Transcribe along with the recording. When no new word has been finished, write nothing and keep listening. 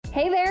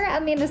Hey there,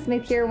 Amanda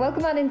Smith here.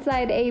 Welcome on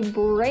inside a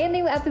brand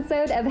new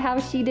episode of How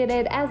She Did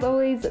It. As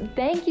always,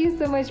 thank you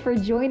so much for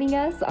joining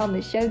us on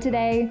the show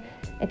today.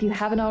 If you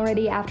haven't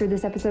already, after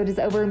this episode is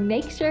over,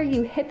 make sure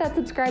you hit that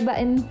subscribe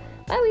button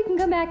so we can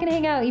come back and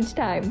hang out each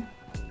time.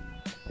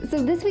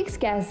 So this week's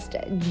guest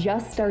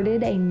just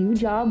started a new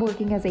job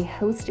working as a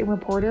host and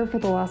reporter for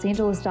the Los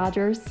Angeles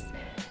Dodgers.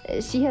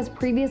 She has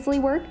previously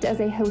worked as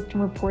a host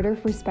and reporter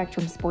for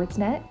Spectrum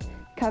Sportsnet,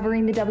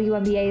 covering the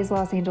WNBA's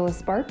Los Angeles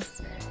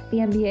Sparks, the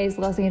NBA's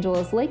Los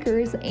Angeles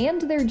Lakers,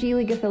 and their G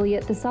League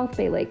affiliate, the South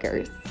Bay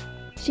Lakers.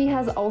 She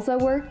has also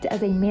worked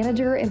as a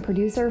manager and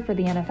producer for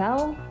the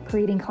NFL,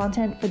 creating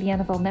content for the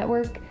NFL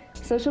Network,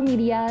 social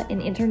media,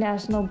 and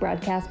international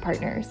broadcast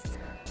partners.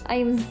 I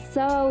am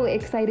so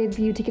excited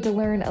for you to get to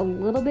learn a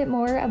little bit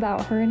more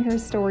about her and her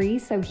story,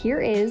 so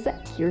here is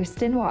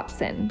Kirsten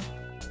Watson.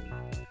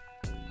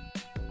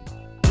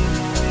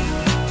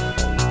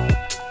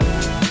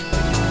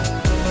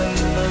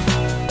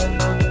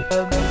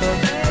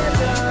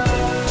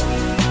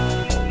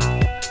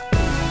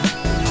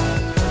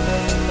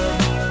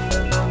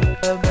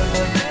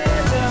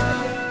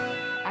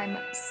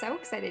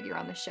 Excited you're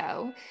on the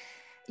show.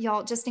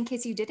 Y'all, just in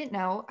case you didn't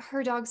know,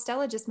 her dog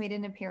Stella just made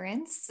an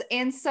appearance,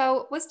 and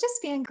so was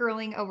just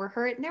fangirling over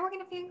her. Now we're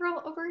going to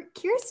fangirl over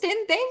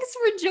Kirsten. Thanks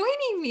for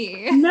joining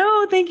me.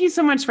 No, thank you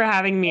so much for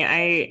having me.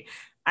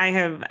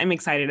 I'm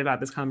excited about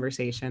this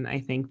conversation.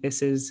 I think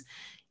it's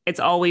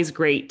always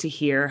great to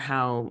hear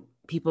how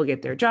people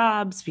get their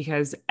jobs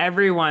because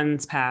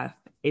everyone's path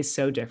is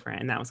so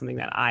different. And that was something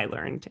that I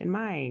learned in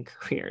my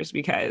careers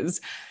because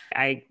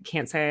I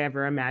can't say I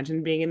ever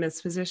imagined being in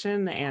this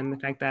position. And the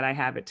fact that I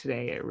have it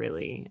today, it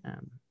really,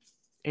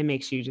 it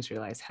makes you just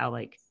realize how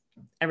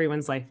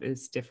everyone's life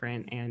is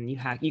different and you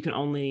can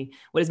only,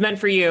 what is meant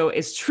for you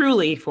is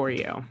truly for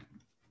you.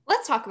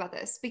 Let's talk about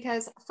this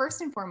because first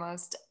and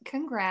foremost,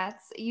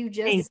 congrats. You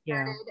just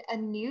started a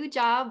new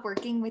job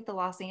working with the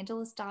Los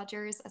Angeles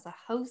Dodgers as a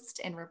host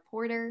and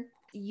reporter.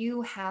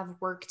 You have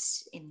worked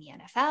in the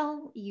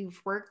NFL.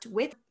 You've worked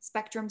with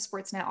Spectrum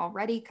Sportsnet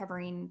already,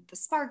 covering the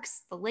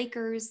Sparks, the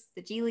Lakers,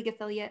 the G League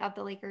affiliate of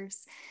the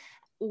Lakers.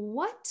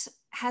 What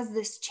has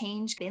this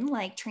change been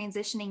like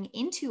transitioning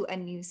into a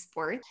new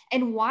sport?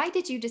 And why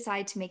did you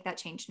decide to make that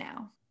change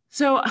now?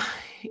 So,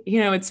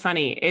 it's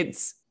funny.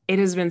 It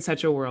has been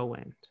such a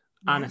whirlwind,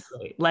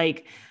 honestly.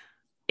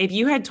 If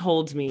you had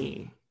told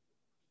me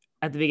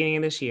at the beginning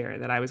of this year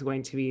that I was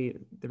going to be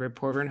the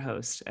reporter and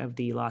host of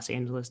the Los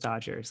Angeles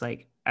Dodgers,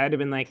 I'd have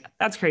been like,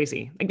 that's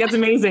crazy. That's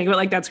amazing,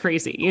 but that's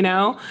crazy,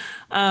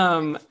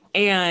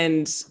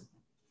 And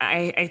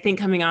I think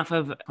coming off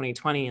of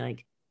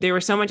 2020, there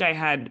was so much I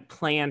had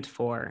planned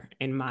for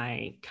in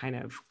my kind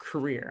of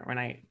career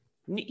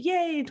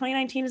yay,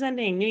 2019 is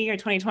ending, new year,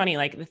 2020,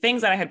 the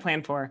things that I had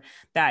planned for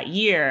that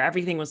year,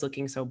 everything was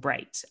looking so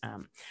bright.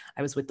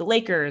 I was with the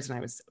Lakers and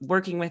I was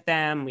working with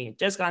them. We had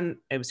just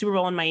it was Super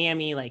Bowl in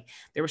Miami.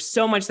 There was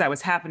so much that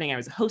was happening. I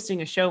was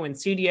hosting a show in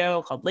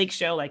studio called Lake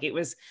Show. I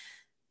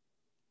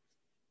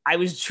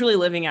was truly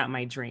living out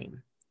my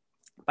dream,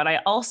 but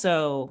I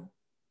also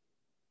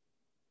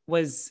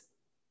was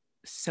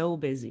so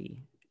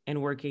busy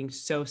and working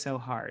so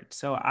hard.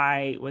 So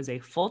I was a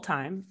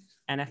full-time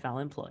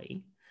NFL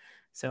employee.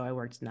 So I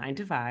worked 9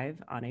 to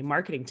 5 on a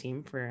marketing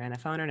team for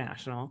NFL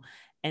International.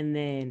 And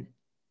then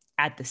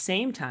at the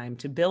same time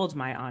to build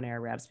my on-air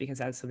reps, because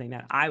that's something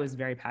that I was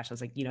very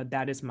passionate. I was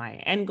that is my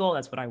end goal.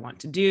 That's what I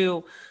want to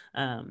do.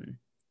 And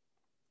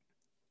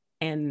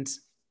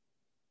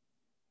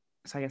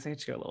so I guess I have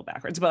to go a little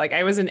backwards, but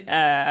I was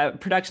a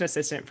production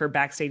assistant for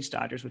Backstage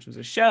Dodgers, which was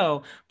a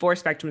show for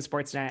Spectrum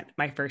Sportsnet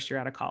my first year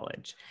out of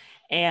college.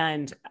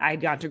 And I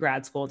got to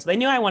grad school. So they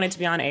knew I wanted to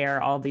be on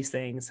air, all of these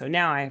things. So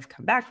now I have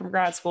come back from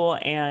grad school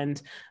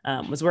and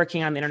was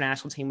working on the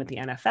international team with the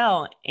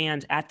NFL.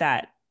 And at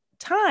that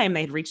time,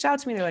 they had reached out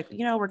to me. They're like,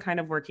 we're kind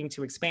of working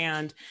to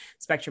expand.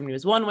 Spectrum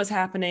News 1 was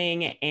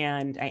happening.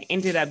 And I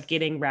ended up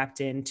getting wrapped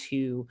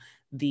into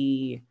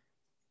the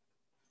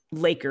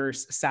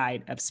Lakers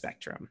side of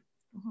Spectrum.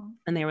 Mm-hmm.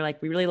 And they were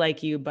like, we really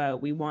like you,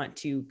 but we want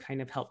to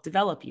kind of help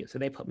develop you. So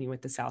they put me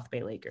with the South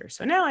Bay Lakers.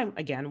 So now I'm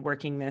again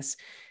working this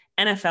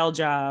NFL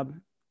job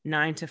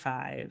 9 to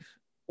 5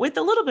 with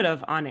a little bit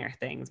of on-air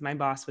things. My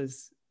boss that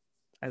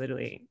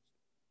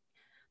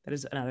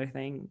is another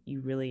thing.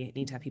 You really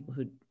need to have people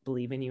who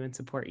believe in you and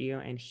support you.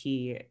 And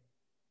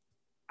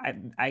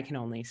I can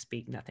only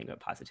speak nothing but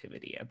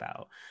positivity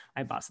about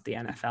my boss at the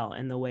NFL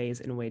and the ways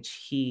in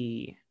which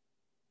he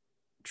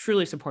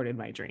truly supported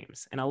my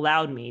dreams and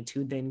allowed me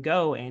to then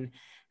go and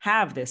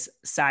have this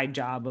side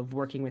job of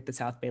working with the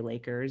South Bay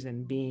Lakers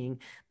and being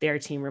their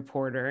team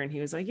reporter. And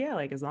he was like, yeah,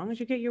 as long as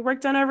you get your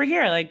work done over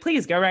here,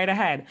 please go right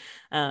ahead.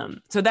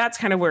 So that's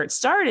kind of where it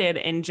started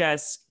and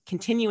just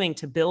continuing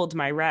to build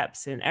my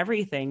reps and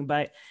everything.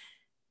 But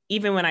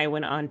even when I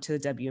went on to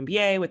the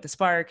WNBA with the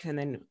Spark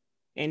and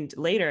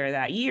later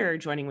that year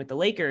joining with the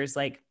Lakers,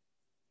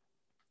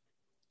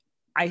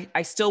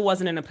 I still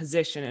wasn't in a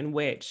position in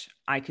which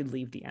I could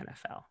leave the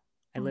NFL.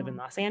 I live in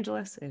Los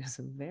Angeles. It is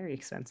very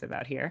expensive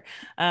out here.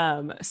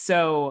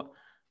 So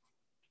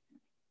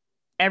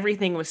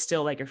everything was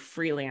still like a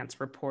freelance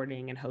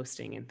reporting and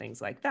hosting and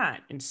things like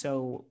that. And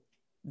so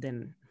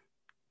then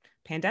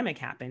pandemic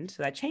happened.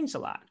 So that changed a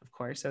lot, of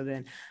course. So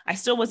then I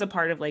still was a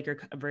part of Laker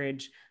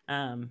coverage,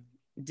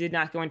 did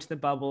not go into the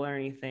bubble or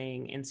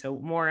anything. And so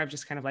more of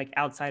just kind of like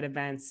outside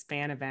events,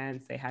 fan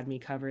events. They had me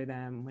cover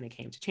them. When it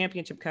came to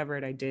championship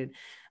coverage,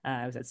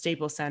 I was at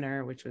Staples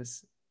Center, which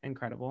was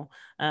incredible.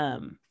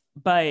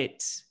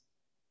 But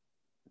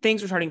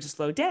things were starting to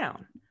slow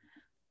down.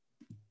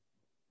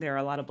 There are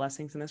a lot of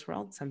blessings in this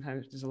world.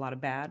 Sometimes there's a lot of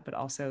bad, but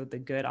also the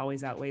good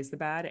always outweighs the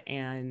bad.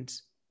 And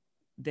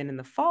then in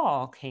the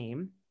fall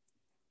came,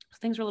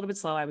 things were a little bit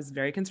slow. I was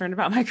very concerned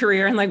about my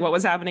career and like what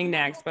was happening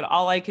next. But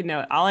all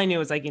I knew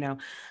was like,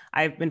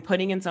 I've been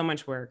putting in so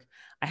much work.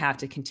 I have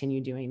to continue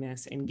doing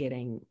this and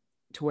getting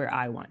to where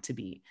I want to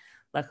be.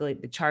 Luckily,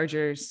 the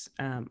Chargers,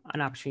 an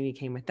opportunity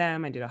came with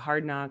them. I did a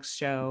Hard Knocks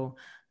show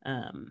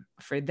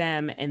for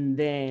them. And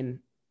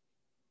then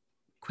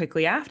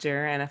quickly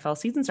after, NFL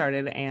season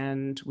started,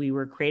 and we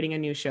were creating a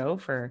new show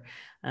for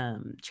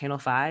Channel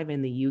 5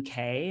 in the UK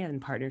in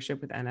partnership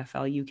with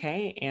NFL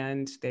UK.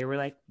 And they were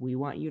like, we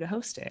want you to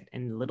host it.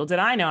 And little did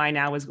I know, I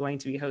now was going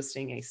to be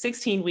hosting a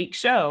 16-week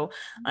show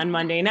on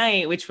Monday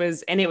night,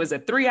 and it was a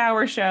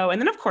 3-hour show.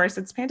 And then of course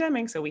it's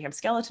pandemic. So we have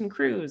skeleton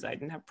crews. I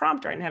didn't have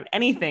prompter. I didn't have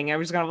anything. I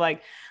was kind of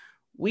like,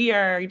 we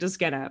are just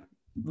gonna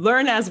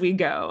learn as we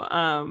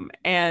go.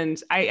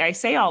 And I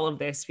say all of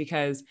this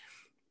because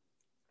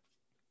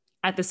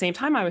at the same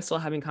time, I was still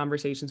having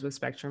conversations with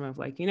Spectrum of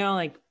like,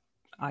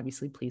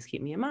 obviously, please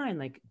keep me in mind,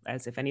 like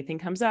as if anything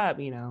comes up,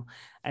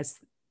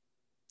 as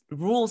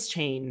rules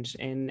change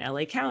in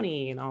LA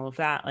County and all of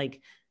that,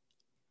 like,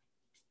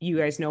 you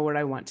guys know what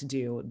I want to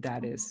do.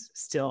 That is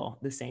still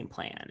the same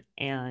plan.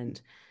 And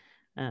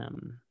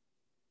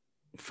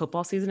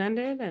football season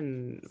ended,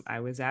 and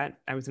I was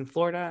in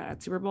Florida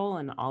at Super Bowl,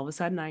 and all of a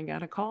sudden I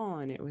got a call,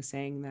 and it was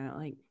saying that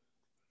like,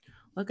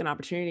 look, an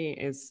opportunity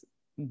is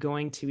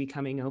going to be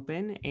coming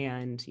open,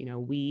 and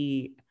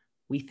we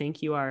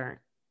think you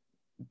are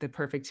the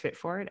perfect fit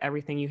for it.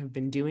 Everything you have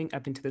been doing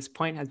up until this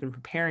point has been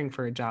preparing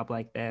for a job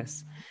like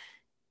this.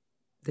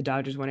 The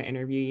Dodgers want to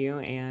interview you,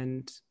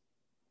 and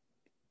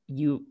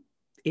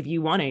if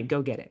you want it,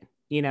 go get it.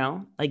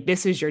 Like,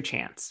 this is your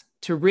chance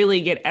to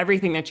really get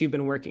everything that you've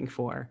been working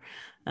for.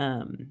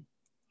 And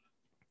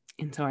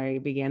so I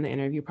began the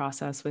interview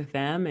process with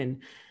them, and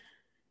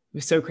it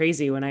was so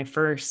crazy when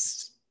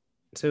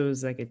so it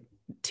was like a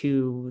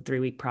 2-3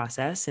 week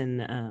process.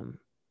 And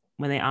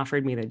when they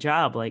offered me the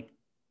job, like,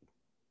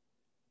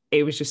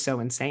 it was just so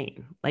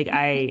insane. Like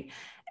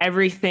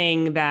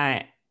everything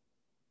that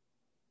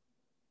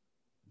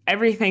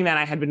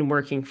I had been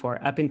working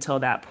for up until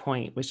that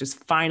point was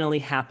just finally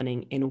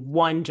happening in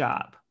one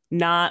job.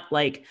 Not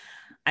like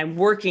I'm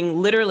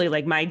working literally,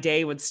 like my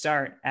day would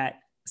start at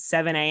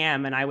 7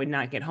 a.m. and I would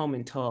not get home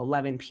until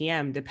 11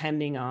 p.m.,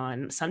 depending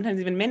on, sometimes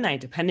even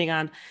midnight, depending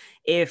on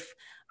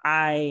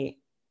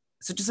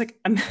so just like,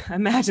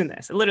 imagine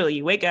this. Literally,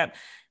 you wake up,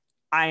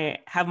 I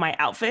have my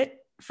outfit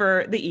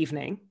for the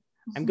evening.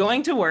 I'm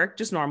going to work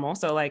just normal.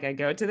 So like I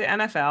go to the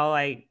NFL,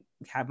 I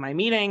have my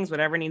meetings,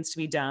 whatever needs to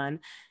be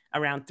done.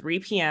 Around 3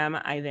 p.m.,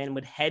 I then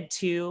would head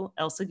to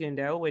El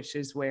Segundo, which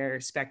is where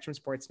Spectrum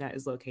Sportsnet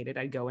is located.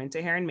 I'd go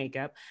into hair and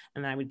makeup,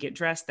 and I would get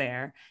dressed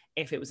there.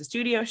 If it was a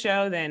studio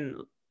show, then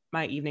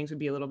my evenings would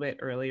be a little bit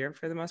earlier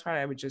for the most part.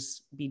 I would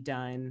just be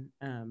done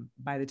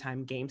by the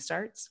time game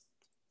starts.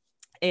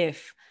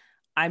 If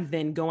I'm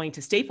then going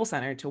to Staples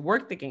Center to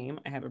work the game,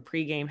 I have a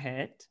pregame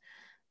hit,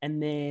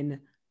 and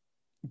then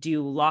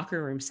do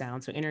locker room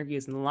sound. So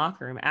interviews in the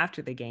locker room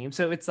after the game.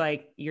 So it's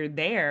like, you're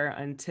there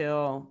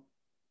until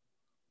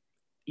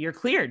you're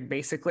cleared,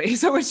 basically.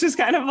 So it's just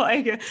kind of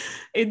like,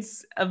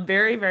 it's a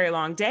very, very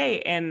long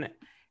day. And,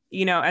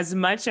 as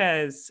much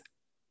as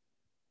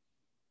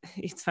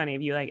it's funny,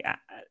 if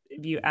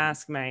you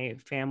ask my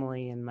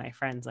family and my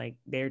friends, like,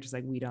 they're just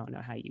like, we don't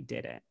know how you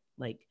did it.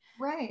 Like,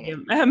 right.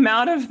 The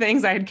amount of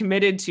things I had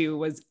committed to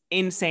was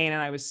insane.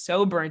 And I was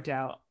so burnt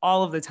out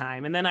all of the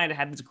time. And then I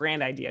had this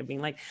grand idea of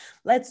being like,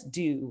 let's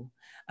do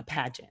a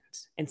pageant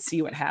and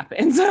see what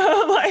happens.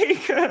 So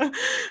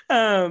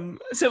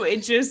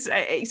it just,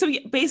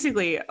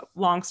 basically,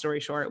 long story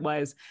short,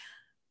 was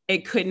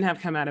it couldn't have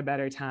come at a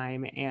better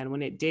time. And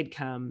when it did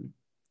come,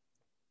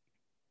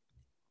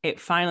 it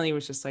finally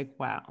was just like,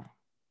 wow,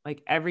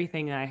 like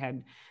everything that I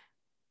had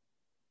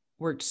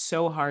worked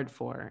so hard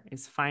for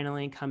is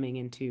finally coming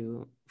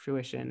into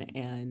fruition.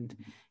 And,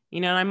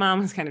 my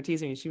mom was kind of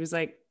teasing me. She was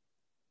like,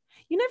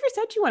 you never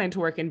said you wanted to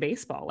work in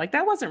baseball. Like,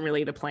 that wasn't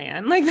really the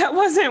plan. Like, that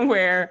wasn't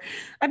where,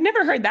 I've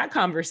never heard that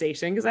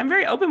conversation, because I'm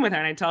very open with her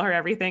and I tell her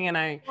everything. And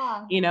I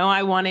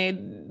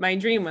wanted, my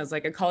dream was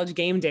like a college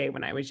game day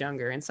when I was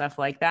younger and stuff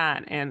like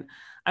that. And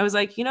I was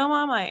like,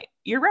 Mom,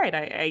 you're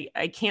right.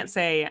 I can't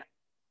say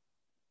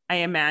I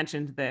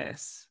imagined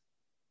this,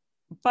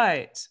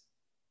 but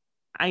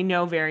I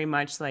know very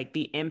much like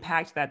the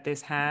impact that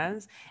this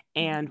has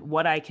and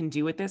what I can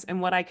do with this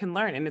and what I can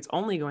learn. And it's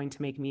only going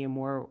to make me a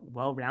more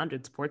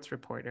well-rounded sports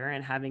reporter,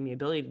 and having the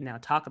ability to now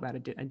talk about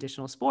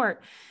additional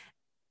sport.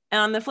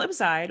 And on the flip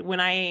side,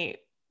 when I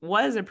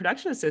was a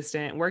production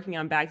assistant working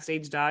on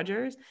Backstage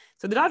Dodgers,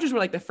 so the Dodgers were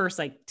like the first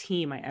like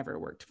team I ever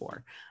worked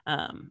for.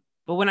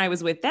 But when I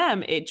was with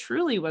them, it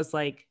truly was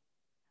like,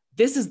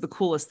 this is the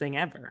coolest thing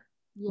ever.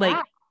 Yeah.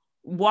 Like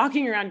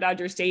walking around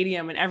Dodger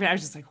Stadium and everything, I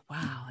was just like,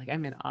 wow, like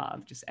I'm in awe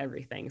of just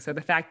everything. So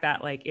the fact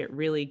that like it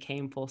really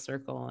came full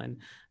circle, and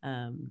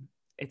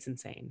it's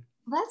insane.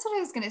 That's what I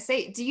was going to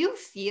say. Do you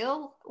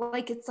feel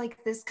like it's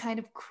like this kind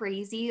of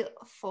crazy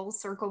full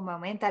circle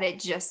moment that it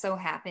just so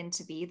happened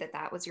to be that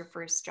that was your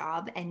first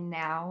job and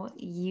now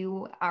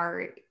you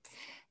are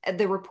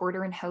the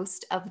reporter and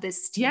host of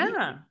this team?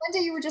 Yeah. One day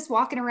you were just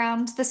walking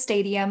around the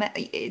stadium,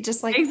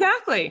 just like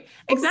exactly.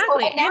 And now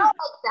like,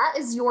 that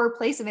is your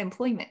place of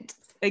employment.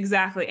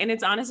 Exactly. And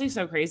it's honestly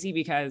so crazy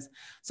because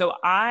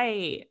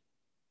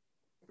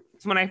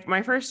when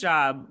my first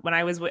job, when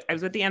I was with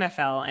the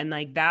NFL, and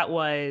like that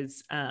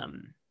was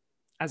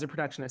as a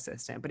production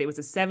assistant, but it was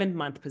a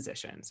 7-month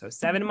position. So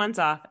 7 months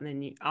off and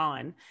then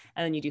and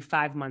then you do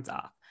 5 months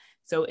off.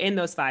 So in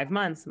those 5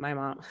 months, my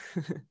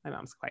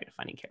mom's quite a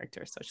funny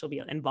character. So she'll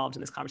be involved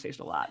in this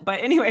conversation a lot.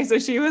 But anyway, so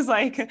she was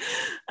like,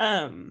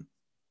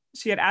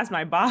 she had asked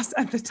my boss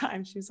at the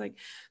time, she's like,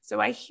 so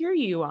I hear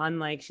you on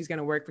like, she's going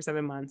to work for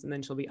 7 months and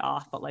then she'll be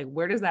off. But like,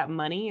 where does that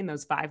money in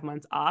those 5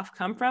 months off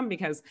come from?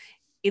 Because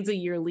it's a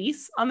year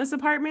lease on this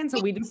apartment. So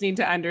we just need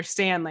to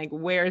understand like,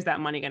 where is that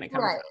money going to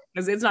come from?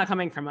 Because it's not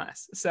coming from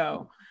us.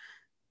 So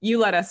you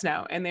let us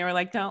know. And they were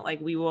like, no,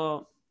 like we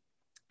will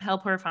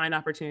help her find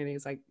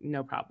opportunities. Like,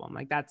 no problem.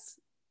 Like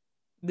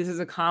this is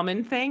a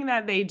common thing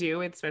that they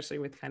do, especially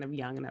with kind of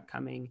young and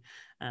upcoming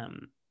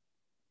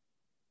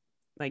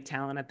like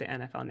talent at the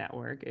NFL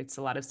Network. It's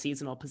a lot of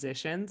seasonal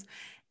positions.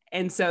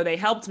 And so they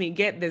helped me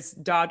get this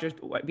Dodgers,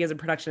 be as a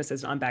production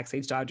assistant on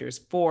Backstage Dodgers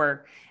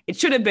for, it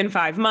should have been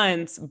 5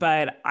 months,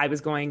 but I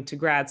was going to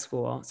grad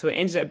school. So it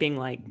ended up being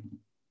like,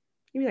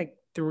 maybe like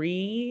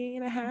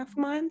 3.5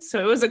 months. So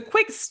it was a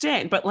quick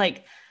stint, but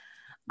like,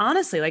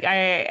 honestly, like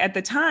at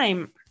the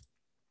time,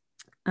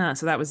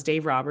 so that was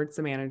Dave Roberts,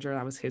 the manager,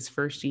 that was his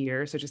first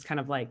year. So just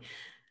kind of like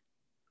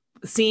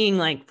seeing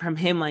like from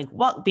him, like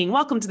being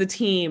welcome to the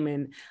team.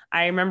 And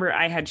I remember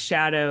I had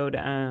shadowed,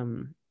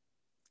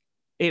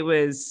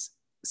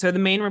 so the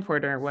main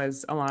reporter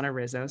was Alana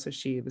Rizzo. So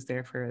she was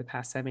there for the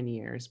past 7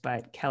 years,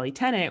 but Kelly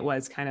Tennant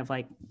was kind of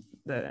like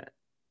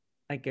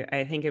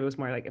I think it was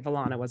more like if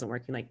Alana wasn't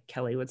working, like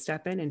Kelly would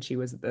step in and she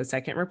was the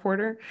second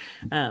reporter,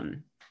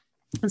 and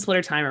split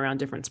her time around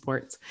different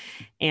sports.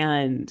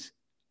 And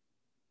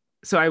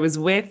so I was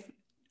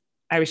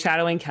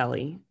shadowing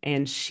Kelly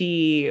and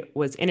she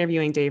was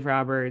interviewing Dave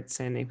Roberts,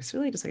 and it was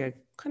really just like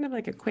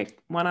a quick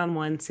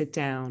one-on-one sit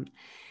down.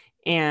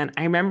 And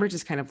I remember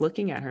just kind of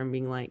looking at her and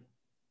being like,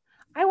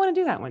 I want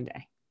to do that one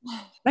day.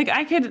 Like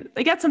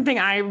that's something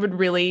I would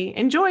really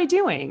enjoy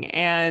doing.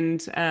 And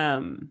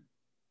the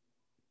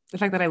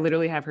fact that I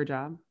literally have her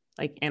job,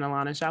 like in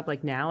Alana's job,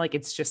 like now, like,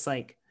 it's just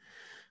like,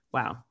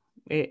 wow,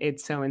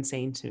 it's so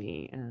insane to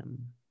me.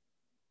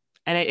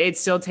 And it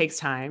still takes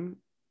time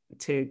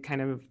to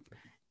kind of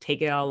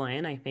take it all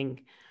in. I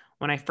think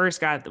when I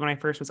first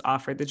was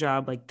offered the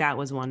job, like that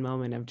was one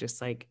moment of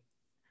just like,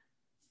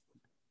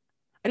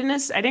 I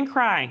didn't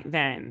cry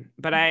then,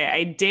 but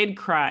I did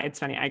cry. It's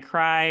funny. I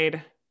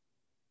cried.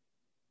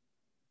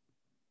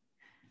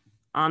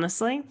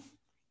 Honestly,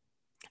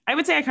 I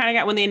would say I kind of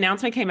got, when the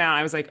announcement came out,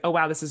 I was like, oh,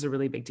 wow, this is a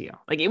really big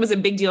deal. Like it was a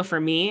big deal for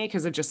me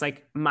because of just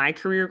like my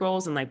career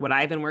goals and like what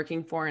I've been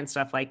working for and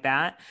stuff like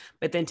that.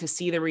 But then to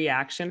see the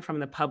reaction from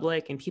the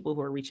public and people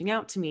who are reaching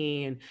out to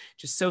me and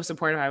just so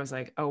supportive, I was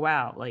like, oh,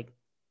 wow, like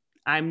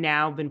I'm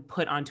now been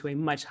put onto a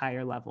much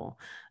higher level.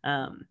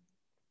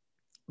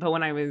 But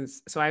when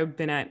I've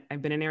been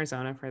in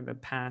Arizona for the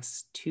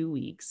past 2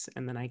 weeks,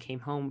 and then I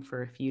came home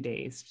for a few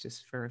days,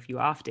 just for a few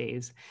off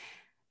days.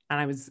 And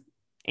I was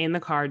in the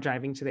car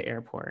driving to the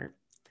airport.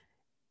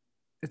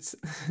 It's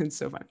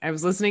so fun. I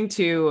was listening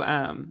to,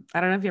 I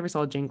don't know if you ever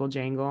saw Jingle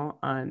Jangle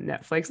on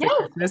Netflix, the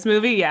Christmas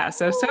movie. Yeah.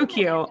 So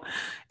cute.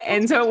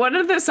 And so one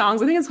of the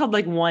songs, I think it's called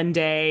like One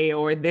Day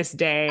or This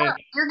Day. Yeah,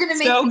 you're going to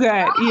make so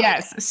good. Cry.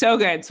 Yes. So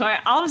good. So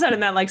all of a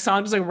sudden that like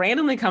song just like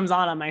randomly comes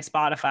on my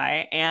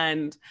Spotify,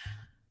 and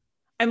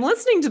I'm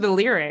listening to the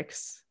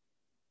lyrics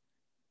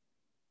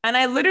and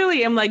I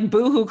literally am like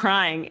boohoo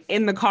crying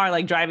in the car,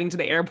 like driving to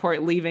the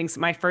airport, leaving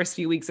my first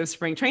few weeks of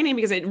spring training,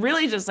 because it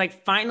really just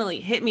like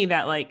finally hit me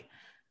that like,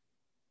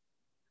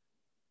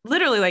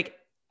 literally like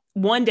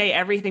one day,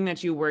 everything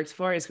that you worked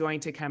for is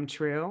going to come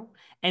true,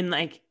 and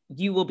like,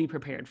 you will be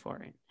prepared for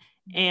it.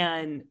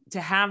 And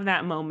to have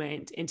that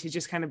moment and to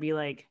just kind of be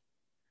like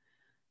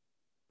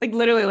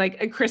literally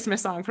like a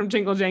Christmas song from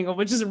Jingle Jangle,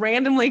 which just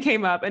randomly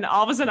came up. And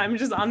all of a sudden I'm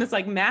just on this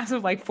like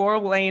massive, like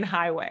 4-lane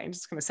highway. I'm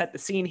just going to set the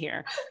scene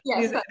here.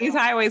 Yes. These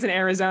highways in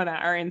Arizona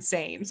are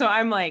insane. So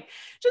I'm like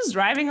just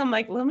driving. I'm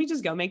like, let me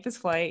just go make this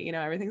flight. You know,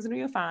 everything's going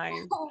to be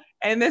fine.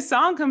 And this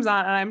song comes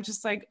on and I'm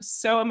just like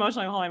so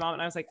emotionally holding my mom.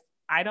 And I was like,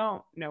 I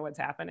don't know what's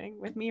happening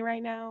with me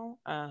right now.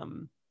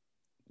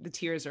 The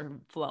tears are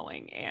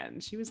flowing.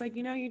 And she was like,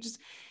 you know,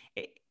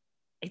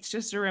 it's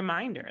just a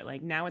reminder,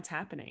 like now it's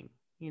happening.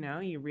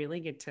 You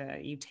really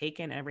you take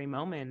in every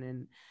moment.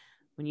 And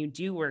when you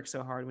do work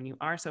so hard, when you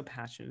are so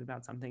passionate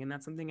about something, and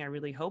that's something I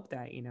really hope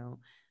that,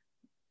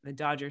 the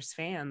Dodgers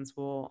fans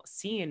will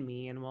see in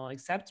me and will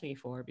accept me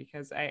for,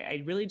 because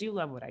I really do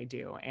love what I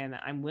do. And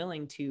I'm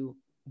willing to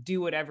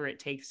do whatever it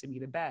takes to be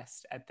the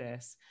best at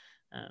this.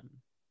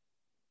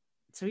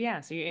 So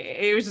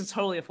it was just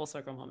totally a full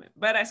circle moment,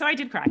 but so I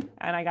did cry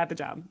and I got the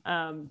job.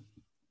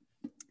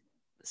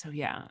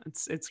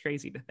 It's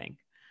crazy to think.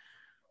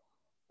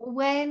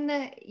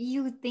 When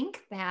you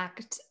think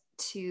back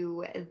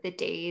to the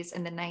days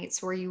and the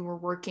nights where you were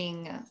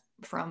working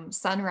from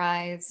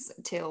sunrise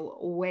till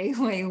way,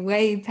 way,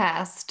 way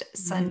past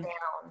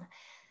sundown,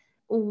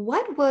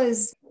 what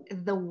was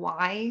the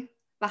why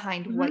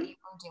behind what you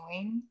were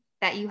doing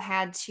that you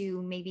had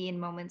to maybe in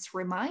moments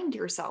remind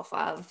yourself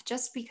of,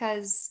 just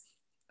because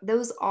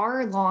those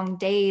are long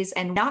days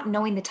and not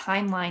knowing the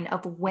timeline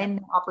of when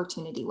the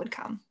opportunity would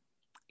come?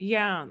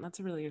 Yeah, that's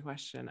a really good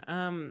question.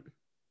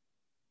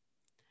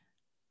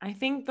 I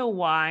think the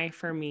why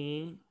for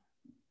me,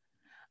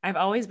 I've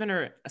always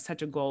been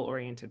such a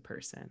goal-oriented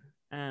person.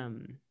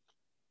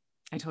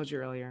 I told you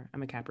earlier,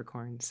 I'm a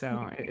Capricorn,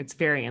 so it's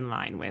very in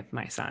line with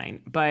my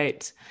sign.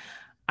 But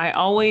I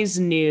always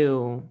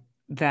knew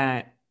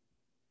that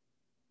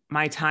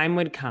my time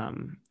would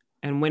come.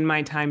 And when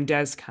my time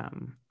does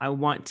come, I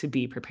want to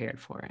be prepared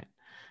for it.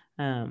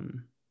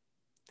 And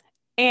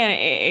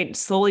it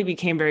slowly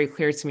became very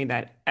clear to me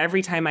that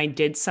every time I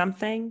did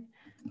something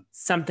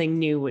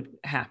new would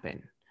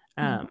happen.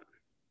 An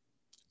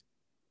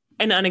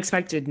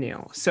unexpected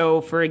new.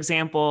 So for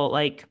example,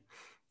 like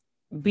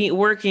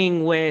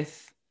working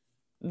with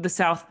the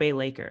South Bay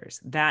Lakers,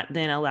 that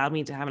then allowed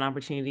me to have an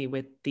opportunity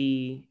with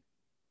the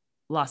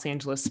Los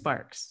Angeles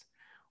Sparks.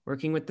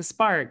 Working with the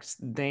Sparks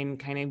then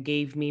kind of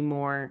gave me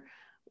more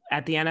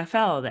at the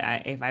NFL,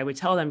 that if I would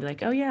tell them, be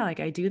like, oh yeah, like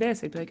I do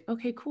this, I'd be like,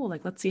 okay, cool.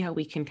 Like, let's see how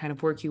we can kind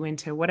of work you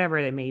into whatever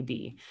it may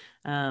be.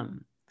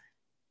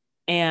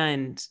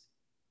 And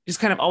just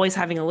kind of always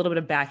having a little bit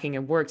of backing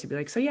of work to be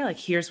like, so yeah, like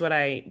here's what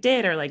I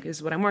did, or like this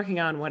is what I'm working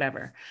on,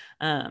 whatever.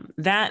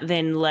 That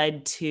then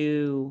led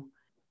to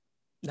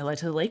the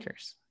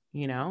Lakers.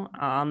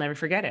 I'll never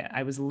forget it.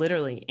 I was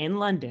literally in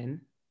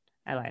London.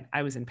 I lied.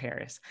 I was in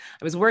Paris.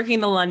 I was working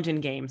the London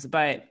games,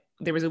 but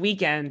there was a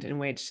weekend in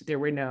which there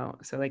were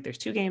so like there's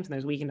 2 games and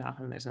there's a weekend off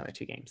and there's another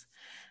 2 games.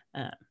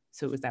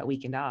 So it was that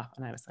weekend off.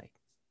 And I was like,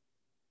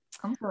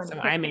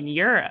 I'm in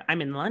Europe,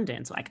 I'm in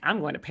London. So like, I'm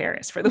going to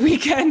Paris for the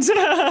weekend.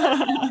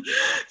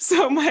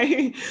 So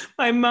my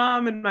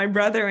mom and my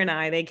brother and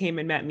they came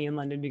and met me in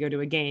London to go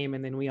to a game.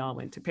 And then we all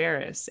went to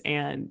Paris.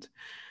 And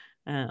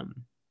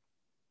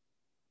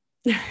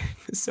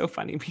it's so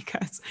funny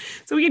because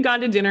we had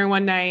gone to dinner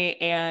one night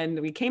and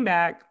we came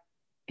back,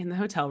 and the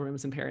hotel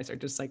rooms in Paris are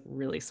just like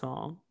really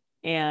small.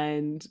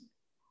 And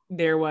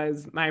there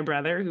was my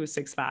brother who's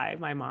 6'5",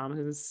 my mom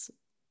who's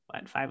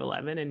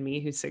 5'11", and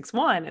me who's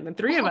 6'1", and the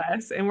 3 of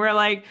us. And we're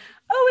like,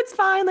 oh, it's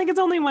fine. Like, it's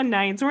only one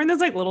night. So we're in this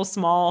like little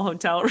small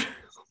hotel room.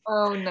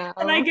 Oh no.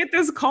 And I get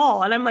this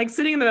call, and I'm like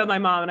sitting in the bed with my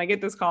mom, and I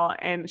get this call,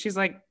 and she's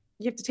like,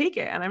 you have to take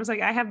it. And I was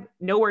like, I have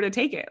nowhere to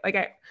take it.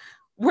 Like,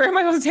 where am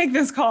I supposed to take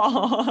this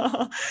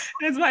call? And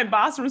it's my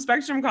boss from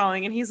Spectrum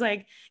calling. And he's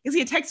like, because he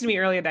had texted me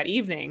earlier that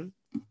evening.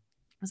 I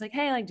was like,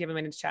 hey, like, do you have a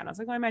minute to chat? And I was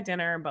like, oh, I'm at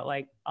dinner, but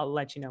like, I'll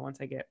let you know once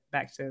I get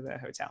back to the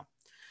hotel.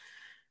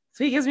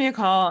 So he gives me a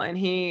call, and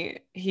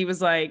he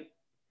was like,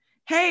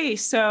 hey,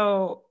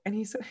 so, and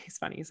he's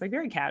funny. He's like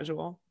very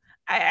casual.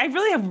 I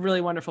really have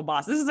really wonderful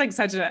boss. This is like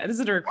this is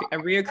a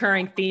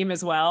reoccurring theme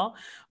as well.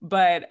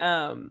 But,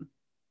 and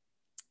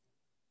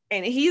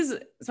so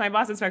my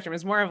boss at Spectrum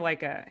is more of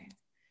like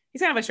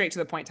he's kind of a straight to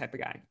the point type of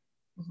guy.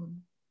 Mm-hmm.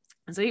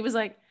 And so he was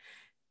like,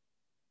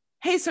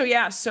 hey, so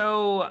yeah,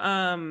 so,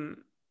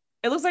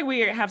 it looks like we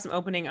have some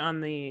opening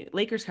on the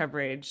Lakers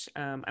coverage.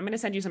 I'm going to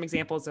send you some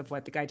examples of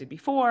what the guy did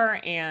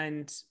before,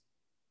 and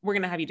we're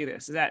going to have you do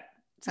this. Does that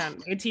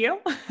sound good to you?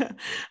 And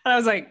I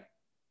was like,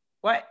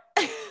 what?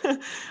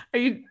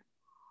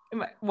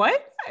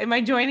 What? Am I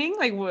joining?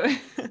 Like, what?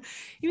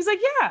 He was like,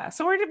 yeah.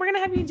 So we're going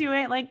to have you do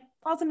it. Like,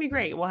 all it's going to be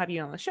great. We'll have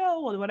you on the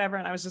show. We'll do whatever.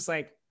 And I was just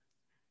like,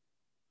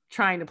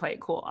 trying to play it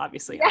cool,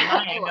 obviously,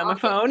 on the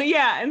phone.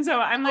 Yeah. And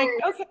so I'm like,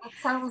 okay. That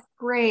sounds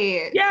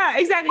great. Yeah,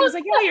 exactly. He was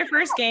like, yeah, your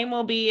first game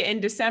will be in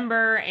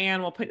December,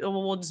 and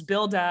we'll just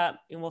build up,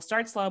 and we'll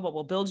start slow, but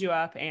we'll build you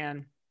up.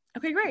 And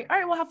okay, great. All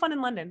right, we'll have fun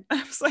in London.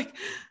 I was like,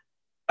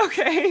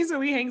 okay. So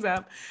he hangs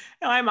up,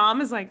 and my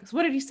mom is like, so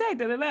what did he say?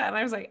 Da, da, da. And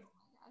I was like,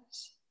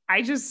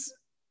 I'm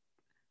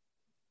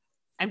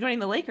joining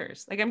the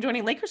Lakers. Like, I'm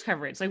joining Lakers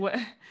coverage. Like, what?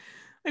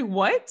 Like,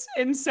 what?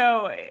 And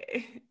so,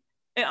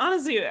 and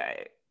honestly,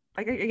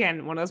 like,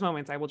 again, one of those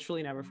moments I will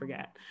truly never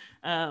forget.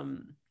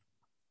 And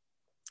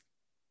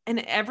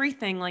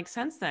everything, like,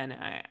 since then,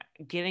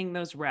 getting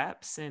those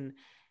reps, and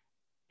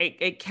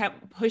it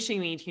kept pushing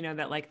me to,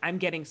 that like, I'm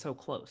getting so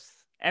close.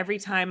 Every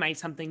time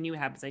something new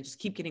happens, I just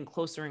keep getting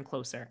closer and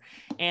closer.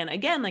 And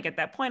again, like at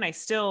that point, I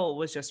still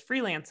was just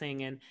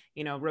freelancing and,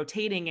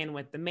 rotating in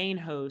with the main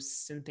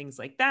hosts and things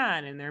like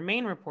that, and their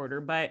main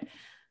reporter. But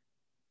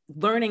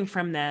learning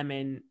from them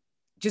and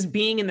just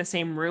being in the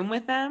same room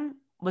with them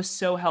was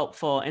so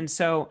helpful. And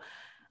so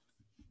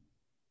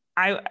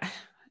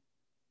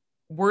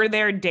were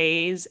there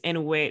days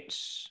in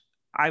which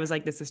I was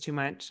like, this is too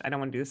much, I don't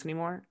want to do this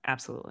anymore?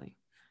 Absolutely.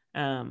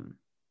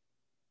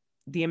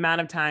 The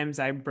amount of times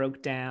I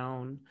broke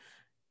down,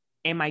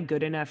 am I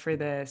good enough for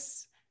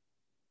this?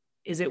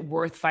 Is it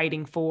worth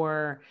fighting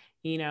for?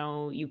 You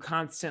know, you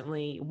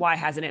constantly, why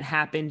hasn't it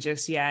happened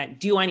just yet?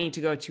 Do I need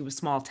to go to a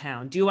small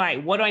town?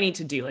 What do I need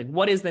to do? Like,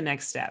 what is the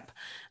next step?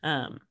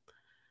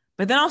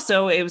 But then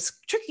also it was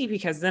tricky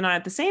because then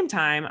at the same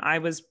time, I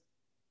was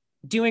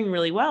doing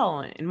really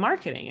well in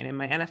marketing and in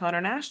my NFL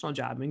international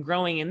job and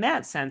growing in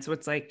that sense. So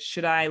it's like,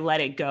 should I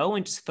let it go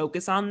and just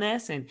focus on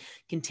this and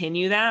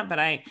continue that? But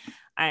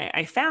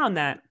I found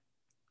that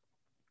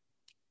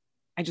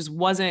I just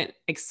wasn't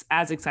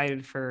as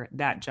excited for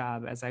that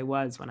job as I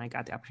was when I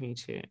got the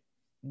opportunity to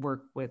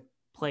work with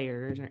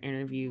players or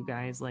interview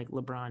guys like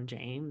LeBron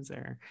James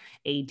or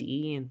AD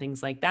and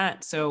things like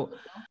that. So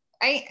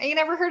I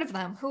never heard of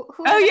them. Who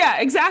oh yeah,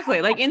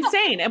 exactly. Like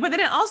insane. But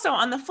then it also,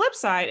 on the flip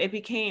side, it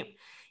became,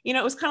 you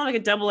know, it was kind of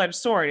like a double-edged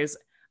sword. Is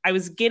I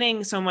was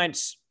getting so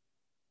much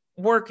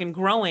work and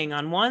growing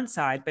on one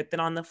side, but then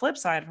on the flip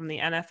side, from the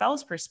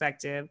NFL's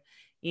perspective,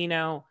 you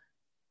know,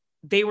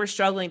 they were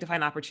struggling to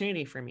find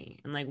opportunity for me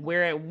and like,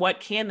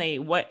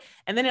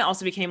 and then it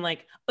also became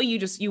like, oh,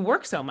 you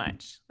work so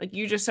much, like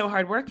you're just so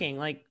hardworking.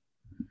 Like,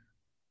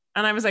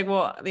 and I was like,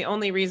 well, the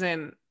only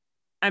reason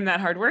I'm that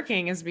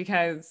hardworking is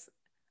because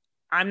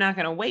I'm not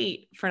going to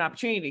wait for an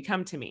opportunity to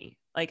come to me.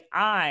 Like,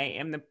 I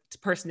am the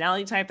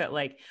personality type that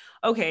like,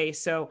 okay,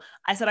 so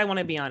I said I want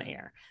to be on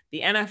air.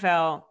 The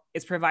NFL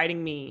is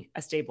providing me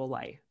a stable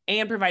life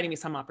and providing me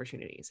some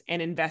opportunities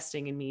and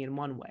investing in me in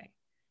one way.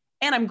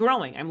 And I'm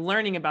growing. I'm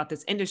learning about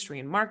this industry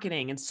and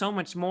marketing and so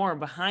much more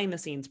behind the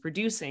scenes,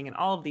 producing and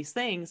all of these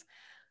things.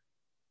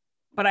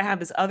 But I have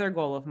this other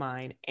goal of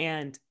mine,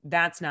 and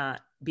that's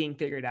not being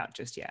figured out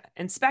just yet.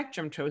 And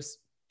Spectrum chose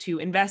to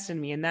invest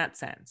in me in that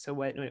sense. So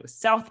when it was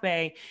South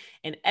Bay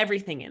and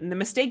everything and the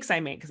mistakes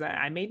I made, because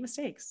I made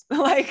mistakes,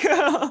 like,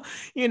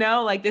 you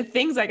know, like the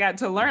things I got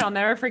to learn, I'll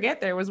never forget.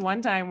 There was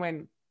one time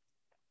when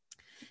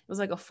it was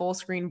like a full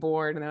screen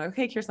board and they're like,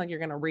 okay, Kirsten, like you're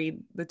going to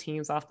read the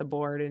teams off the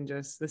board and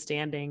just the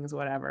standings,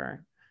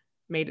 whatever.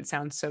 Made it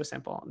sound so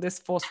simple. This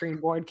full screen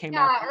board came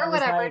out. Yeah, or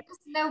whatever. Like, just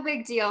no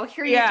big deal.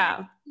 Here you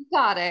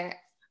got it.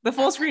 The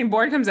full screen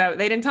board comes out.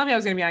 They didn't tell me I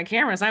was going to be on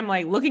camera. So I'm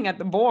like looking at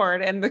the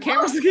board and the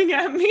camera's looking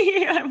at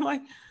me. And I'm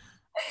like,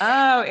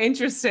 oh,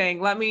 interesting.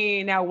 Let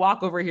me now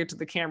walk over here to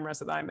the camera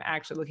so that I'm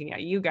actually looking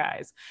at you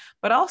guys.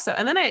 But also,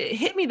 and then it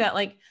hit me that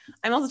like,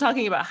 I'm also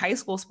talking about high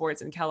school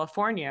sports in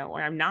California,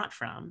 where I'm not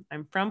from.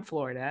 I'm from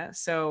Florida.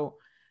 So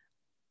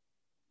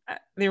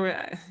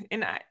there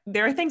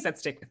are things that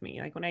stick with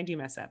me. Like when I do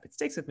mess up, it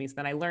sticks with me so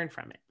that I learn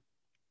from it.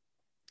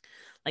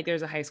 Like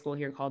there's a high school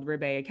here called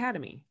Ribbet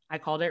Academy. I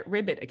called it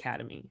Ribbit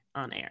Academy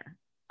on air.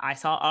 I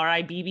saw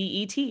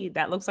RIBBET.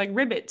 That looks like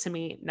ribbit to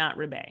me, not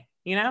Ribbet,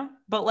 you know?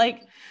 But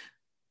like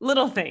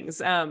little things.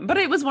 But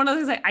it was one of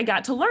those things I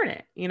got to learn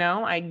it, you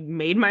know? I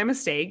made my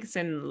mistakes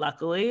and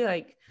luckily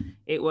like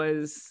it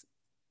was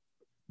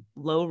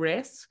low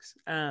risks.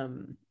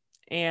 And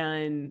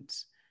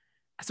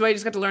so I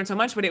just got to learn so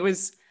much, but it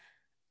was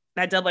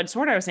that double-edged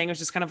sword I was saying. It was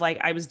just kind of like,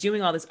 I was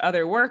doing all this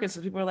other work. And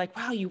so people were like,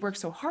 wow, you work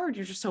so hard.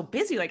 You're just so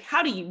busy. Like,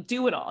 how do you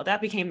do it all? That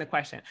became the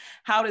question.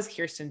 How does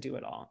Kirsten do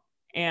it all?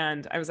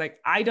 And I was like,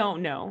 I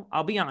don't know.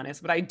 I'll be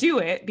honest, but I do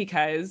it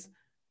because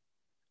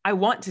I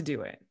want to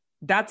do it.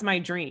 That's my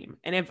dream.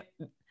 And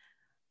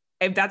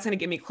if that's going to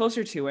get me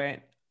closer to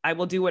it, I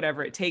will do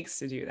whatever it takes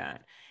to do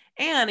that.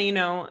 And, you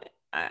know,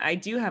 I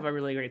do have a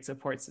really great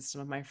support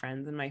system of my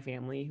friends and my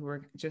family who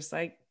are just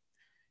like,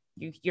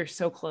 you're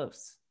so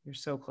close. You're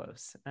so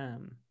close.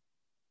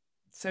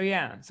 So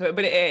yeah. So,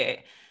 but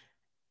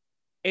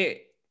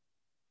it's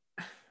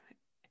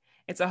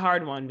a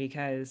hard one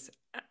because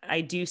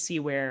I don't see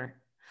where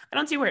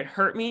it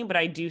hurt me, but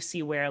I do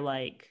see where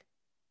like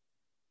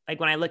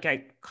when I look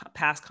at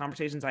past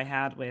conversations I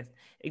had with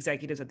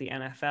executives at the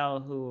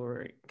NFL who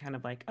were kind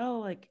of like, oh,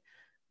 like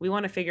we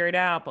want to figure it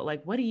out, but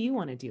like, what do you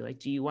want to do? Like,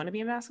 do you want to be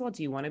in basketball?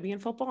 Do you want to be in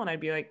football? And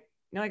I'd be like,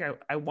 you know, like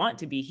I want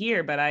to be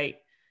here, but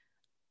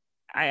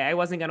I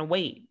wasn't going to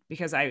wait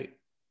because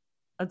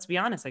let's be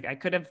honest, like I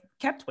could have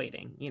kept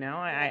waiting, you know,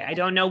 I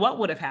don't know what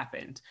would have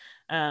happened.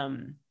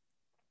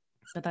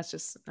 But that's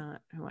just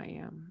not who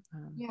I am.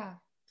 Yeah.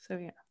 So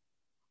yeah.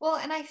 Well,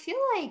 and I feel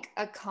like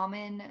a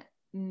common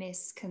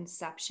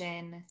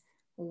misconception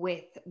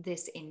with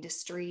this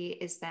industry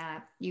is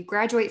that you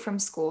graduate from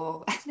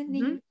school and then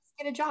you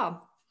get a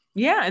job.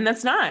 Yeah. And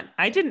that's not,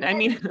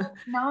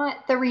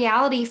 not the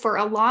reality for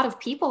a lot of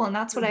people. And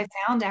that's what I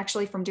found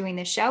actually from doing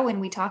this show. When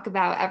we talk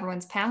about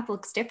everyone's path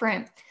looks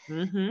different.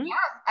 Yeah,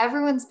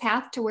 everyone's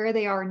path to where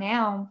they are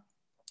now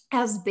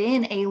has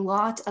been a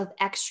lot of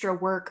extra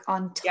work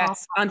on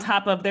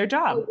top of their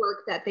job, the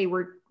work that they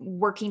were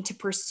working to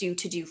pursue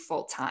to do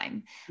full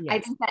time. Yes. I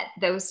think that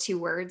those two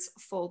words,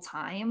 full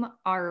time,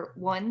 are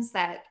ones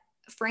that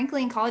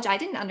frankly in college, I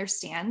didn't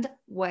understand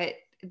what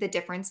the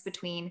difference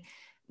between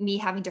me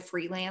having to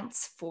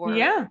freelance for,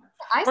 yeah,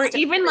 or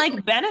even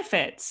like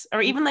benefits,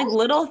 or even like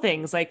little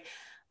things. Like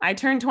I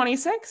turned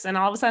 26 and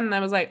all of a sudden I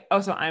was like,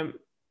 oh, so I'm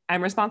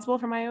responsible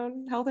for my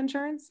own health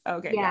insurance.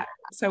 Okay. Yeah.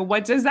 So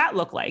what does that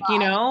look like? You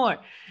know,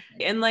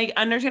 and like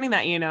understanding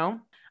that, you know,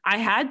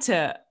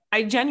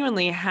 I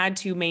genuinely had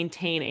to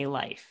maintain a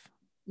life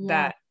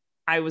that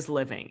I was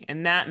living.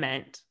 And that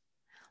meant,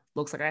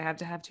 looks like I have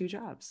to have 2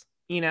 jobs,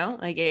 you know,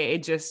 like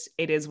it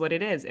is what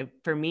it is.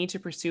 For me to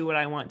pursue what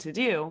I want to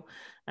do,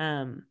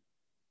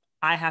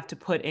 I have to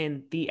put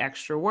in the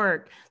extra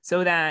work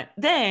so that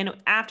then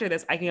after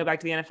this, I can go back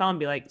to the NFL and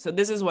be like, so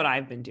this is what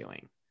I've been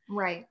doing.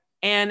 Right.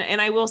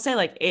 And I will say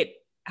like I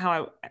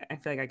feel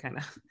like I kind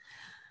of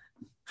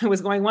I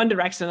was going one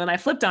direction and then I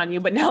flipped on you,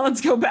 but now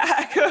let's go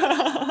back.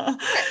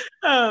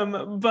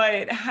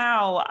 But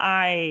how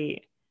I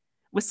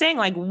was saying,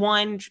 like,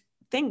 one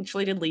thing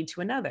actually did lead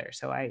to another.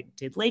 So I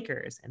did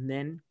Lakers, and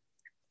then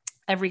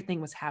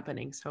everything was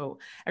happening. So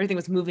everything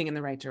was moving in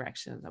the right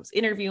direction. I was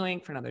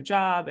interviewing for another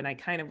job, and I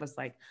kind of was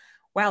like,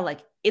 wow,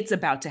 like it's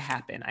about to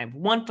happen. I have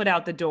one foot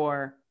out the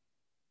door,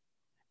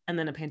 and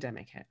then a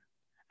pandemic hit.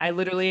 I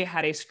literally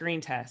had a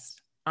screen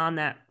test on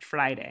that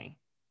Friday,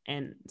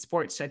 and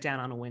sports shut down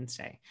on a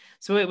Wednesday.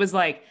 So it was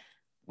like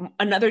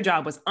another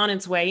job was on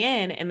its way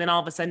in, and then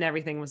all of a sudden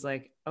everything was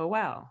like, oh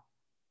wow,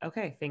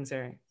 okay, things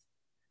are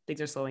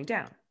slowing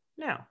down.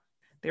 Now,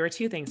 there were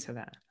 2 things to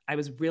that. I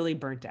was really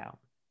burnt out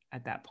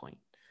at that point.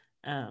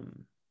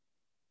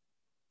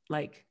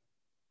 Like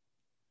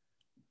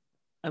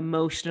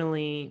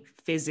emotionally,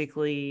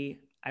 physically,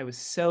 I was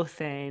so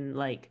thin,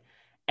 like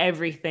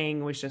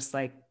everything was just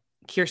like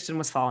Kirsten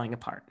was falling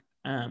apart.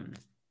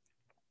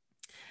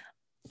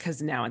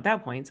 Because now at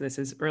that point, so this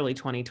is early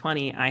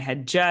 2020, I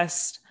had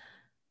just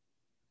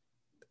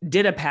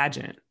did a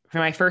pageant for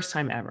my first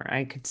time ever.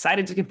 I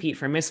decided to compete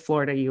for Miss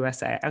Florida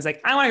USA. I was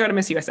like, I want to go to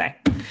Miss USA.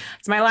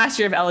 It's my last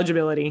year of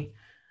eligibility.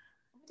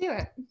 Do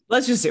it.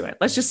 Let's just do it.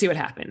 Let's just see what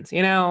happens.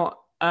 You know,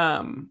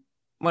 one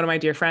of my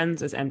dear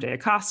friends is MJ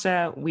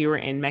Acosta. We were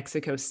in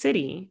Mexico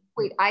City.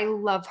 Wait, I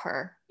love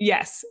her.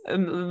 Yes.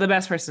 The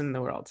best person in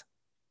the world.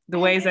 The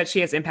ways that she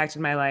has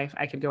impacted my life,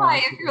 I could go on.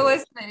 If you're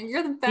listening,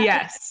 you're the best.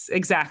 Yes,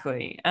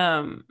 exactly.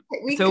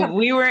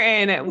 We were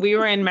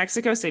in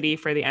Mexico City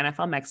for the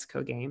NFL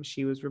Mexico game.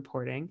 She was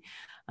reporting.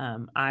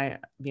 I,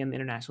 being the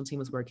international team,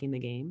 was working the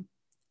game,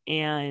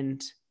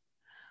 and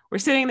we're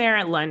sitting there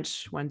at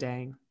lunch one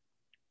day,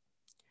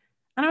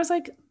 and I was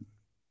like,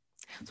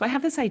 "So I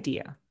have this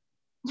idea,"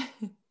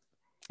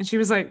 and she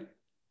was like,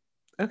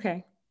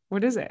 "Okay,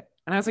 what is it?"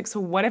 And I was like, "So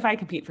what if I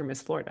compete for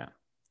Miss Florida?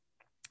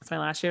 It's my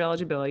last year of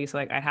eligibility. So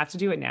like, I have to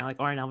do it now, like,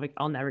 or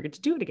I'll never get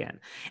to do it again."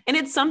 And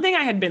it's something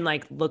I had been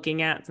like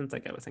looking at since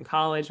like I was in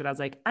college, but I was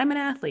like, I'm an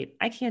athlete.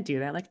 I can't do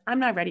that. Like, I'm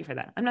not ready for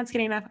that. I'm not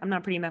skinny enough. I'm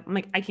not pretty enough. I'm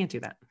like, I can't do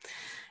that.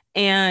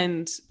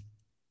 And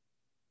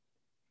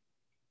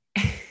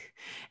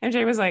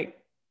MJ was like,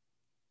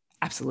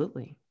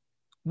 absolutely.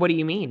 What do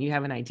you mean? You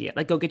have an idea?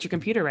 Like, go get your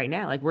computer right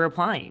now. Like, we're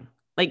applying.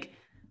 Like,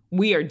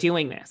 we are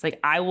doing this. Like,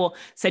 I will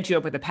set you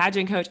up with a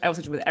pageant coach. I will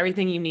set you with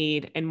everything you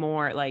need and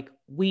more. Like,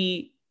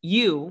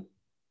 you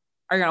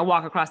are going to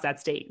walk across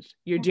that stage.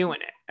 You're doing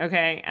it.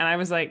 Okay. And I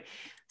was like,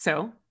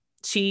 so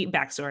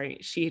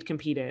backstory, she had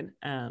competed.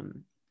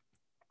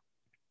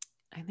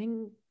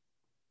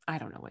 I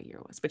don't know what year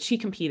it was, but she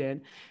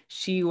competed.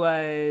 She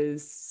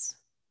was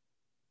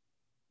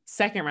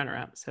second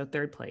runner-up, so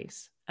 3rd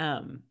place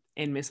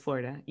in Miss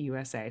Florida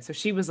USA. So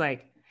she was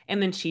like,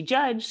 and then she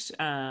judged,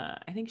 I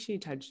think she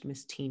judged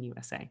Miss Teen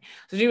USA.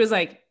 So she was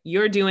like,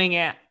 you're doing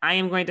it. I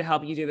am going to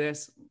help you do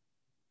this.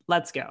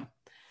 Let's go.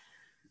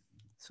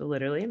 So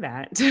literally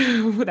that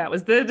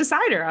was the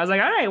decider. I was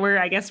like, all right,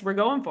 I guess we're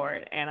going for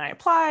it. And I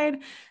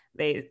applied.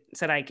 They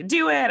said I could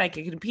do it. I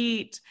could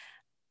compete.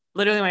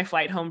 Literally my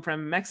flight home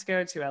from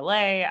Mexico to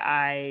LA,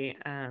 I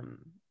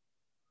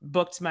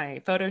booked my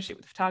photo shoot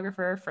with a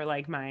photographer for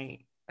like my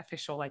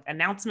official like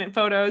announcement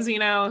photos, you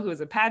know, who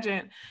was a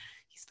pageant.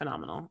 He's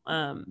phenomenal.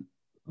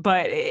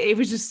 But it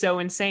was just so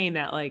insane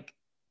that like,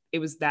 it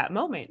was that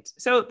moment.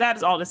 So that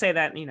is all to say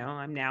that, you know,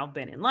 I'm now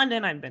been in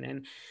London. I've been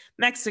in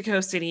Mexico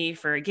City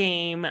for a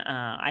game.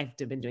 I've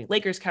been doing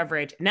Lakers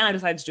coverage. Now I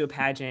decided to do a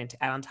pageant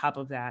to add on top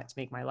of that to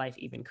make my life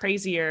even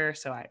crazier.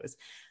 So I was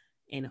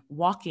in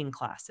walking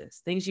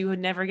classes, things you would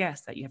never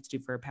guess that you have to do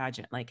for a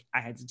pageant. Like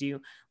I had to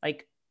do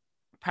like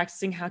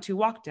practicing how to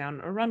walk down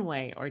a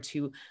runway or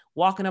to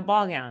walk in a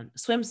ball gown,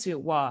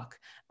 swimsuit walk,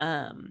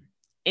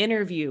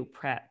 interview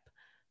prep,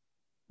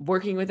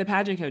 working with a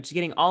pageant coach,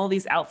 getting all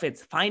these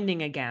outfits,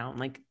 finding a gown.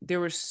 Like there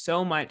was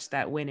so much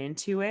that went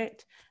into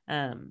it.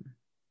 And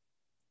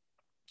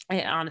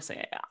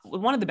honestly,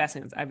 one of the best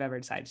things I've ever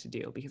decided to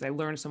do, because I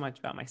learned so much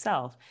about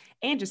myself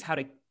and just how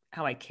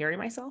I carry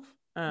myself.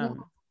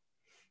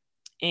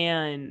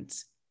 And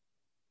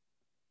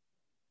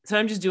so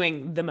I'm just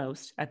doing the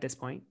most at this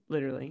point,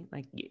 literally.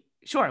 Like,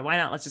 sure, why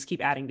not? Let's just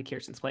keep adding to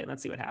Kirsten's plate and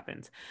let's see what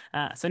happens.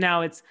 So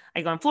now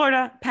I go in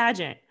Florida,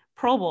 pageant,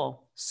 Pro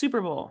Bowl,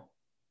 Super Bowl,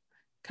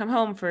 come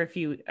home for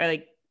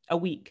a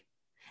week,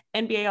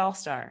 NBA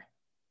All-Star,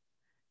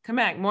 come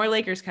back, more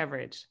Lakers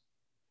coverage,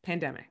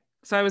 pandemic.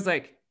 So I was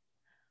like,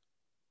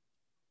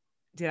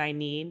 did I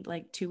need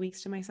like 2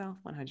 weeks to myself?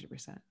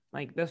 100%.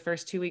 Like the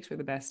first 2 weeks were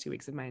the best 2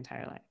 weeks of my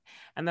entire life.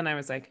 And then I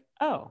was like,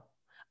 oh,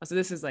 so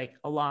this is like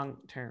a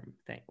long-term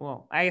thing.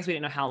 Well, I guess we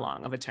didn't know how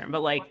long of a term,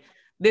 but like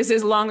this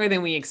is longer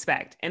than we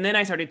expect. And then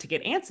I started to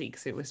get antsy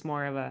because it was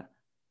more of a,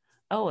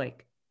 oh,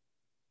 like,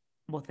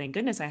 well, thank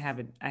goodness I have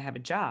a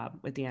job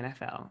with the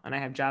NFL and I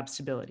have job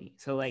stability.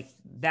 So like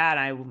that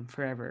I'm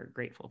forever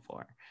grateful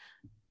for.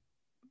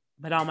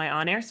 But all my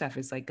on-air stuff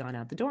is like gone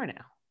out the door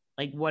now.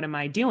 Like, what am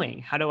I doing?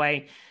 How do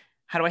I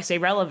stay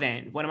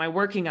relevant? What am I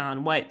working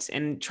on?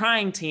 And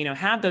trying to,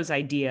 have those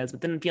ideas,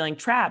 but then feeling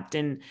trapped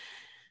and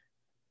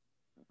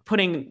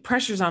putting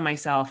pressures on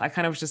myself. I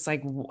kind of was just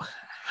like,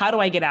 how do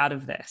I get out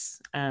of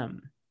this?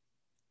 And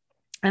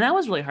that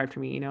was really hard for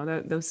me.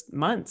 Those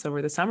months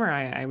over the summer,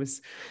 I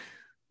was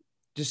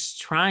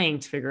just trying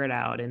to figure it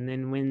out. And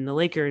then when the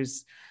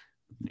Lakers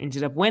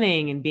ended up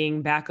winning and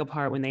being back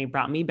apart, when they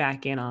brought me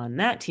back in on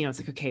that team, I was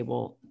like, okay,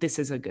 well, this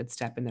is a good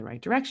step in the right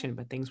direction,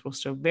 but things were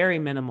still very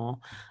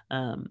minimal.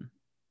 I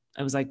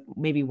was like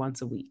maybe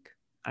once a week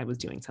I was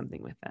doing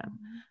something with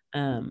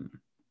them.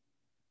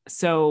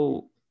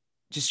 So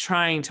just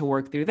trying to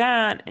work through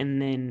that.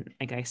 And then,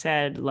 like I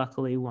said,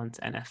 luckily once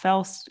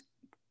NFL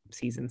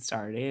season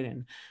started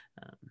and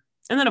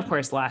then of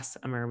course last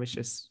summer was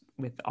just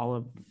with all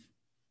of,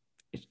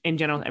 in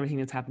general, everything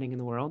that's happening in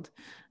the world,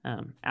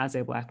 as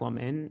a Black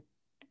woman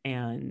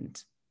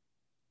and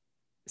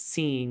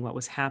seeing what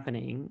was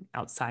happening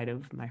outside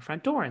of my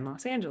front door in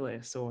Los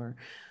Angeles or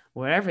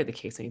wherever the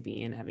case may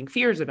be, and having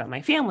fears about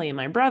my family and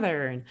my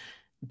brother and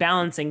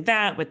balancing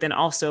that, but then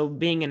also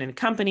being in a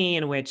company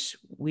in which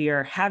we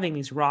are having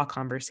these raw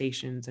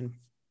conversations and,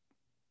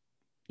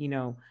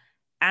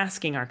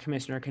 asking our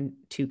commissioner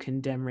to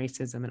condemn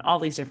racism and all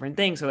these different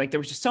things. So like, there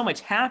was just so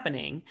much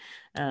happening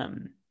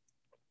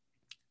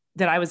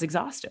that I was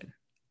exhausted.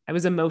 I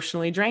was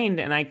emotionally drained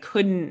and I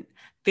couldn't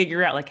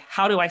figure out like,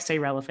 how do I stay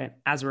relevant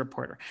as a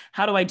reporter?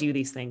 How do I do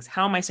these things?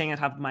 How am I staying on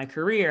top of my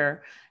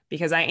career?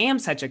 Because I am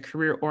such a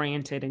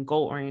career-oriented and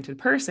goal-oriented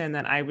person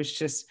that I was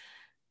just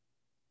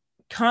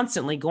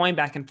constantly going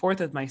back and forth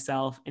with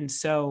myself. And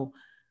so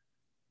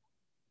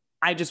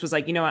I just was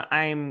like, you know what?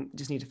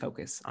 Just need to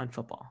focus on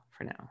football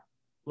for now.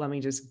 Let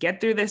me just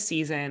get through this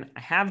season. I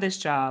have this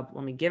job.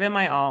 Let me give it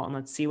my all and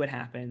let's see what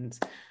happens.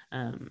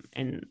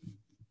 And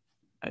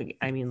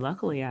I mean,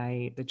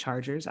 luckily the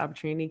Chargers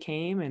opportunity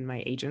came and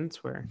my agents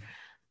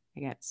I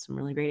got some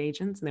really great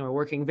agents and they were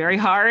working very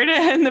hard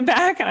in the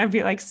back. And I'd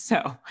be like,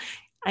 so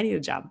I need a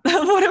job.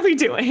 What are we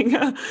doing?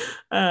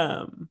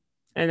 And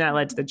that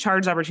led to the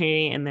Chargers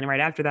opportunity. And then right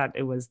after that,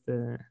 it was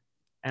the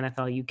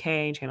NFL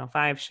UK Channel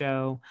 5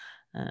 show.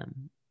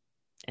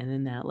 And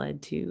then that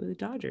led to the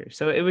Dodgers.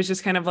 So it was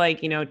just kind of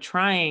like,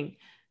 trying,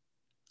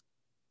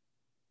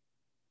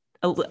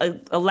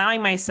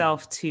 allowing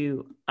myself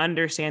to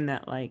understand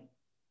that like,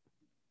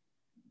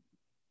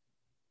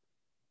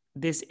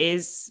 it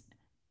is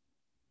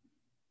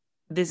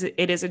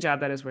a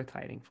job that is worth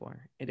fighting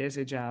for. It is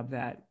a job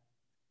that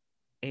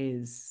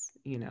is,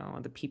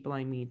 the people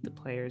I meet, the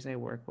players I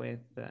work with,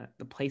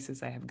 the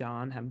places I have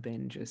gone have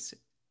been just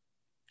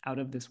out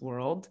of this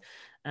world.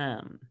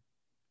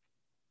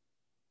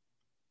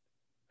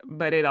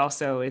 But it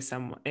also is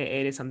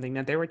it is something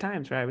that there were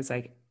times where I was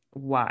like,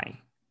 why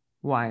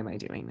am I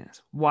doing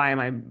this? Why am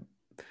I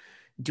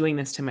doing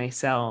this to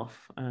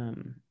myself?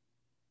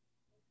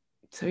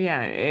 So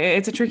yeah,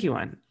 it's a tricky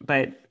one,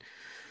 but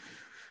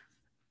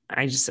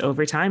I just,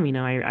 over time,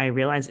 I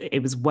realized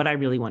it was what I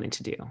really wanted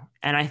to do.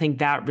 And I think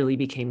that really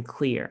became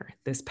clear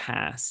this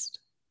past,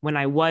 when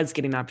I was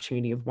getting the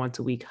opportunity of once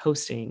a week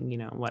hosting,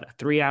 a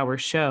 3-hour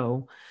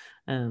show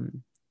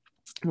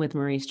with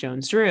Maurice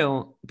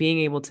Jones-Drew, being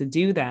able to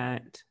do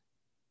that.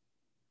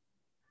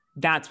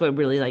 That's what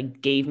really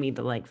like gave me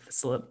the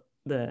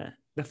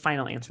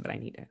final answer that I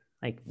needed.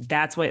 Like,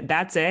 that's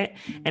it.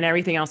 And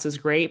everything else is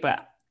great,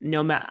 but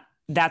no matter,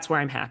 that's where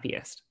I'm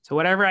happiest. So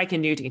whatever I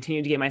can do to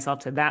continue to get myself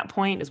to that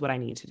point is what I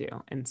need to do.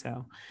 And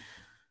so,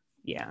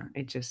 yeah,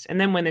 and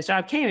then when this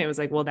job came, it was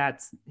like, well,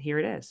 here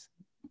it is.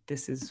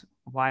 This is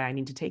why I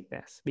need to take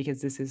this,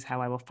 because this is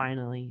how I will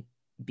finally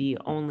be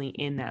only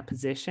in that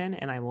position.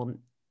 And I will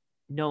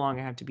no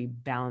longer have to be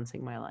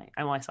balancing my life.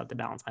 I still have to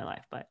balance my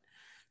life, but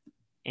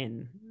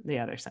in the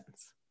other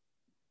sense.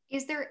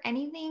 Is there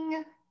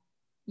anything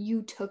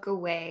you took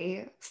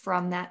away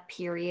from that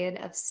period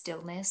of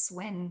stillness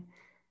when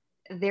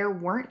there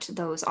weren't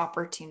those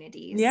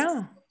opportunities?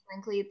 Yeah.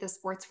 Frankly, the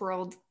sports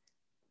world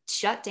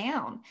shut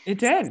down. It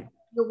did. So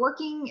you're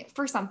working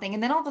for something,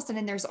 and then all of a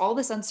sudden there's all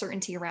this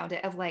uncertainty around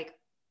it of like,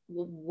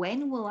 well,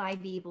 when will I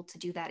be able to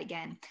do that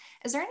again?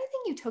 Is there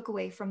anything you took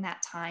away from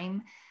that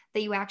time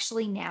that you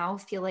actually now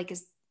feel like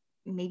is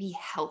maybe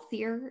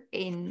healthier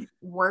in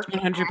work?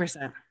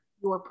 100%.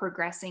 You're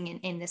progressing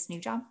in this new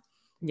job?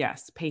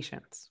 Yes.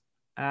 Patience.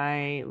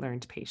 I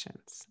learned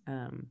patience.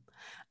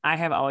 I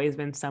have always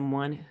been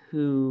someone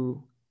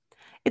who,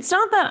 it's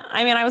not that,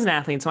 I mean, I was an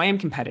athlete, so I am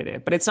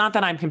competitive, but it's not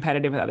that I'm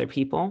competitive with other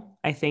people.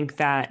 I think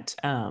that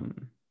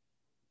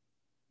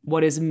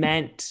what is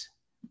meant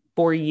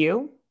for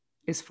you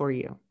is for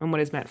you. And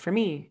what is meant for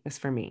me is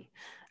for me.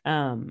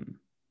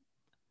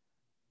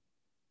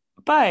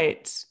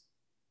 But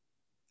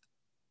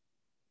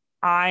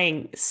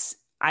I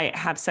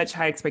have such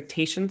high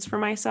expectations for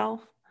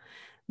myself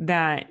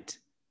that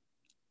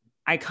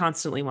I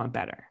constantly want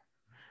better.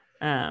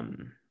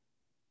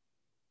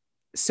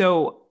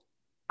 So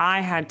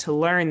I had to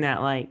learn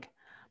that like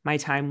my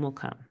time will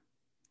come.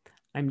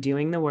 I'm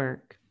doing the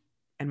work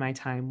and my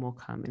time will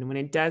come. And when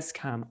it does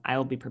come, I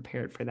will be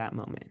prepared for that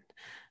moment.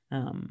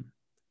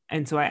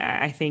 And so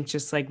I think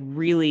just like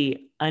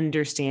really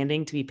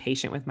understanding to be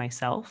patient with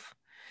myself,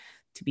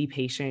 to be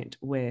patient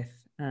with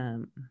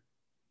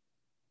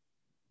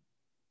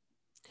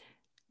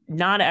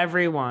not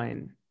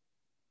everyone.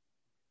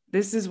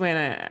 This is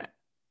when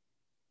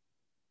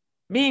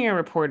being a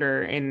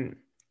reporter, and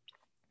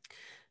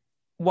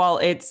while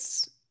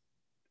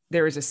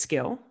there is a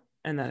skill,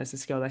 and that is a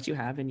skill that you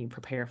have and you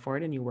prepare for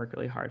it and you work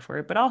really hard for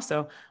it, but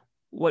also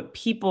what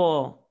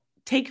people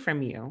take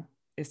from you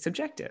is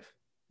subjective.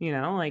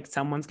 Like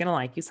someone's going to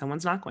like you,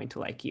 someone's not going to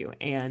like you.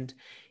 And,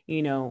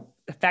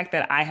 the fact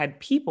that I had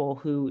people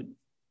who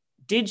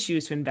did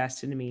choose to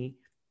invest in me,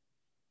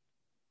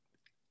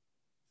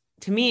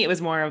 to me, it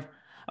was more of,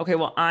 okay,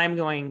 well, I'm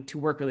going to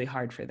work really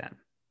hard for them,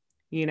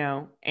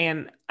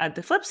 and at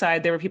the flip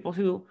side, there were people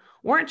who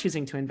weren't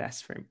choosing to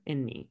invest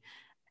in me.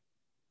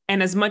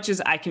 And as much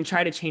as I can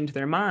try to change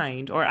their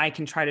mind, or I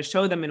can try to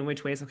show them in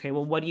which ways, okay,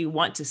 well, what do you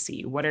want to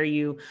see? What are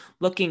you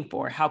looking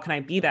for? How can I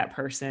be that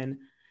person?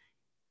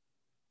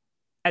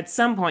 At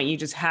some point, you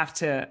just have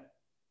to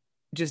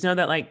just know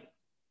that like,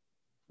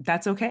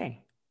 that's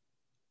okay.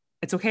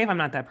 It's okay if I'm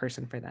not that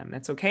person for them.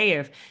 That's okay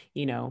if,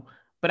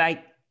 but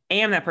I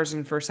am that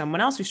person for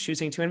someone else who's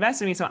choosing to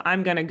invest in me. So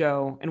I'm going to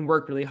go and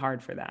work really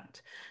hard for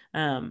that.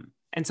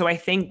 And so I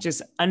think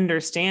just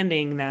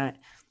understanding that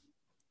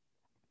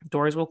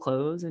doors will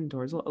close and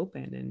doors will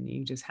open, and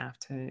you just have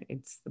to,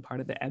 it's the part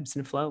of the ebbs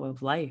and flow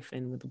of life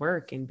and with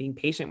work and being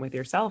patient with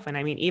yourself. And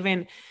I mean,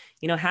 even,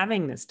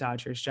 having this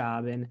Dodgers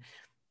job and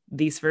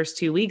these first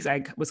 2 weeks,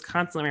 I was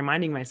constantly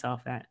reminding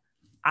myself that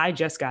I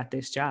just got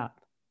this job,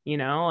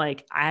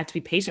 like I have to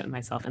be patient with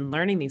myself and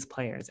learning these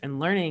players and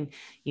learning,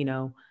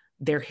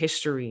 their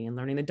history and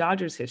learning the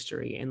Dodgers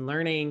history and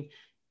learning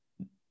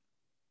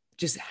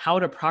just how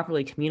to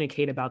properly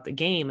communicate about the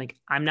game. Like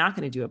I'm not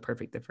going to do it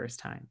perfect the first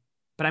time,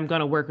 but I'm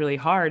going to work really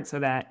hard so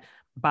that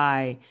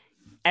by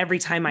every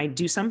time I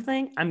do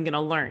something, I'm going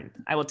to learn.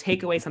 I will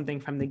take away something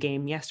from the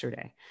game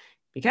yesterday,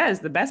 because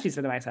the best piece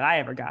of advice that I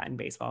ever got in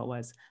baseball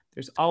was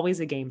there's always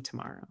a game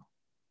tomorrow.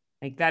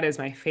 Like that is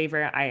my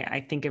favorite.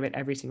 I think of it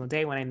every single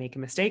day when I make a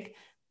mistake.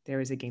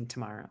 There is a game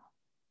tomorrow,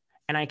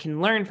 and I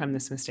can learn from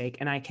this mistake,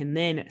 and I can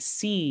then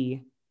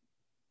see,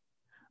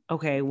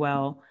 okay,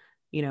 well,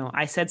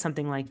 I said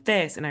something like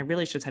this and I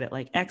really should have said it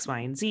like X, Y,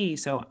 and Z.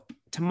 So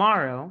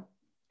tomorrow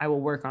I will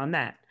work on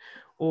that.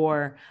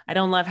 Or I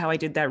don't love how I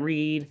did that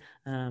read.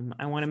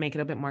 I want to make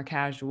it a bit more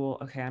casual.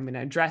 Okay, I'm going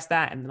to address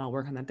that and then I'll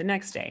work on that the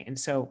next day. And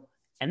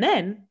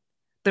then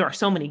there are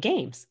so many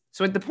games.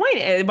 So at the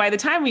point, by the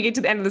time we get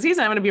to the end of the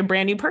season, I'm going to be a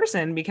brand new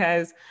person,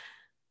 because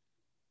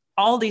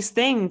all these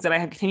things that I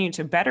have continued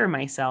to better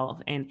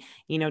myself and,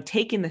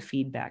 taken the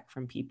feedback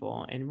from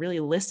people and really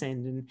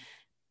listened and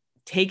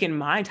taken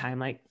my time.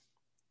 Like,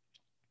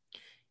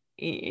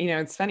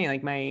 it's funny,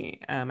 like my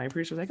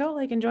producer was like, oh,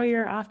 like enjoy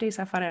your off days,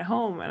 have fun at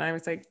home. And I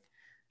was like,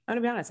 I'm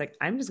gonna be honest, like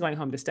I'm just going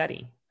home to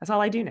study. That's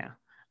all I do now.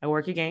 I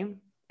work a game,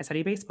 I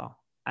study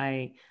baseball.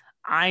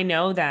 I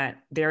know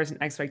that there is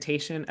an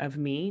expectation of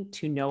me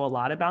to know a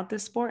lot about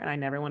this sport, and I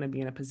never want to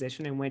be in a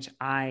position in which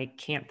I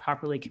can't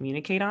properly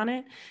communicate on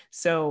it.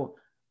 So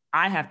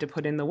I have to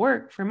put in the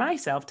work for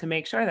myself to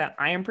make sure that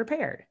I am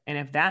prepared. And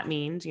if that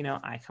means,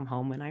 I come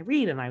home and I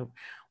read and I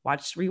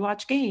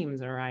rewatch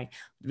games, or I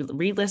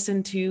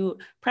re-listen to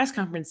press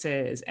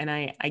conferences, and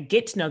I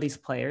get to know these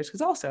players,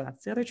 because also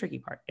that's the other tricky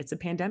part. It's a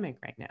pandemic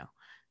right now.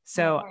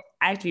 So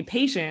I have to be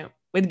patient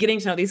with getting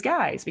to know these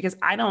guys, because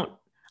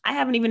I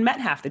haven't even met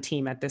half the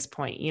team at this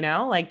point,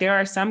 like there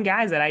are some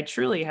guys that I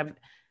truly have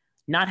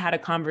not had a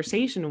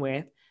conversation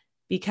with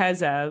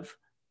because of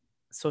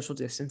social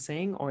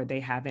distancing, or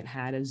they haven't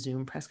had a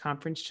Zoom press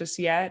conference just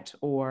yet,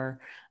 or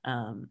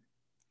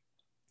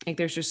like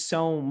there's just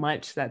so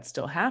much that's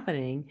still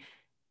happening,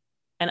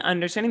 and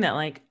understanding that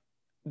like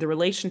the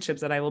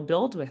relationships that I will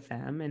build with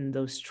them and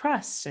those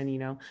trusts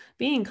and,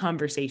 being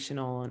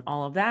conversational and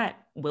all of that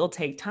will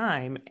take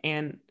time.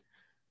 And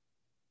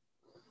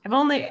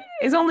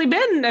it's only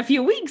been a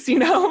few weeks,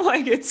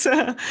 like it's,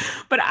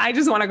 but I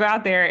just want to go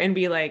out there and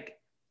be like,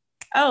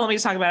 oh, let me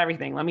just talk about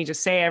everything. Let me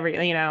just say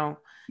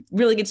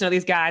really get to know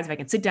these guys. If I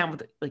can sit down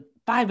with like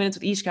 5 minutes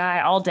with each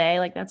guy all day,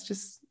 like that's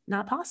just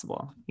not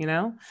possible,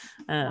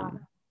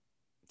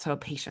 So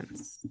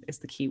patience is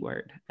the key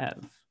word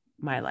of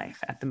my life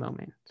at the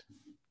moment.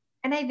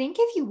 And I think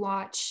if you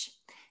watch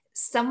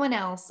someone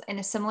else in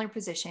a similar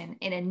position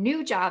in a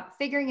new job,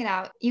 figuring it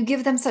out, you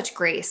give them such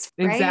grace,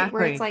 right? Exactly.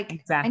 Where it's like,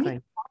 exactly. I need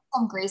to talk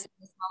some grace in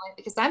this moment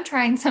because I'm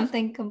trying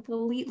something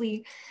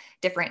completely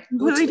different, which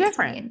Completely leads me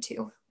different.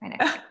 into my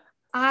next thing.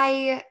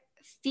 I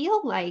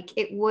feel like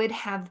it would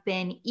have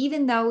been,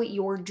 even though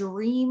your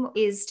dream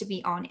is to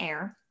be on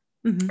air,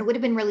 it would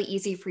have been really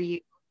easy for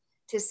you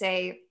to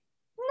say,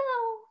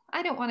 no,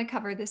 I don't want to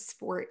cover this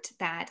sport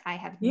that I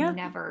have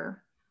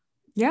never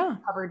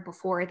covered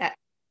before, that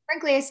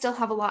frankly, I still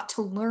have a lot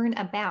to learn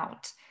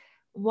about.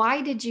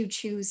 Why did you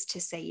choose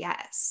to say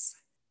yes?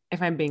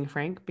 If I'm being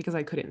frank, because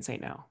I couldn't say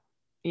no,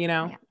 you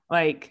know,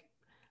 like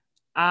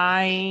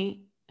I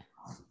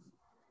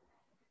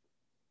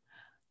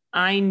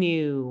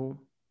knew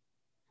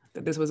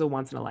that this was a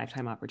once in a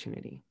lifetime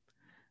opportunity.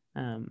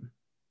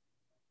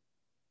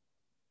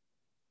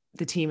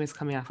 The team is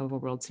coming off of a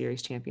World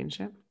Series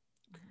championship.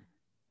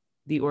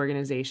 The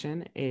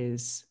organization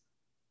is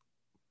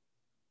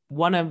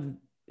one of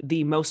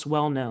the most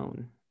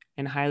well-known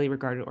and highly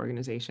regarded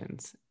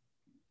organizations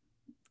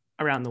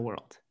around the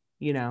world.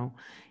 You know,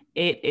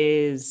 it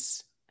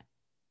is,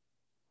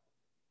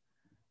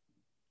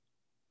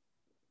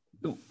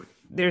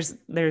 there's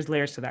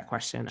layers to that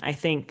question. I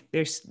think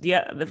there's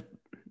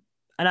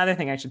another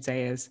thing I should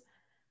say is,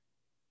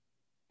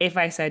 if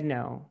I said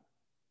no,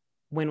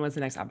 when was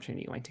the next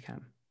opportunity going to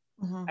come?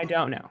 I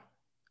don't know.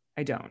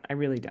 I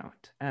really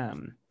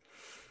don't.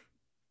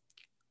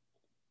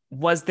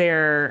 Was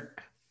there,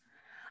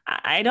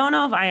 I don't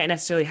know if I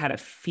necessarily had a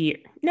fear.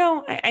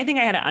 No, I think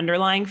I had an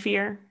underlying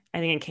fear. I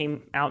think it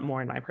came out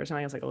more in my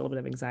personality. It was like a little bit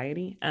of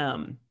anxiety.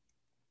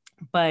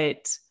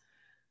 But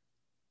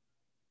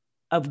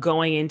of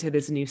going into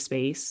this new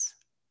space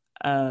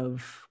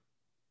of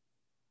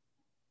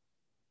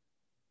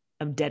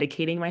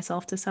dedicating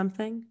myself to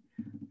something.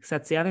 Because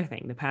that's the other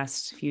thing. The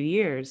past few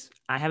years,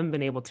 I haven't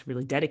been able to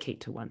really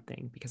dedicate to one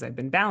thing because I've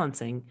been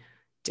balancing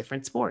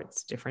different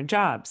sports, different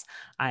jobs.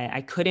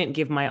 I couldn't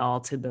give my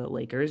all to the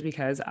Lakers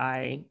because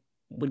I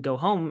would go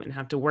home and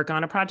have to work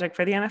on a project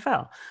for the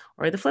NFL,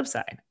 or the flip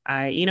side.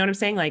 You know what I'm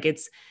saying? Like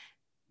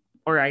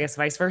or I guess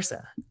vice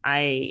versa.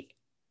 I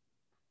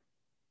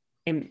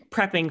am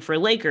prepping for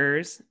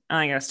Lakers and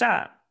I got to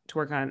stop to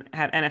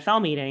have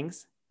NFL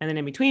meetings. And then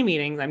in between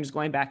meetings, I'm just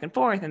going back and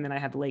forth. And then I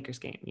have the Lakers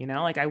game, you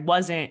know, like I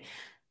wasn't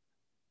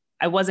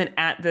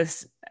at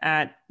the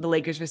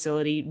Lakers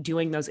facility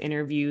doing those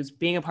interviews,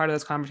 being a part of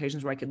those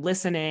conversations where I could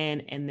listen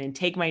in and then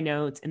take my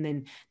notes and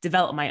then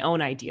develop my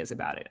own ideas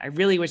about it. I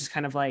really was just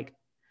kind of like,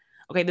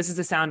 okay, this is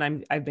the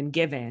sound I've been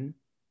given.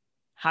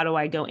 How do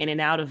I go in and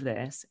out of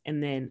this?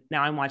 And then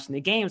now I'm watching the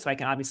game, so I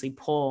can obviously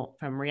pull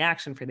from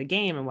reaction for the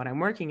game and what I'm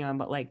working on.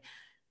 But like,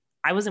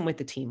 I wasn't with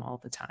the team all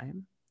the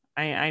time.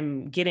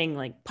 I'm getting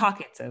like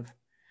pockets of,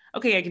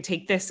 okay, I can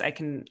take this. All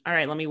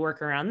right, let me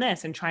work around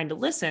this, and trying to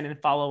listen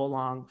and follow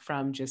along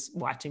from just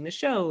watching the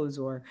shows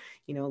or,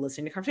 you know,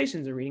 listening to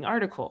conversations or reading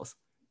articles.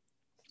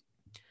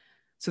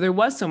 So there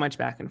was so much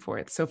back and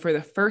forth. So for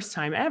the first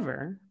time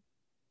ever,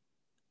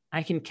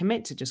 I can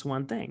commit to just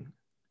one thing.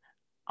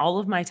 All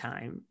of my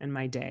time and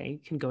my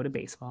day can go to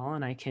baseball,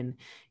 and I can,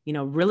 you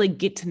know, really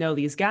get to know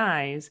these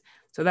guys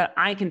so that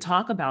I can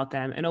talk about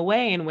them in a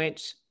way in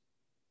which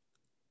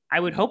I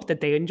would hope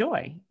that they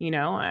enjoy. You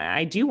know,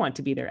 I do want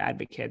to be their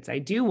advocates. I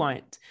do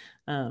want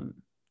to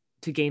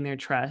gain their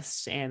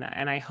trust. And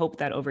I hope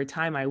that over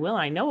time I will.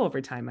 I know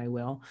over time I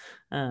will.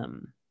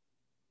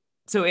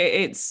 So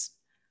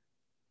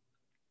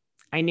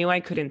I knew I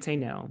couldn't say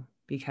no,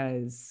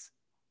 because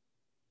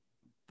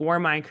for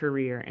my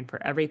career and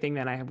for everything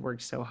that I have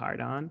worked so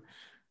hard on,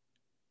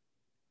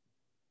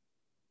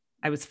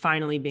 I was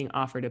finally being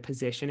offered a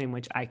position in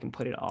which I can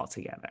put it all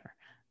together.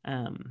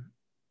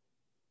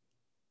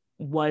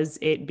 Was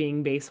it,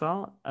 being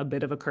baseball, a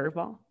bit of a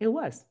curveball? It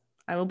was.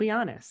 I will be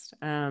honest.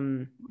 I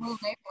know.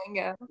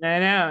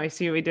 I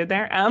see what we did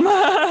there.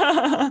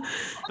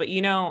 But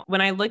you know,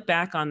 when I look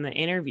back on the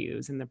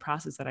interviews and the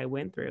process that I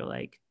went through,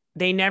 like,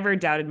 they never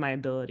doubted my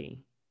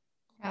ability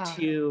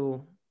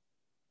to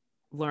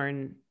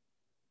learn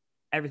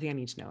everything I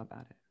need to know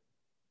about it.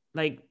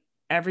 Like,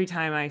 every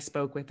time I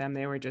spoke with them,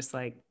 they were just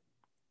like,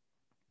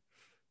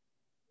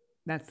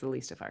 that's the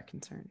least of our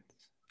concerns.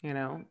 You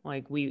know,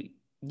 like,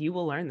 you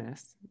will learn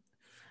this.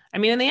 I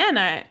mean, in the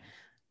end,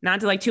 not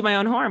to like toot my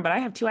own horn, but I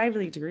have 2 Ivy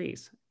League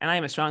degrees, and I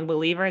am a strong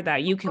believer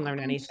that you can learn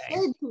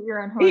anything.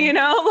 Your own horn. You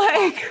know,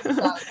 like,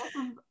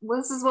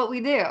 this is what we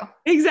do.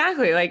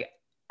 Exactly. Like,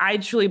 I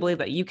truly believe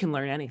that you can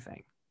learn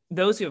anything.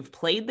 Those who have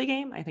played the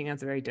game, I think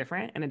that's very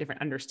different, and a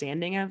different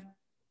understanding of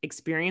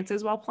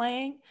experiences while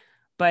playing.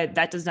 But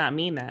that does not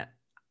mean that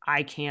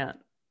I can't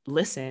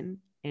listen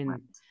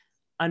and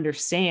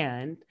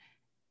understand.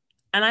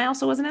 And I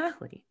also was an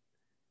athlete.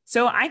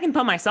 So I can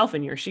put myself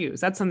in your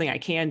shoes. That's something I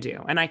can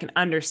do. And I can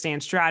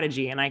understand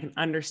strategy, and I can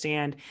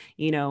understand,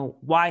 you know,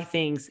 why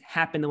things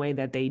happen the way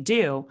that they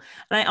do.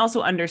 And I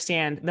also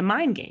understand the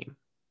mind game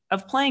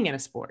of playing in a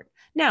sport.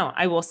 Now,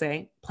 I will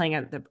say, playing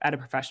at a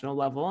professional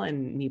level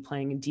and me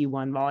playing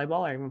D1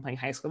 volleyball or even playing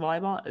high school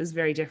volleyball is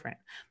very different.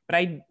 But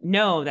I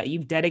know that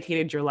you've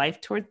dedicated your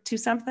life to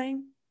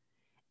something,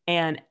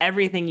 and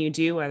everything you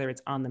do, whether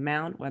it's on the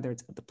mound, whether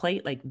it's at the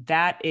plate, like,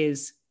 that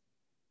is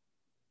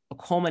a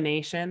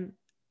culmination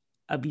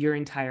of your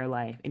entire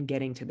life in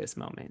getting to this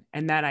moment.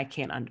 And that I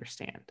can't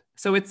understand.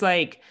 So it's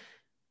like,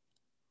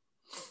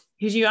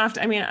 because you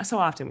often, I mean, so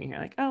often we hear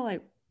like, oh,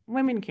 like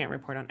women can't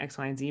report on X,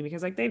 Y, and Z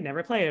because like they've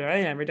never played it or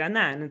they've never done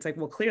that. And it's like,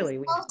 well, clearly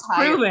we've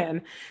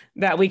proven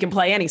that we can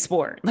play any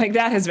sport. Like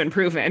that has been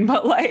proven.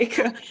 But like,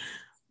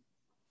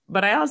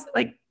 but I also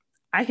like,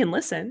 I can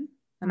listen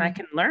and I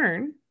can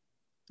learn.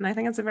 And I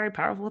think that's a very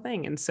powerful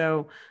thing. And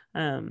so,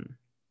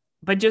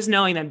 but just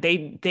knowing that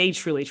they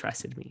truly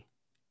trusted me.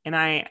 And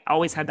I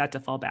always had that to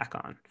fall back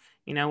on,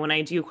 you know, when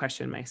I do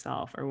question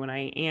myself or when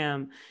I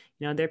am,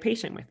 you know, they're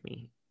patient with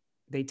me.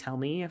 They tell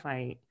me if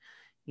I,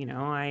 you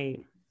know,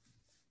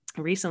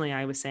 recently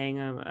I was saying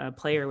a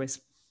player was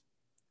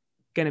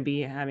going to be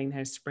having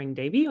his spring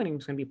debut and he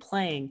was going to be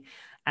playing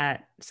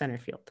at center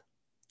field.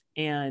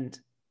 And,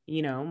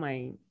 you know,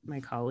 my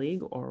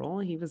colleague Oral,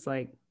 he was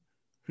like,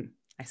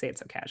 I say it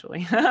so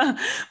casually,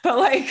 but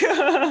like,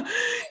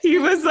 he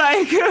was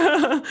like,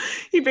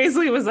 he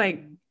basically was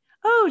like,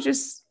 oh,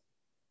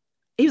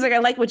 he was like, I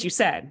like what you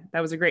said.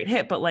 That was a great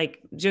hit, but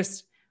like,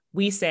 just,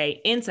 we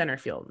say in center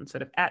field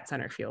instead of at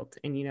center field.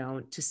 And, you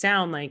know, to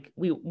sound like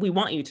we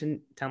want you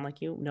to sound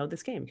like you know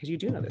this game because you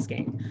do know this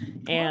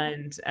game.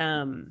 And,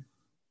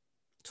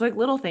 so like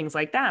little things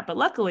like that, but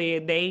luckily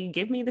they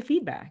give me the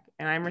feedback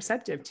and I'm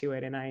receptive to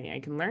it and I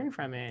can learn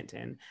from it.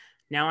 And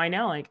now I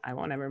know like I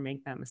won't ever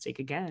make that mistake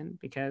again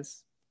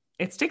because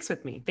it sticks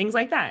with me. Things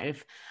like that.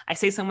 If I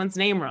say someone's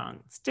name wrong,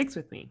 it sticks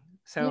with me.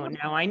 So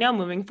now I know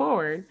moving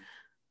forward,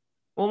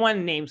 well,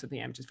 one names with me,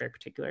 I'm just very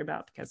particular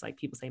about because like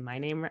people say my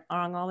name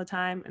wrong all the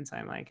time. And so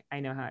I'm like, I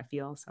know how I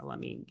feel. So let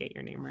me get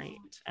your name right.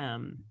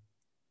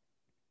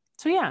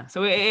 So yeah,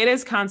 so it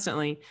is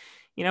constantly,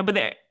 you know, but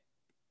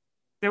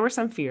there were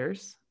some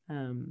fears.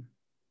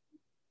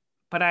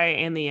 But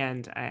in the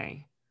end,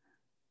 I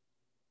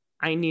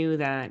knew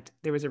that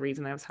there was a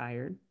reason I was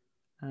hired.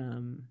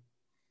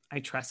 I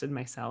trusted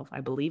myself.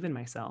 I believe in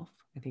myself.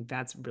 I think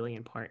that's really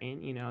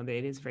important. You know,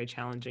 it is very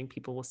challenging.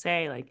 People will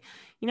say like,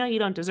 you know, you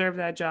don't deserve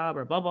that job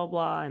or blah, blah,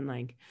 blah. And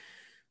like,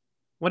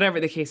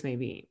 whatever the case may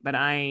be, but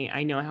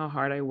I know how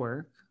hard I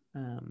work.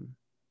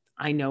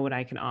 I know what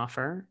I can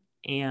offer.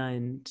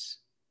 And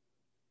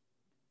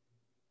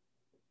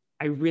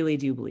I really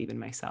do believe in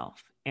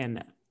myself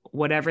and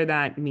whatever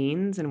that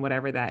means and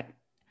whatever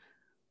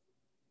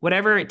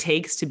it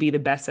takes to be the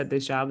best at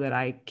this job that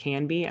I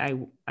can be,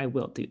 I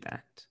will do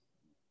that.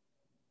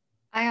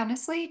 I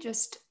honestly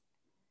just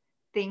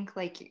think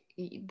like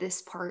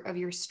this part of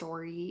your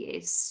story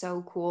is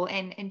so cool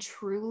and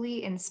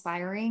truly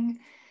inspiring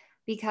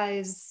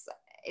because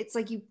it's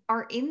like you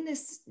are in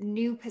this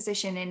new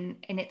position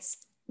and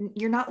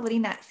you're not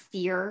letting that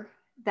fear,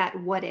 that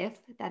what if,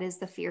 that is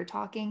the fear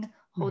talking,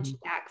 hold you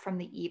back from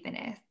the even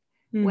if.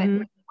 What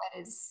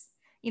is,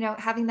 you know,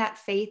 having that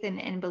faith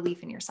and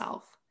belief in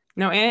yourself.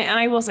 No, and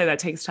I will say that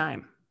takes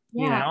time.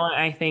 You know,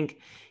 I think,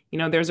 you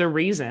know, there's a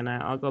reason.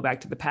 I'll go back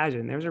to the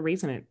pageant. There's a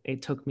reason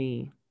it took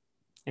me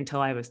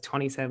until I was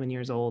 27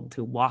 years old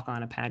to walk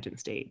on a pageant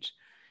stage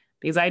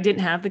because I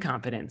didn't have the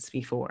confidence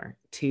before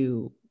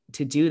to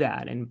do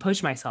that and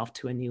push myself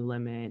to a new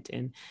limit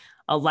and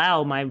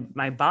allow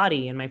my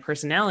body and my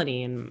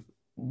personality and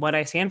what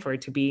I stand for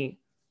to be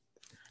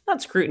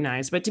not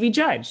scrutinized, but to be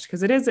judged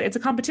because it's a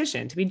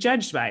competition to be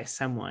judged by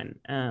someone.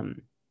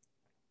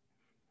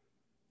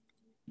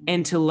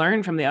 And to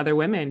learn from the other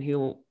women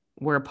who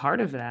were a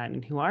part of that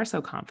and who are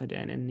so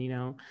confident and, you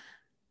know,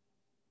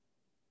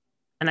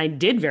 and I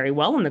did very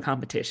well in the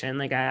competition.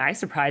 Like I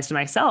surprised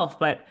myself,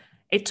 but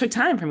it took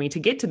time for me to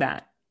get to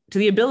that, to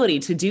the ability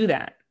to do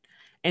that.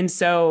 And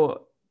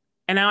so,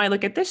 and now I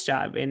look at this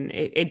job and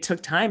it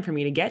took time for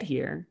me to get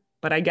here,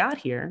 but I got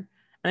here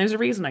and there's a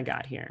reason I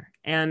got here.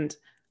 And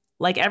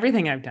like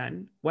everything I've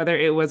done, whether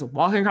it was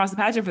walking across the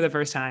pageant for the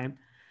first time,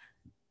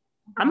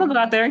 I'm gonna go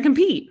out there and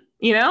compete,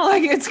 you know,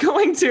 like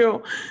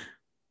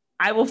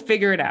I will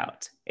figure it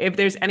out. If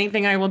there's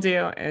anything I will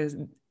do it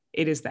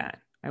is that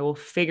I will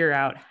figure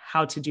out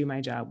how to do my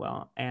job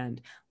well.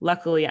 And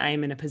luckily I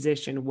am in a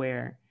position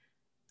where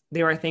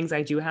there are things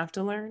I do have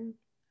to learn,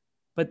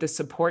 but the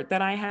support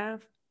that I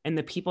have and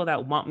the people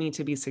that want me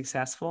to be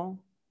successful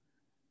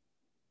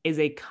is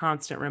a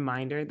constant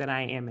reminder that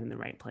I am in the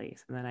right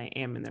place and that I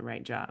am in the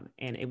right job.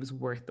 And it was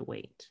worth the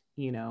wait.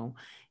 You know,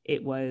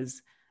 it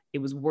was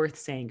worth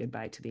saying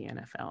goodbye to the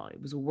NFL.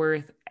 It was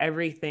worth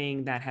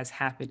everything that has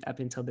happened up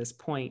until this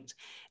point.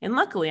 And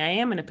luckily I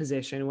am in a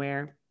position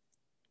where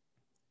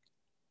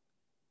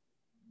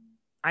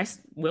I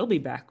will be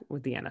back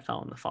with the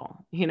NFL in the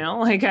fall. You know,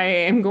 like I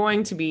am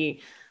going to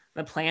be,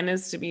 the plan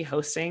is to be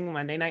hosting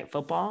Monday Night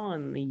Football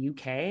in the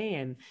UK.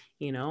 And,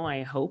 you know,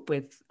 I hope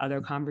with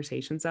other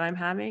conversations that I'm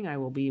having, I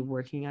will be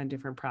working on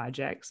different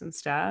projects and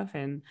stuff.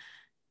 And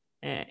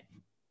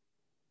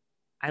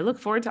I look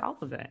forward to all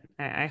of it.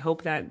 I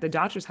hope that the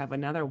Dodgers have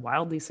another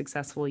wildly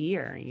successful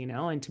year, you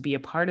know, and to be a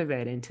part of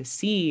it and to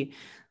see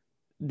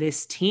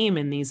this team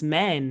and these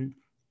men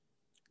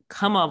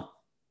come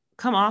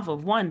off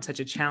of such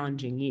a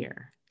challenging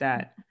year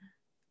that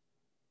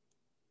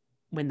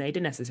when they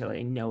didn't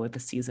necessarily know if the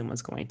season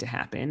was going to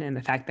happen, and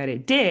the fact that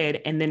it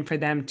did, and then for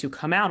them to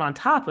come out on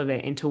top of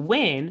it and to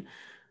win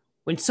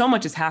when so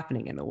much is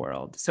happening in the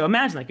world. So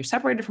imagine, like, you're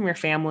separated from your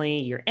family,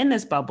 you're in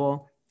this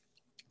bubble,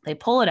 they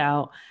pull it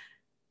out.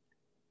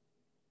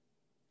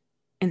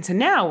 And so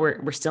now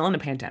we're still in a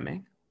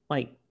pandemic.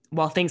 Like,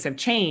 while things have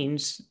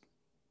changed,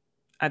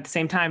 at the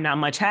same time, not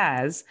much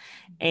has.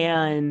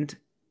 And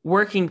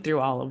working through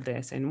all of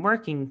this and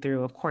working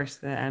through, of course,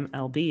 the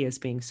MLB is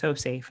being so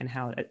safe and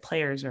how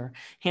players are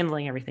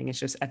handling everything is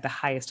just at the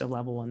highest of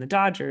level in the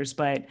Dodgers.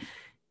 But,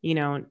 you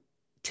know,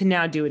 to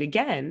now do it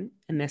again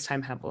and this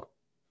time have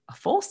a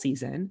full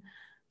season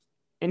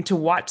and to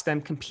watch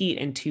them compete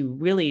and to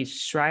really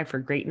strive for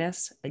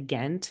greatness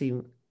again,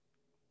 to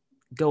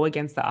go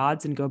against the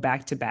odds and go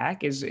back to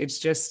back it's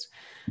just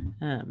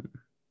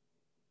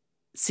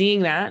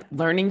seeing that,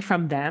 learning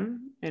from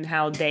them and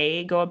how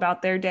they go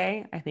about their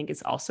day, I think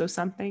is also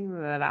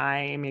something that I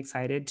am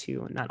excited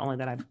to, not only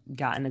that I've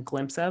gotten a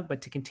glimpse of,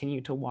 but to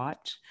continue to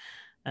watch.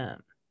 Because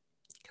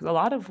a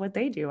lot of what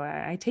they do,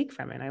 I take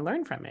from it and I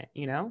learn from it,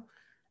 you know?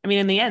 I mean,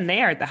 in the end,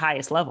 they are at the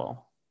highest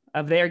level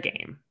of their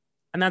game.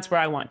 And that's where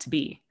I want to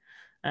be.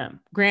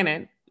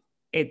 Granted,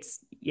 it's,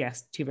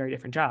 yes, two very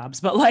different jobs,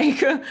 but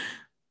like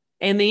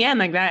in the end,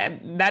 like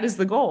that is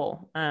the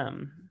goal.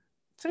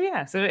 So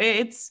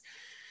it's,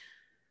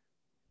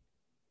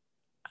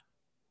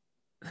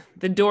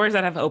 the doors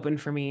that have opened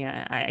for me,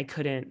 I'm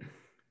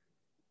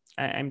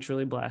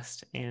truly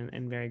blessed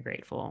and very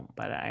grateful,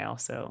 but I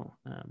also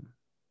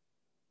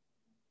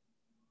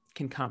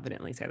can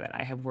confidently say that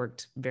I have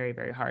worked very,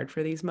 very hard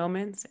for these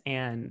moments,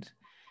 and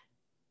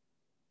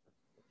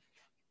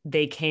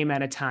they came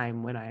at a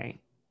time when I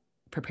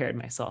prepared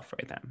myself for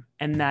them,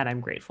 and that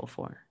I'm grateful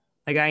for.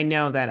 Like, I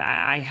know that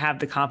I have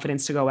the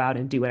confidence to go out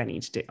and do what I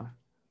need to do.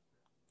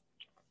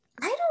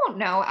 I don't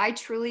know. I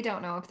truly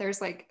don't know if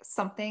there's like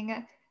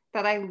something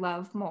that I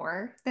love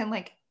more than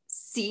like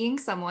seeing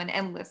someone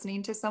and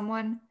listening to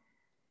someone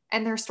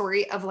and their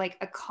story of like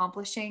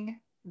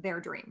accomplishing their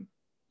dream.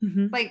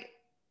 Mm-hmm. Like,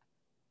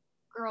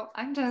 girl,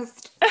 I'm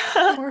just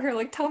over here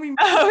like, tell me more.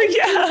 Oh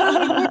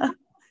yeah.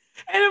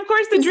 And of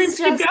course the dreams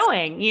keep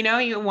going, you know,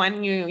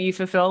 you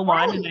fulfill one,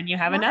 right, and then you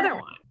have another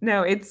one.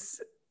 No, it's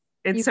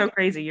so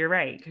crazy. You're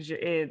right. Cause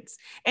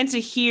and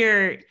to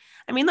hear,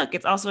 I mean, look,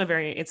 it's also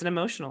it's an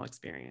emotional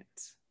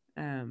experience.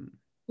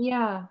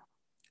 Yeah.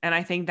 And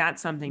I think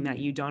that's something that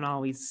you don't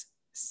always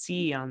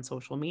see on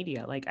social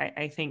media. Like,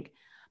 I think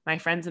my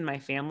friends and my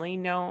family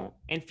know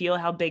and feel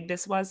how big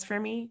this was for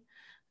me.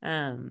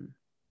 But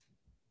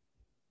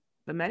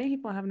many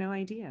people have no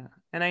idea.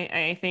 And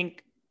I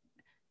think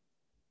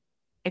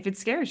if it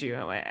scares you,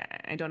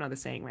 I don't know the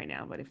saying right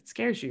now, but if it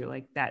scares you,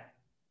 like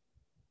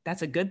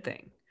that's a good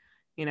thing,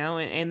 you know.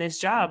 And this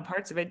job,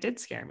 parts of it did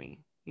scare me.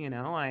 You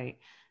know,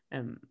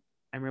 I'm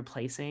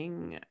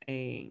replacing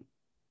a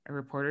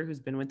reporter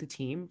who's been with the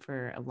team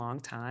for a long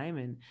time,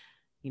 and,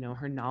 you know,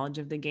 her knowledge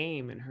of the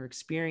game and her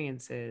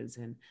experiences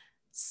and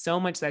so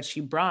much that she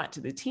brought to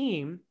the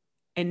team.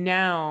 And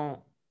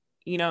now,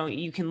 you know,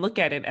 you can look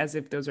at it as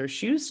if those are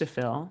shoes to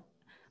fill,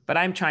 but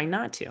I'm trying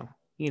not to.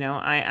 You know,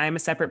 I'm a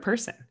separate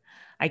person.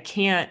 I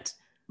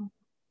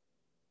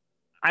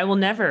will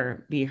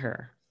never be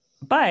her,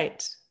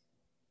 but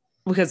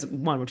because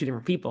one, we're two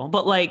different people,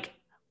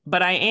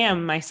 but I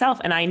am myself.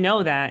 And I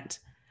know that,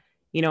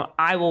 you know,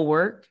 I will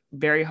work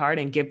very hard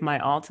and give my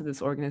all to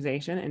this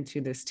organization and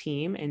to this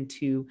team and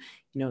to, you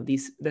know,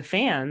 the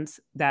fans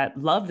that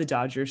love the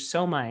Dodgers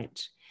so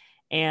much.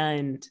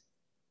 And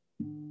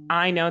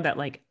I know that,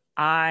 like,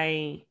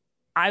 I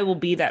will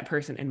be that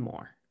person and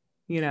more,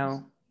 you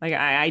know, like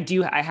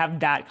I have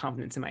that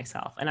confidence in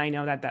myself. And I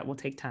know that will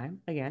take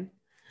time, again,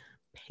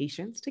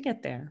 patience to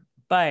get there,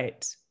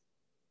 but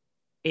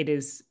it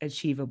is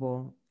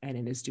achievable and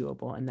it is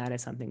doable. And that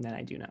is something that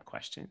I do not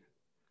question.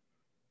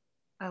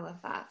 I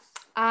love that.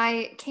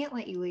 I can't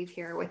let you leave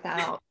here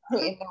without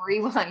hitting the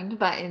rewind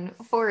button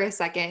for a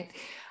second,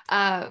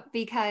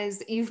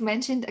 because you've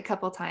mentioned a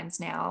couple times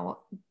now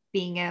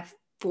being a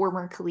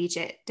former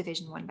collegiate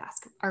Division I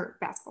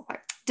basketball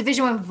player,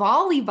 Division I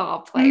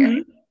volleyball player.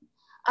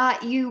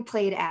 Mm-hmm. You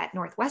played at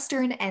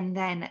Northwestern and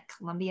then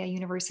Columbia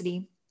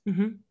University.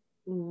 Mm-hmm.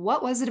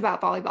 What was it about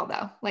volleyball,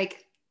 though?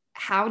 Like,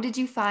 how did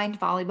you find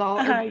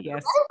volleyball?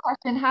 Yes.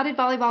 Question: how did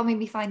volleyball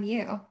maybe find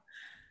you?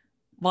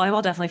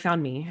 Volleyball definitely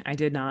found me. I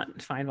did not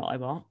find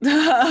volleyball.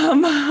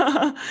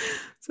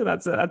 So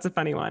that's a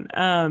funny one.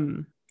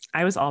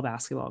 I was all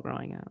basketball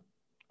growing up.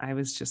 I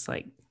was just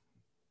like,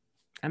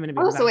 I'm going to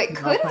be. Oh, so it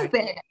could have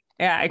been.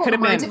 Yeah, it could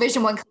have been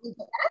Division I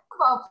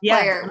basketball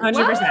player.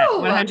 Yeah,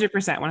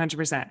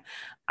 100%.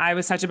 I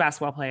was such a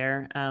basketball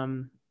player.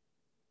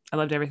 I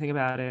loved everything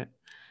about it.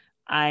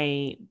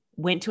 I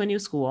went to a new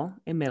school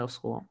in middle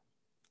school,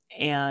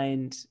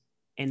 and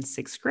in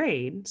 6th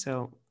grade,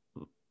 so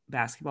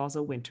basketball is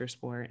a winter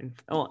sport and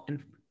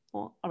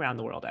around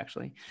the world,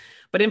 actually.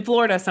 But in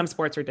Florida, some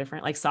sports are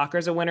different. Like soccer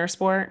is a winter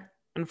sport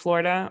in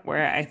Florida,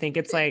 where I think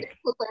it's like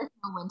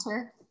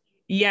winter.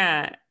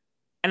 Yeah.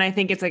 And I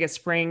think it's like a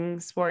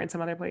spring sport in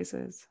some other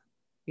places.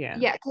 Yeah.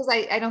 Yeah, because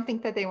I don't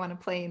think that they want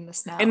to play in the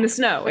snow. In the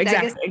snow, But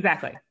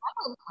exactly.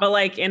 But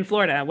like in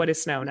Florida, what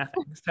is snow?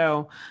 Nothing.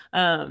 So,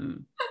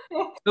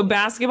 so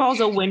basketball is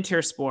a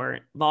winter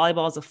sport.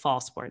 Volleyball is a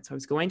fall sport. So I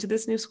was going to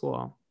this new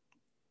school,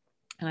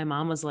 and my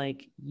mom was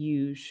like,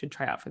 "You should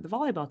try out for the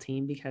volleyball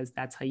team because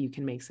that's how you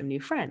can make some new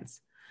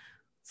friends."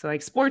 So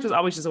like sports was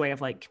always just a way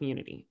of like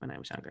community when I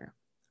was younger.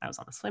 I was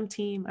on the swim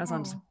team. I was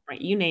on, right,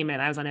 you name it.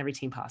 I was on every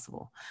team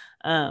possible.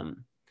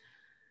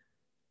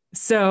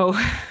 So, so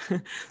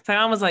my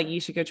mom was like, "You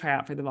should go try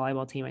out for the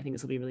volleyball team. I think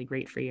this will be really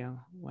great for you,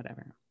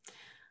 whatever."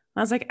 I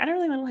was like, "I don't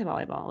really want to play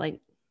volleyball. Like,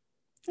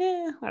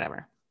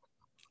 whatever."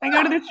 I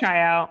go to the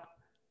tryout.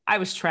 I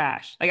was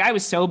trash. Like, I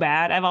was so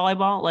bad at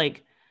volleyball.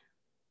 Like,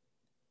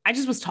 I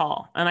just was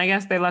tall. And I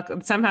guess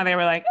somehow they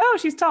were like, "Oh,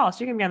 she's tall.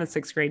 She can be on the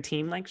 6th grade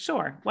team." Like,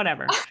 sure,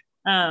 whatever.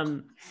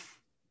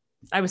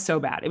 I was so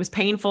bad. It was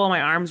painful.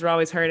 My arms were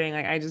always hurting.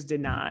 Like, I just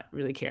did not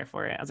really care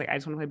for it. I was like, I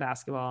just want to play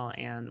basketball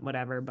and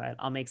whatever, but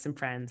I'll make some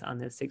friends on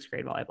this 6th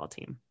grade volleyball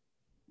team.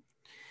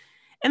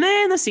 And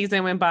then the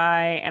season went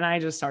by and I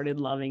just started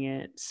loving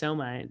it so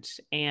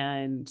much.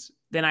 And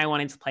then I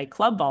wanted to play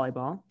club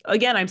volleyball.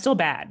 Again, I'm still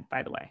bad,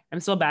 by the way. I'm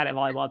still bad at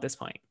volleyball at this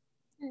point.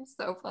 You're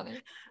so funny.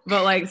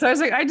 But like, so I was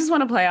like, I just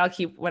want to play. I'll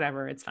keep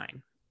whatever. It's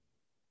fine.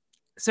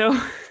 So,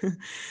 so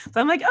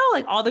I'm like, oh,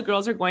 like all the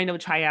girls are going to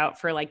try out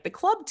for like the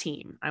club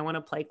team. I want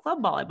to play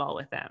club volleyball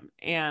with them.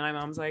 And my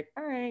mom's like,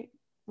 all right,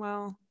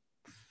 well,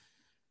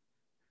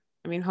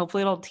 I mean,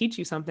 hopefully it'll teach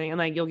you something and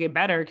like you'll get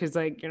better because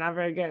like you're not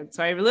very good.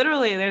 So I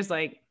literally, there's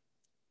like,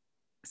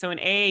 so in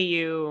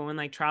AAU and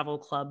like travel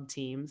club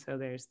team, so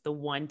there's the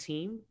 1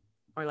 team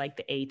or like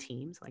the A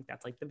team. So like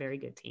that's like the very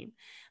good team.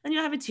 Then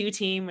you'll have a 2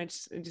 team,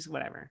 which just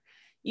whatever.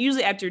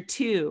 Usually after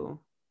 2,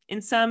 in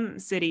some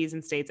cities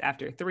and states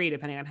after 3,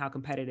 depending on how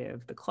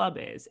competitive the club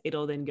is,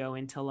 it'll then go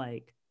into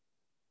like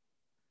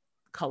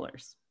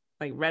colors,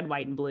 like red,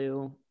 white, and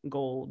blue,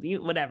 gold,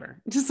 whatever,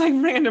 just like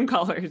random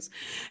colors.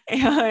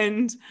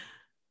 And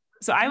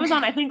so I was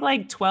on, I think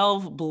like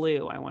 12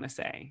 blue, I want to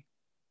say,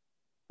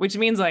 which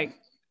means like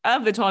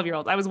of the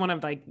 12-year-olds, I was one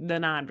of like the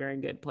not very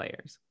good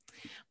players.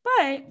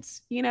 But,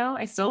 you know,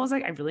 I still was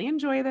like, I really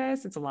enjoy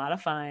this. It's a lot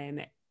of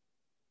fun.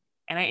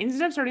 And I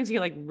ended up starting to get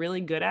like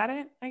really good at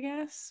it, I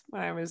guess,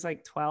 when I was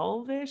like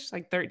 12-ish,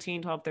 like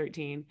 12,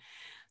 13.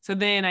 So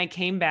then I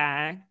came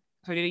back.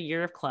 So I did a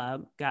year of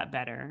club, got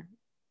better.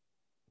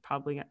 I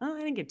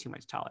didn't get too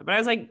much taller, but I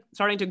was like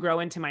starting to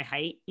grow into my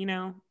height, you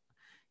know,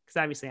 because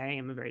obviously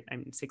I'm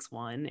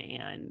 6'1",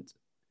 and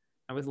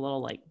I was a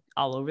little like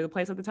all over the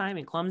place at the time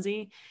and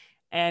clumsy.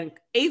 And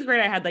 8th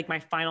grade, I had like my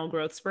final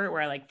growth spurt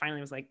where I like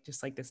finally was like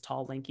just like this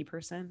tall, lanky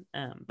person,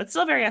 but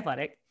still very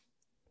athletic.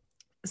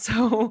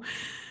 So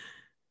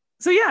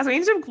yeah, so we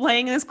ended up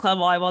playing in this club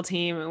volleyball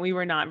team, and we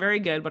were not very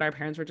good, but our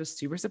parents were just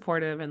super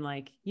supportive and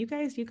like, you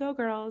guys, you go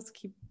girls,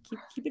 keep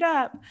it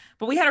up.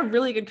 But we had a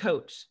really good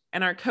coach,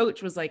 and our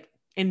coach was like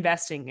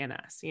investing in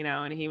us, you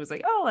know, and he was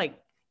like, oh, like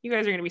you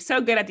guys are going to be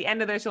so good at the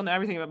end of this. You'll know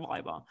everything about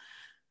volleyball,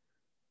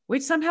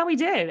 which somehow we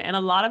did. And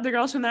a lot of the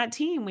girls from that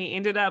team, we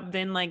ended up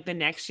then like the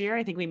next year,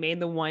 I think we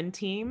made the 1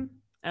 team,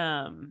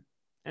 and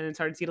then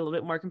started to get a little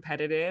bit more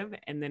competitive.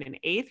 And then in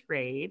 8th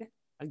grade,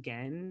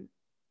 again,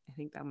 I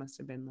think that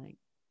must've been like,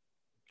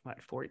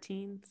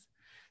 14th,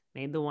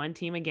 made the 1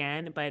 team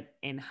again, but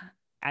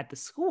at the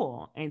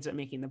school, I ended up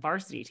making the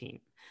varsity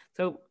team.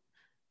 So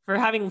for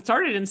having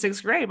started in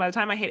 6th grade, by the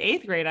time I hit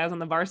 8th grade, I was on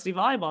the varsity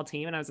volleyball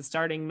team and I was a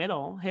starting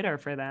middle hitter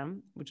for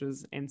them, which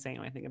was insane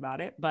when I think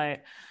about it.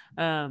 But,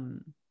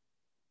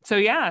 so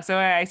yeah, so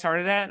I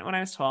started it when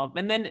I was 12.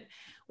 And then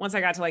once I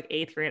got to like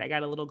 8th grade, I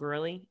got a little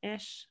girlier.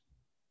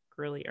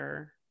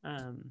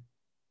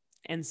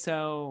 And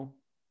so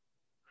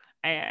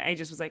I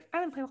just was like, I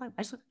don't play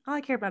volleyball. All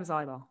I care about is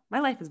volleyball.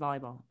 My life is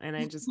volleyball. And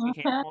I just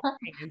became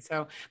and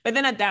so, but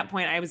then at that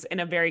point I was in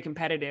a very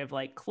competitive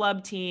like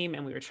club team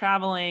and we were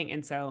traveling.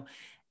 And so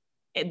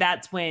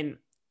that's when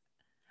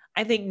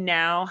I think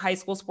now high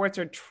school sports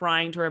are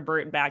trying to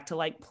revert back to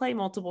like play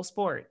multiple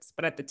sports.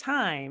 But at the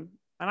time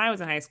when I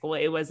was in high school,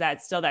 it was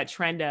still that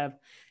trend of,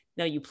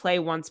 no, you play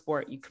one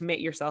sport, you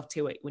commit yourself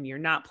to it. When you're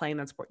not playing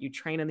that sport, you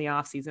train in the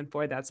off season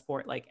for that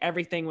sport. Like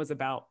everything was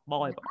about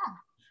volleyball.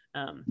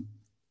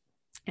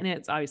 And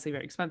it's obviously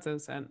very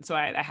expensive. So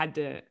I had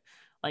to,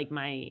 like,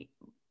 my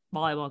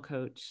volleyball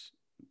coach,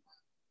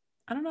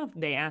 I don't know if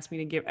they asked me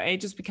to give, it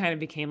just kind of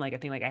became like a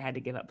thing, like I had to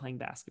give up playing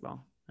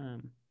basketball.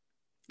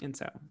 And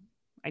so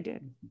I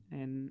did.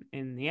 And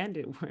in the end,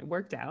 it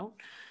worked out.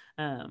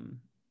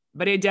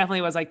 But it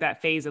definitely was like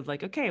that phase of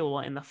like, okay, well,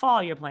 in the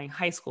fall, you're playing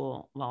high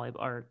school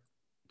volleyball or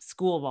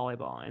school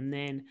volleyball. And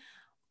then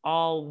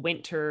all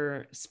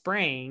winter,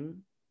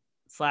 spring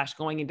 /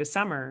 going into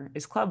summer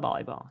is club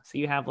volleyball. So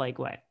you have like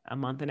a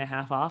month and a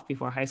half off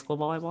before high school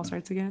volleyball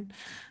starts again.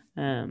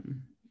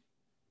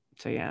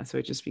 So yeah, so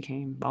it just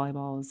became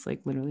volleyball is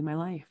like literally my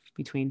life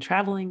between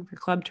traveling for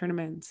club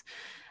tournaments.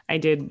 I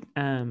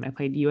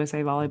played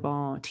USA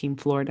volleyball, Team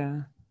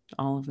Florida,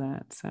 all of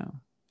that. So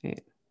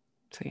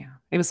yeah,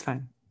 it was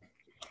fun.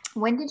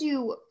 When did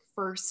you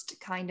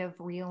first kind of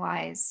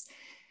realize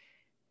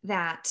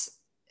that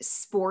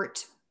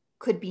sport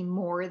could be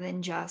more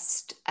than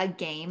just a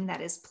game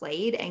that is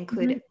played and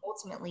could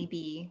ultimately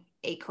be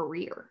a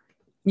career.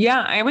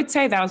 Yeah, I would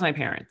say that was my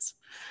parents.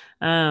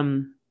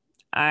 I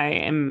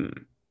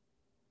am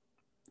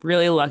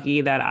really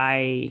lucky that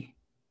I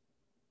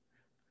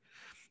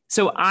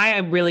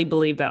really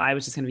believed that I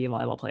was just going to be a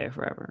volleyball player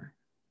forever.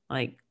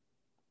 Like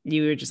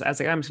I was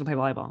like, I'm just gonna play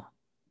volleyball.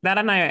 That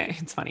and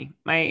it's funny.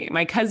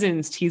 My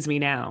cousins tease me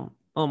now.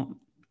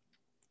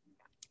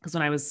 Because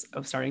when I was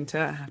starting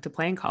to have to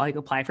play in college,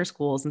 apply for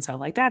schools and stuff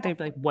like that, they'd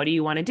be like, what do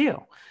you want to do?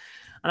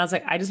 And I was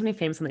like, I just want to be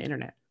famous on the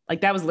internet.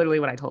 Like that was literally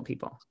what I told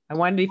people. I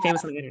wanted to be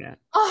famous on the internet.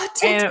 Oh,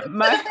 TikTok could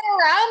have been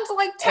around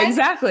like 10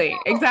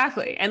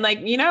 exactly. And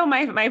like,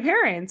 my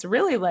parents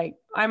really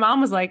my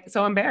mom was like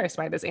so embarrassed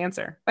by this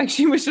answer. Like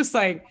she was just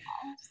like,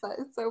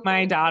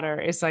 my daughter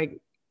is like,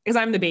 because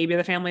I'm the baby of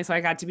the family. So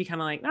I got to be kind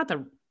of like,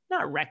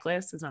 not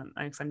reckless. It's not,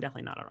 I'm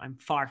definitely not, I'm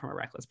far from a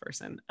reckless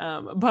person.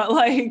 But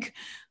like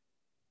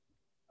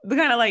the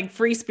kind of like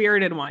free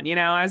spirited one,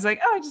 I was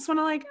like, oh, I just want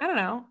to I don't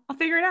know, I'll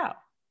figure it out.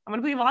 I'm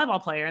going to be a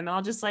volleyball player and then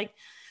I'll just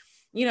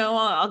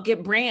I'll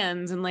get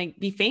brands and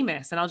be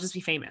famous and I'll just be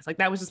famous. Like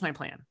that was just my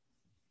plan.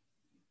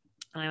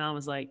 And my mom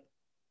was like,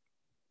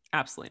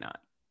 absolutely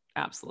not.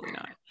 Absolutely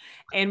not.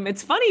 And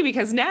it's funny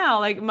because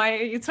now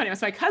it's funny. It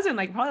was my cousin,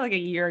 probably a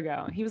year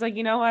ago. He was like,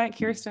 you know what,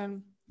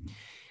 Kirsten,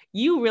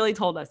 you really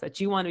told us that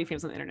you want to be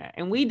famous on the internet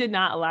and we did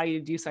not allow you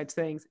to do such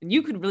things. And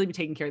you could really be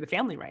taking care of the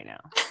family right now.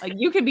 Like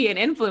you could be an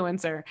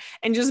influencer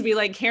and just be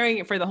carrying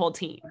it for the whole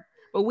team.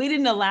 But we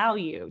didn't allow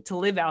you to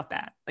live out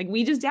that.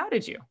 We just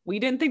doubted you. We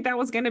didn't think that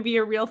was going to be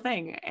a real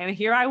thing. And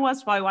here I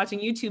was probably watching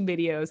YouTube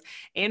videos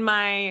in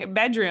my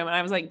bedroom. And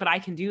I was like, but I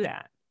can do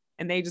that.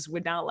 And they just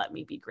would not let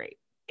me be great.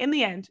 In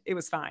the end, it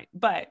was fine.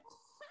 But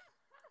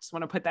I just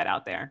want to put that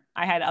out there.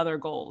 I had other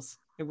goals.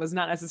 It was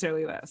not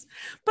necessarily this.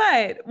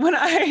 But when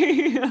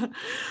I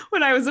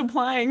was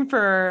applying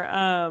for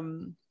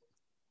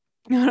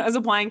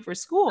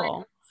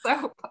school.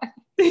 So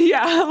funny.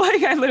 Yeah,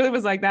 I literally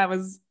was like, that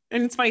was.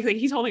 And it's funny,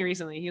 he told me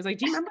recently, he was like,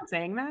 do you remember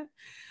saying that?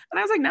 And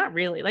I was like, not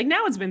really.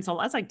 Now it's been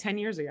that's 10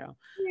 years ago.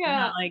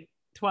 Yeah. Not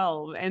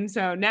 12. And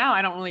so now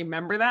I don't really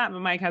remember that.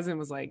 But my cousin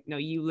was like, no,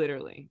 you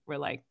literally were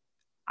like,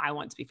 I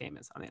want to be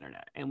famous on the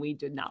internet. And we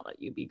did not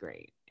let you be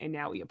great. And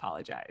now we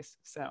apologize.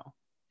 So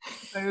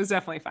it was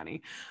definitely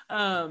funny.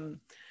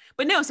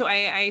 But no, so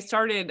I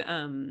started,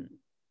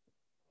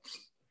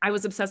 I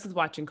was obsessed with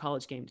watching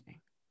College Game Day.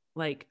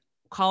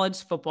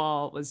 College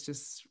football was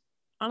just,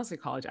 honestly,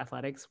 college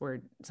athletics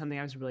were something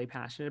I was really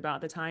passionate about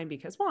at the time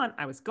because one,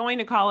 I was going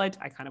to college.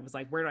 I kind of was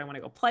like, where do I want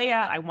to go play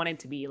at? I wanted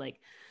to be growing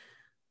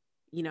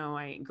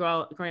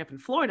up in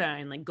Florida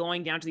and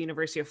going down to the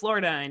University of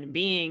Florida and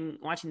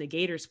watching the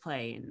Gators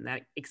play and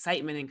that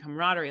excitement and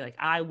camaraderie.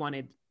 I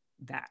wanted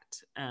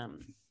that. I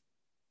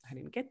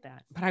didn't get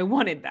that, but I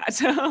wanted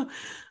that.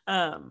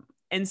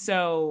 And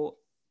so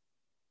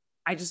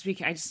I just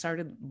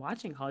started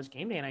watching College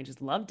Game Day and I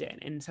just loved it.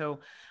 And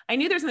so I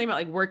knew there's something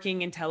about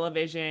working in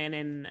television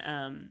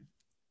and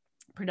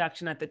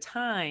production at the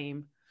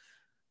time.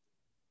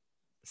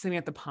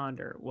 Samantha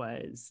Ponder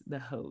was the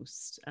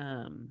host,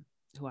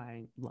 who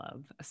I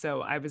love.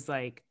 So I was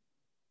like,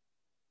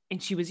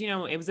 and she was,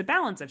 it was a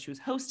balance of she was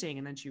hosting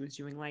and then she was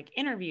doing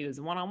interviews,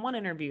 one-on-one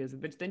interviews,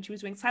 but then she was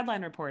doing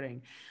sideline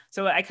reporting.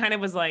 So I kind of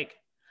was like,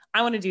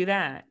 I want to do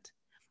that.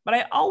 But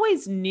I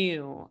always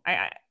knew,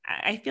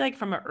 I feel like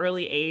from an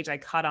early age, I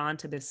caught on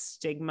to this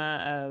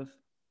stigma of,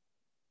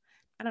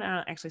 I don't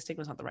know, actually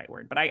stigma is not the right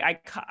word, but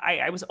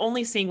I was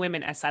only seeing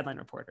women as sideline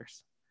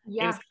reporters.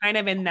 Yeah. It was kind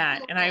of in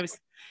that. And I was,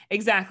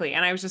 exactly.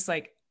 And I was just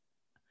like,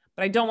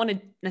 but I don't want to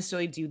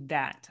necessarily do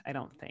that. I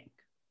don't think.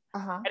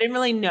 I didn't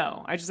really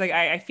know. I just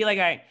I feel like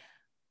I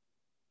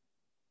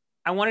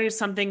want to do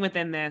something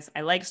within this.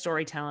 I like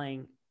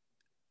storytelling,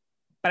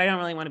 but I don't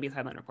really want to be a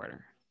sideline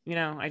reporter.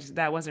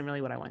 That wasn't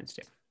really what I wanted to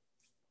do.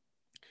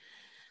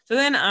 So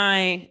then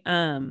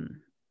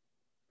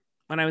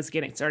when I was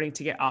starting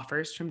to get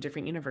offers from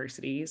different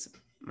universities,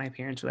 my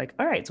parents were like,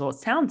 all right, so it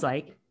sounds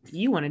like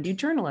you want to do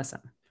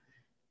journalism.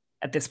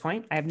 At this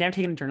point, I have never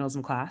taken a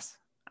journalism class.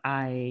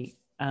 I've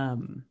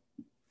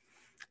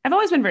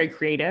always been very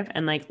creative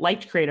and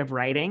liked creative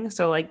writing.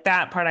 So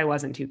that part I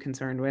wasn't too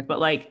concerned with,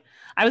 but I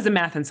was a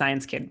math and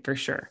science kid for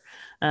sure.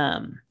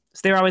 So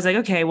they were always like,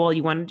 okay, well,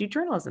 you want to do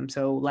journalism.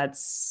 So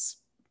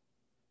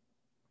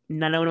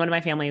none of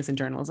my family is in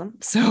journalism.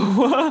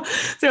 So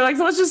they're like,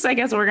 so let's just, I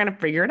guess we're going to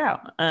figure it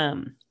out.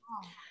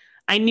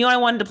 I knew I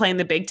wanted to play in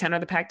the Big Ten or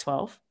the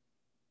Pac-12.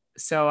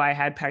 So I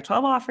had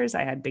Pac-12 offers.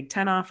 I had Big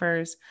Ten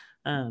offers.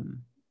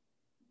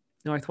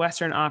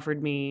 Northwestern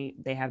offered me,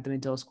 they have the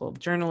Medill School of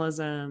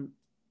Journalism.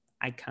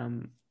 I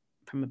come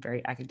from a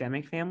very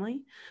academic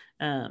family.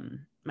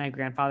 My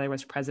grandfather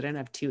was president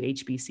of 2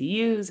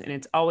 HBCUs, and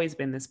it's always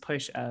been this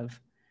push of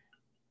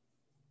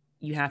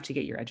you have to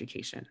get your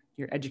education.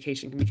 Your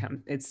education can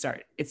become, it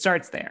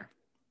starts there.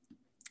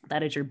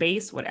 That is your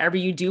base. Whatever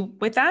you do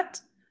with that,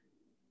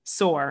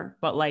 soar,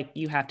 but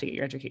you have to get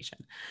your education.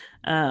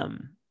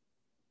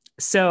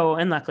 So,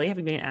 and luckily,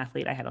 having been an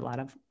athlete, I had a lot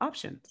of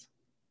options.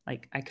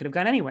 Like I could have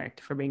gone anywhere,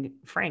 for being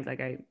frank. Like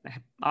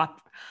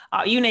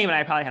you name it,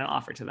 I probably had an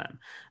offer to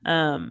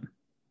them.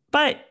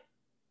 But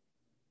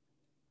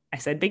I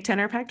said Big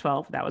Ten or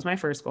Pac-12. That was my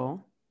first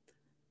goal.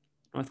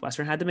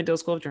 Northwestern had the Medill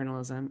School of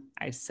Journalism.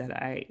 I said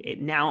it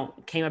now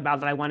came about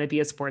that I want to be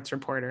a sports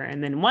reporter.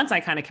 And then once I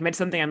kind of commit to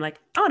something, I'm like,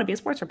 I want to be a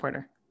sports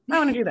reporter. I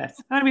want to do this.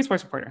 I want to be a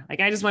sports reporter. Like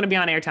I just want to be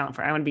on air talent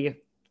for. I want to be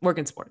work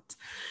in sports.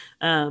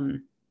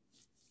 So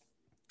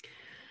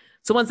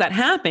once that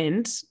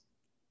happened,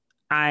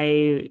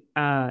 I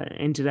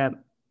ended up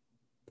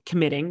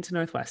committing to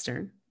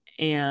Northwestern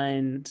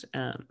and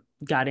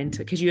got into,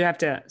 because you have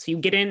to, so you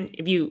get in,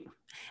 if you,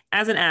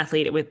 as an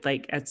athlete with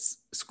like at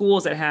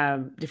schools that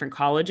have different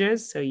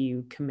colleges, so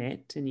you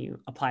commit and you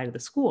apply to the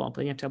school,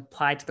 but you have to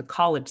apply to the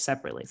college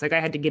separately. It's like I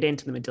had to get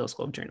into the Medill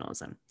School of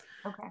Journalism.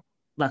 Okay.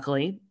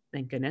 Luckily,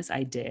 thank goodness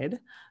I did.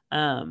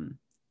 And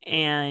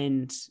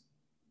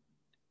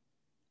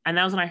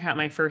that was when I got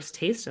my first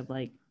taste of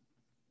like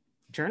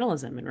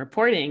journalism and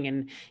reporting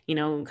and, you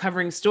know,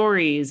 covering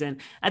stories. And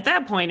at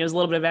that point, it was a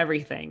little bit of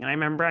everything. And I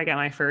remember I got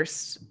my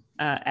first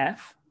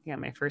F. I got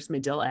my first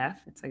Medill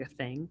F. It's like a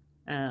thing.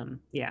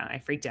 Yeah,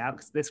 I freaked out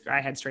because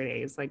I had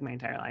straight A's like my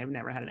entire life. I've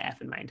never had an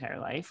F in my entire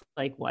life.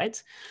 Like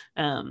what?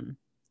 But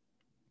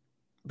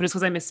it's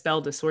because I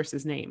misspelled a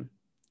source's name.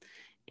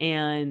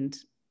 And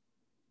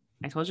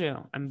I told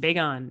you, I'm big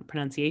on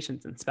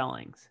pronunciations and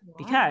spellings. Wow.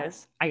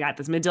 Because I got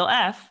this Medill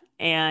F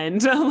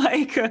and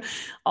like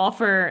all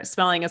for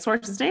spelling a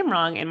source's name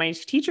wrong. And my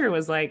teacher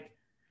was like,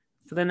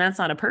 so then that's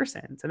not a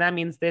person. So that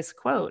means this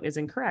quote is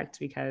incorrect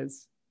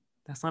because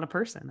that's not a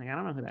person. Like, I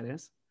don't know who that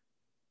is.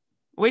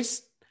 Which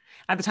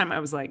at the time I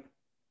was like,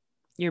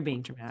 you're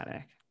being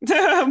dramatic.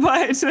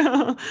 But you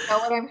know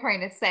what I'm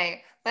trying to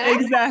say. But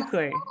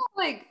exactly.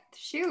 Like,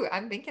 shoot,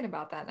 I'm thinking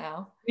about that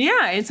now.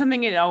 Yeah. It's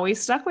something that always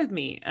stuck with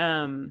me.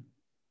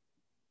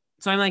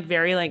 So I'm like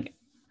very like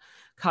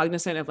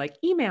cognizant of like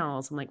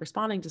emails and like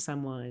responding to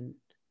someone.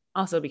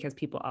 Also because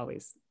people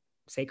always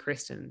say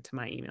Kristen to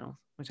my email,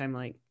 which I'm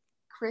like,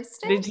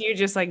 Kristen? Did you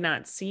just like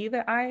not see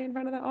the I in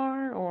front of the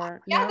R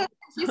or? Yeah, that's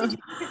confusing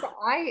because the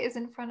I is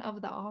in front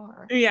of the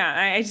R.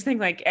 Yeah, I just think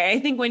like, I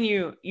think when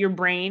your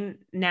brain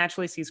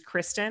naturally sees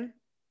Kristen.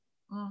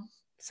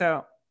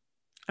 So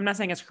I'm not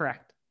saying it's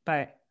correct,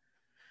 but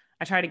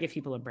I try to give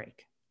people a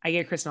break. I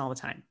get Kristen all the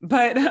time,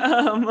 but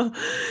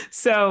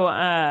so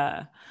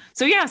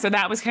yeah, so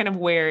that was kind of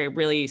where it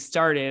really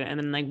started. And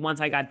then like,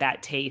 once I got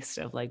that taste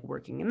of like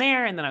working in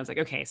there, and then I was like,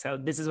 okay, so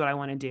this is what I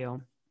want to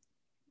do.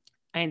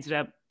 I ended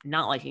up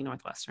not liking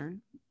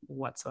Northwestern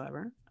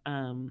whatsoever.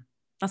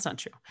 That's not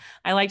true.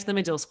 I liked the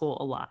Medill School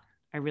a lot.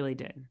 I really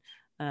did.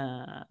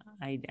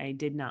 I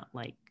did not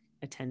like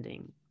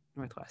attending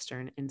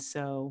Northwestern. And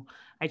so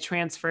I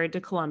transferred to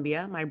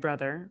Columbia. My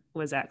brother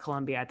was at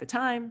Columbia at the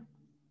time.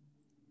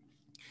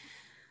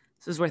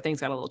 This is where things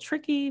got a little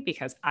tricky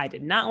because I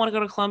did not want to go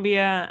to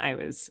Columbia. I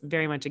was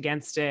very much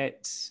against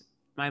it.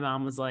 My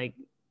mom was like,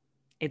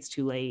 it's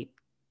too late.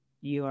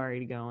 You are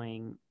already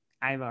going.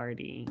 I've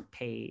already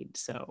paid.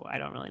 So I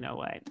don't really know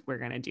what we're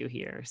going to do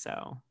here.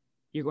 So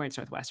you're going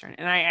to Northwestern.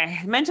 And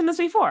I mentioned this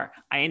before.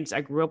 I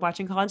grew up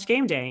watching College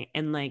Game Day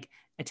and like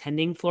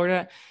attending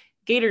Florida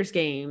Gators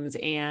games.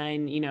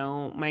 And, you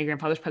know, my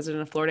grandfather's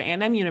president of Florida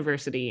A&M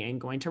University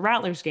and going to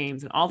Rattlers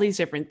games and all these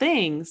different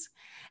things.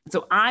 And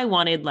so I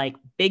wanted like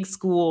big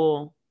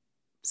school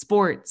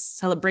sports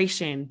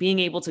celebration, being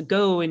able to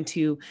go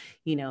into,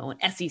 you know,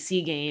 an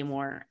SEC game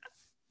or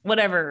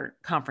whatever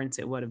conference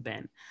it would have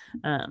been.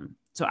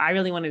 So I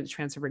really wanted to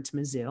transfer to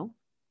Mizzou. And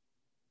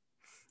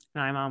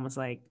my mom was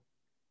like,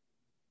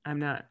 I'm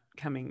not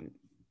coming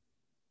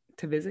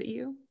to visit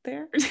you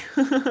there.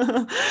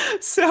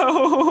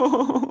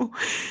 so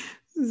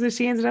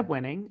she ended up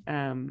winning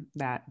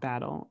that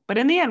battle. But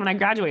in the end, when I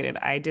graduated,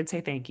 I did say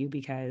thank you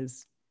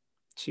because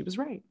she was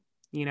right.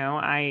 You know,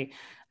 I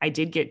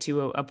did get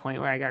to a point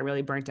where I got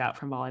really burnt out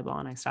from volleyball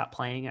and I stopped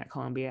playing at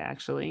Columbia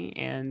actually,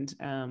 and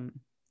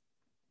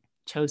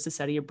chose to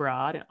study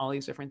abroad and all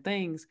these different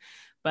things.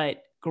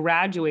 But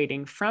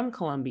graduating from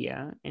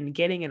Columbia and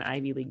getting an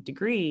Ivy League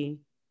degree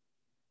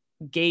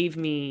gave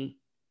me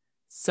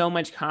so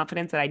much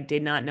confidence that I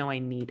did not know I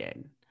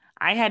needed.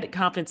 I had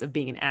confidence of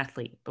being an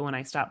athlete, but when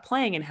I stopped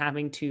playing and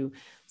having to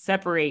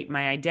separate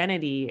my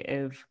identity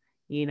of,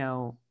 you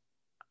know,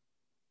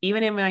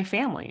 even in my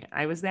family,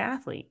 I was the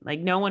athlete. Like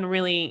no one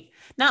really,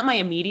 not my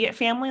immediate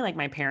family, like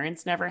my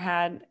parents never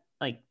had,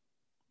 like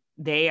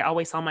they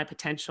always saw my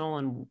potential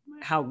and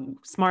how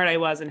smart I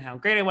was and how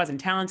great I was and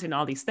talented and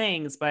all these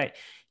things. But,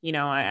 you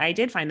know, I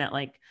did find that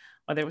like,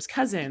 whether it was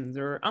cousins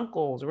or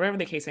uncles or whatever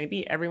the case may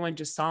be, everyone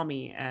just saw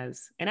me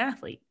as an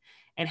athlete,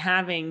 and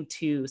having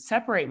to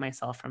separate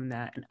myself from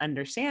that and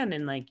understand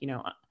and like, you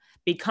know,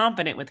 be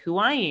confident with who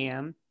I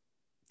am.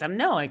 Them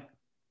know like,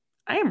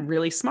 I am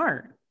really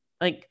smart.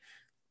 Like,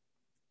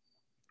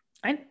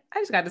 I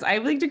just got this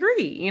Ivy League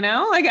degree, you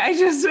know, like I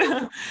just,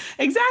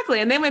 exactly.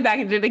 And then went back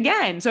and did it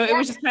again. So it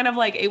was just kind of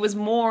like, it was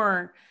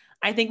more,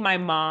 I think my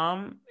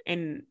mom,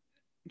 and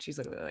she's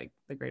like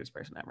the greatest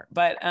person ever,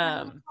 but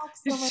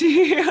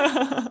she,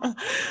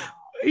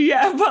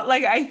 Yeah, but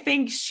like I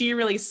think she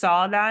really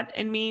saw that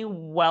in me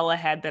well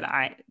ahead that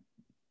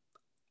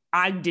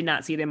I did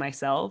not see it in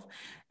myself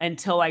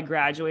until I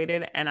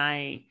graduated and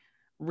I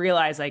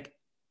realized like,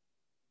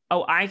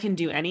 oh, I can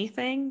do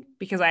anything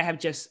because I have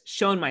just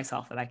shown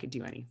myself that I could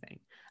do anything.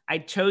 I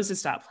chose to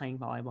stop playing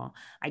volleyball.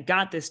 I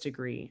got this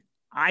degree.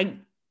 I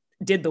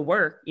did the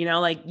work, you know,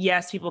 like,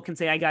 yes, people can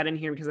say I got in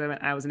here because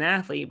I was an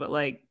athlete, but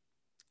like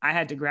I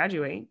had to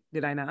graduate.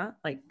 Did I not?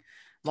 Like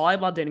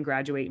volleyball didn't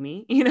graduate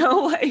me, you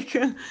know, like,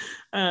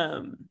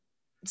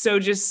 so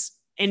just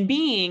in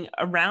being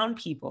around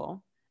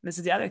people, this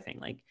is the other thing,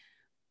 like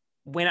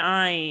when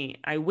I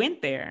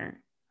went there,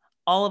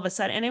 all of a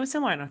sudden, and it was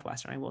similar at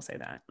Northwestern, I will say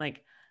that,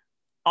 like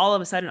all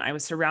of a sudden I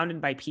was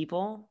surrounded by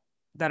people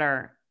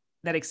that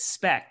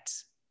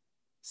expect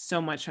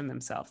so much from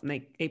themselves,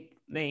 and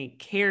they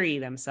carry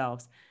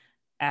themselves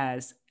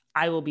as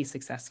I will be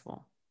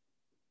successful.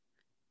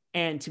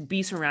 And to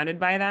be surrounded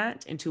by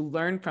that and to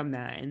learn from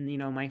that, and you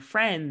know, my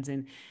friends,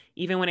 and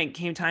even when it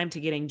came time to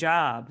getting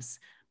jobs,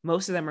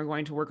 most of them are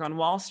going to work on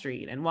Wall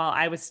Street. And while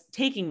I was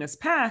taking this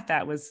path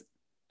that was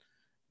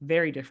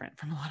very different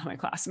from a lot of my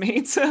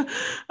classmates,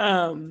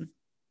 and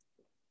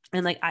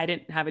like I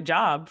didn't have a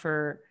job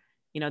for,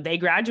 you know, they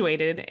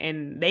graduated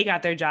and they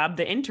got their job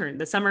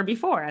the summer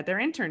before at their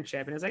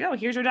internship, and it's like, oh,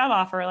 here's your job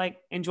offer, like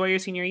enjoy your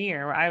senior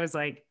year. Where I was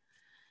like,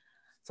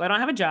 so I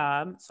don't have a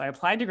job, so I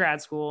applied to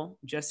grad school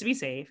just to be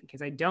safe in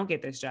case I don't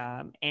get this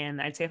job.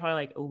 And I'd say probably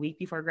like a week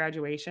before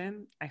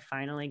graduation, I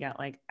finally got,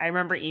 like, I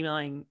remember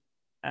emailing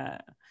the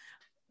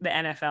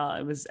NFL.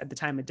 It was at the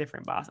time a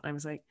different boss, and I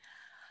was like,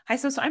 hi,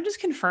 so I'm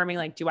just confirming,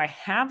 like, do I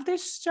have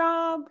this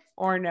job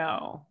or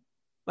no?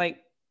 Like,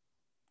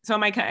 so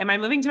am I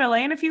moving to LA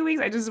in a few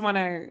weeks? I just want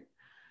to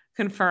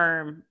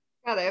confirm.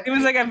 It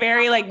was like a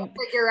very like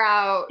figure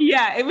out.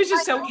 Yeah, it was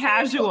just so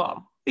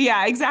casual.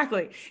 Yeah,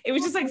 exactly. It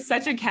was just like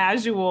such a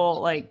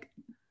casual, like,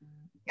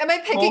 am I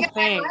picking up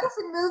my life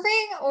and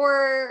moving,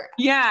 or?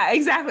 Yeah,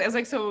 exactly. I was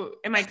like, so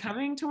am I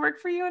coming to work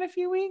for you in a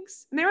few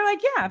weeks? And they were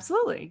like, yeah,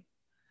 absolutely.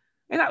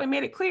 I thought we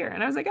made it clear.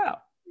 And I was like, oh,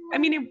 I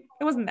mean,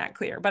 it wasn't that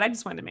clear, but I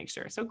just wanted to make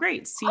sure. So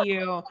great. See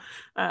you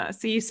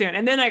soon.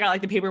 And then I got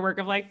like the paperwork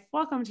of like,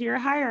 welcome to your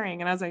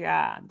hiring. And I was like,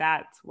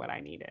 that's what I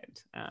needed.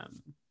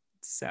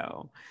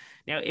 So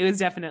no, it was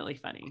definitely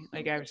funny.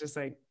 Like I was just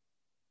like,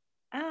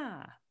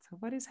 so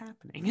what is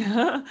happening?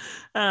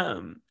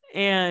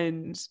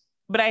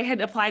 But I had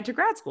applied to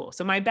grad school.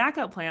 So my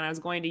backup plan, I was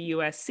going to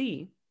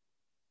USC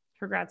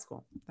for grad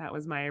school. That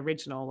was my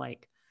original,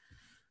 like,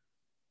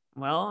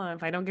 well,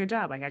 if I don't get a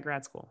job, I got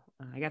grad school.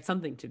 I got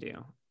something to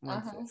do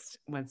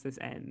once this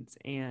ends.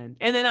 And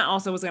then that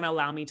also was going to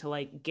allow me to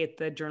like get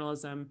the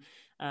journalism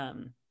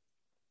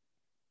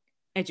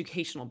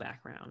educational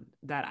background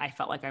that I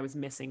felt like I was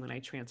missing when I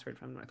transferred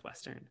from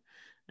Northwestern.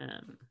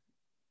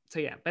 So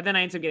yeah, but then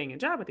I ended up getting a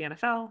job at the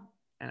NFL,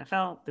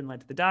 then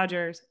led to the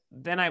Dodgers.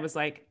 Then I was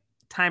like,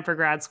 time for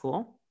grad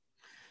school.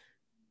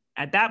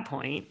 At that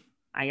point,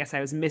 I guess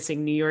I was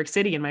missing New York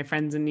City and my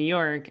friends in New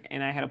York,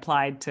 and I had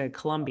applied to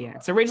Columbia.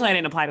 So originally I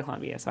didn't apply to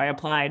Columbia. So I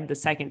applied the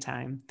second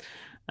time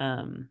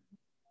and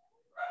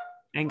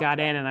got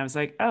in, and I was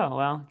like, oh,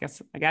 well, I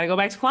guess I got to go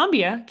back to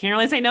Columbia. Can't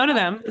really say no to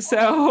them.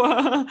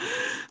 So,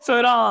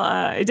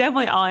 it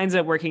definitely all ends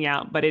up working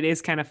out, but it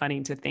is kind of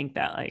funny to think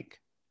that like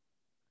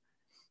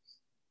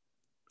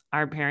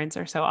our parents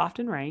are so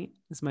often right,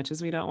 as much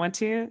as we don't want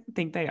to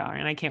think they are.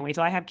 And I can't wait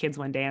till I have kids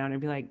one day and I'm gonna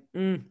be like,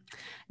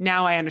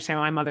 now I understand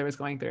what my mother was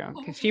going through.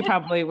 Because she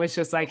probably was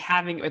just like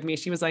having it with me.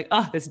 She was like,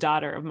 oh, this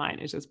daughter of mine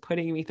is just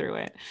putting me through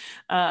it.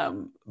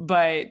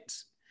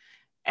 But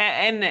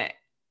in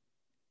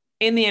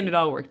the end, it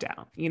all worked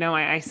out. You know,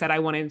 I said I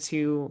wanted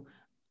to,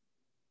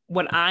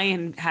 what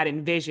I had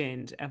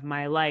envisioned of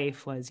my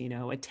life was, you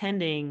know,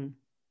 attending,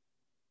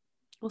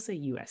 we'll say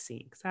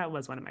USC, because that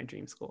was one of my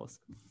dream schools.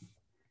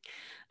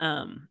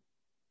 And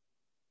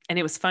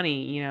it was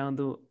funny, you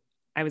know,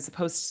 I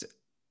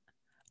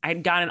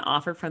had got an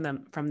offer from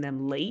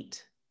them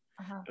late,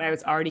 but I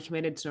was already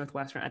committed to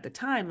Northwestern at the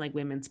time. Like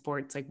women's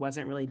sports, like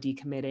wasn't really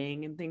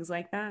decommitting and things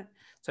like that.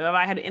 So if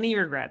I had any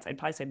regrets, I'd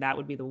probably say that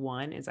would be the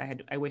one, is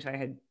I wish I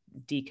had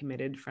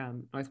decommitted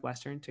from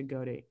Northwestern to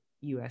go to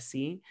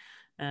USC.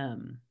 But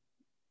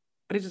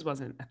it just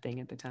wasn't a thing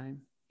at the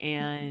time.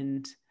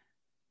 And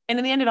in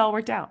the end, it all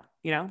worked out.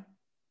 You know,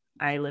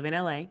 I live in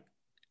LA.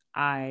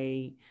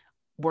 I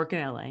work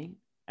in LA.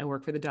 I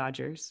work for the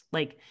Dodgers.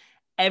 Like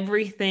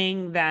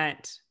everything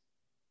that,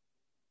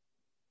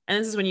 and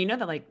this is when you know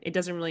that like it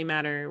doesn't really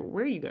matter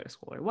where you go to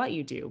school or what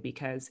you do,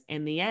 because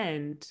in the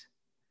end,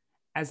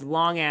 as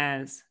long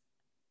as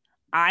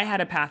I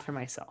had a path for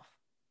myself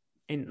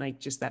and like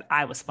just that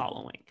I was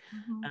following,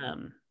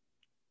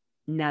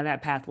 now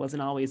that path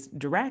wasn't always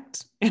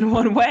direct in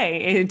one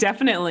way. It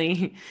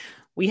definitely,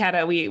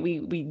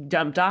 we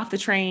jumped off the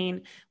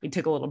train. We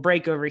took a little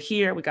break over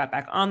here. We got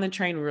back on the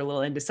train. We were a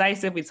little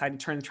indecisive. We decided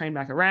to turn the train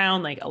back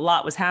around. Like a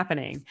lot was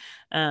happening.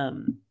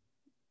 But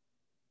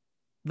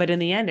in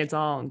the end, it's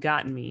all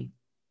gotten me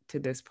to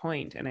this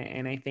point.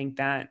 And I think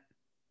that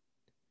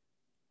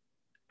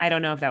I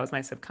don't know if that was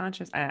my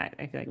subconscious. I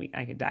feel like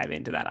I could dive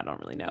into that. I don't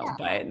really know, Yeah.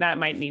 but that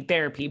might need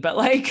therapy. But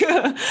like,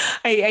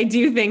 I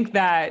do think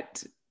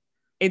that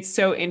it's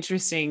so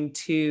interesting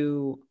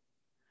to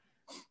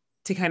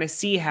kind of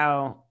see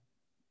how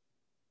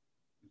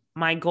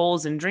my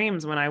goals and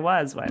dreams when I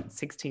was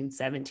 16,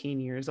 17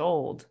 years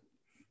old,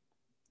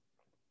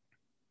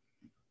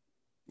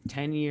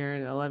 10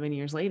 years, 11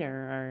 years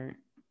later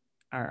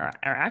are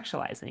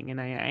actualizing. And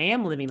I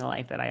am living the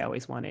life that I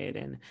always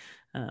wanted.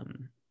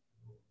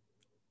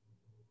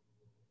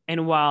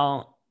 And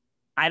while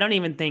I don't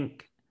even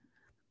think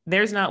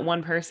there's not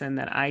one person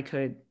that I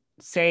could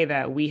say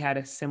that we had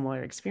a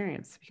similar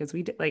experience, because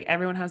we did, like,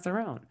 everyone has their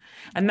own.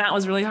 And that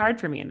was really hard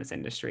for me in this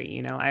industry.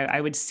 You know,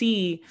 I would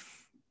see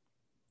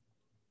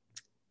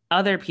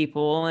other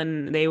people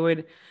and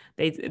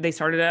they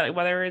started out,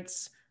 whether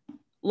it's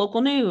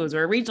local news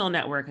or a regional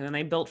network, and then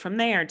they built from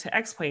there to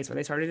X Place, where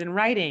they started in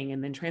writing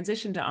and then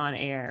transitioned to on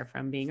air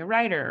from being a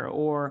writer,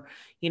 or,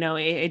 you know,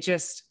 it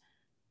just,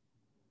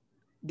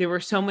 there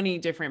were so many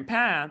different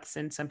paths,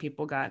 and some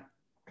people got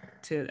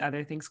to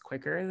other things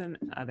quicker than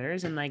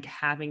others, and like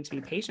having to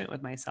be patient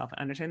with myself and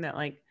understand that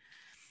like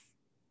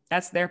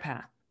that's their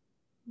path.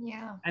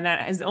 Yeah. And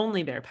that is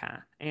only their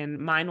path, and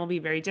mine will be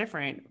very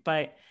different.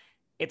 But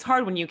it's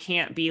hard when you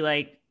can't be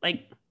like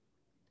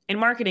in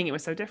marketing, it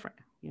was so different.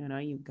 You know,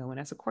 you go in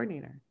as a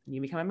coordinator and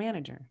you become a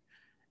manager,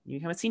 you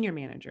become a senior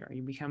manager, or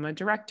you become a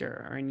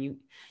director, and you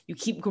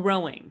keep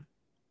growing.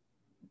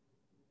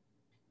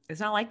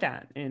 It's not like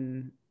that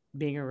in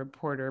being a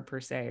reporter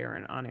per se, or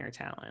an on-air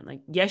talent.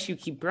 Like, yes, you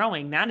keep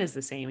growing, that is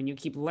the same, and you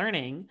keep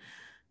learning,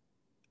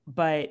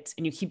 and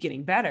you keep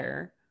getting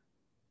better,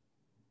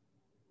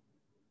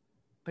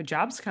 but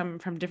jobs come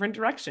from different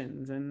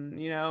directions.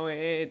 And, you know,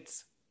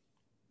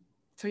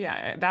 so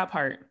yeah, that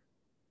part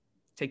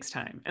takes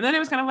time. And then it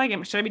was kind of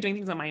like, should I be doing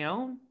things on my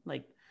own?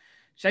 Like,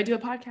 should I do a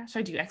podcast? Should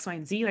I do X, Y,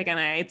 and Z? Like, and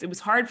it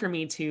was hard for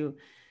me to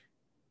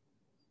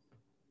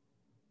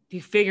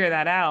figure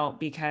that out,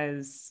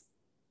 because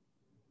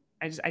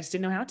I just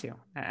didn't know how to.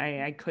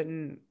 I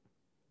couldn't,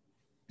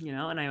 you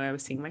know, and I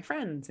was seeing my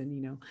friends, and,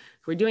 you know,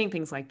 who were doing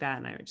things like that.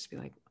 And I would just be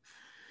like,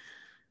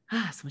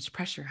 so much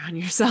pressure on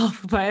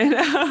yourself. But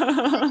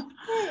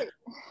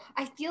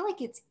I feel like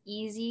it's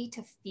easy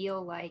to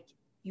feel like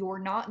you're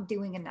not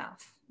doing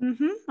enough.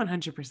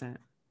 100%.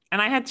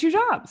 And I had 2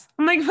 jobs.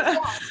 I'm like, I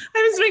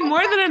was doing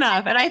more than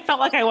enough. And I felt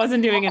like I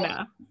wasn't doing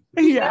enough.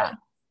 Yeah.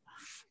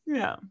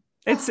 Yeah.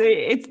 It's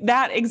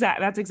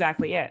that's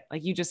exactly it.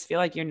 Like, you just feel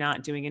like you're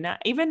not doing enough.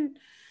 Even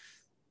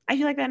I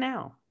feel like that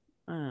now.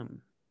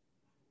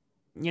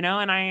 You know,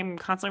 and I am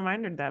constantly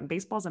reminded that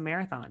baseball is a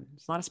marathon.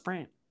 It's not a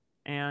sprint.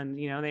 And,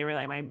 you know, they were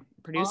like, my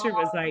producer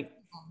was like,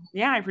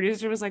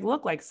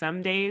 look, like,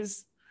 some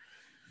days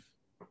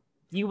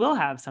you will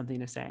have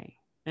something to say,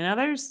 and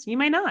others you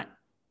might not,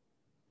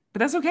 but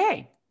that's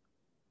okay,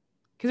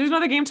 because there's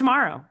another game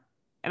tomorrow,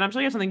 and I'm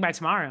sure you have something by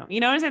tomorrow. You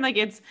know what I'm saying? Like,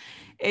 it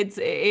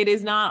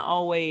is not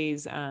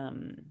always,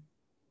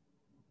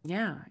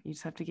 yeah, you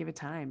just have to give it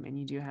time, and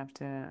you do have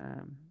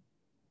to,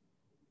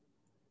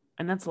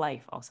 and that's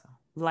life also.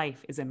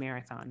 Life is a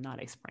marathon,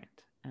 not a sprint.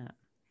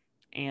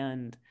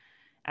 And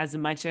as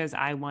much as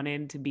I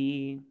wanted to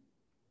be,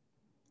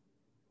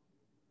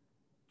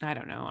 I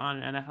don't know,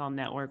 on an NFL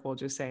Network, we'll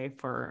just say,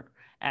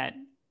 at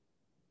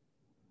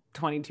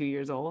 22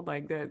 years old,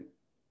 like it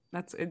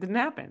didn't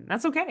happen.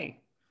 That's okay.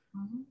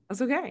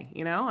 That's okay.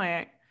 You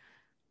know,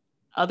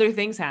 other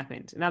things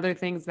happened, and other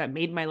things that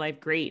made my life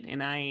great.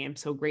 And I am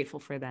so grateful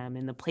for them,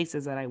 and the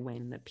places that I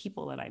went, the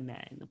people that I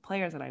met, and the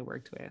players that I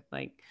worked with.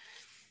 Like,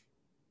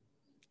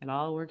 it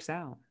all works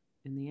out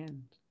in the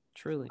end,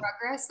 truly.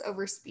 Progress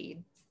over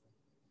speed.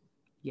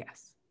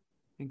 Yes,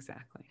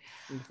 exactly.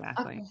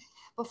 Okay.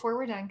 Before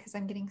we're done, because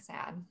I'm getting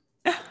sad.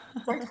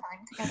 Our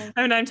time together.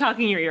 I mean, I'm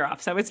talking your ear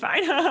off, so it's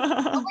fine.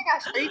 Oh my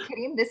gosh, are you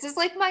kidding? This is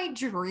like my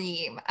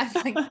dream. I'm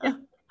like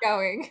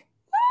going.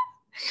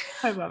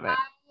 I love it.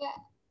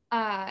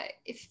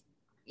 If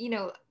you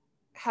know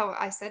how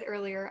I said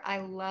earlier, I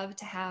love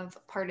to have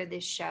part of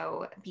this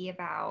show be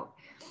about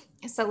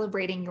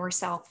celebrating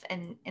yourself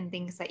and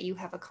things that you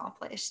have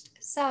accomplished.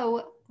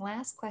 So,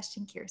 last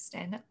question,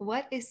 Kirsten,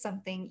 what is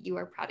something you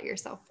are proud of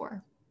yourself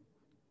for?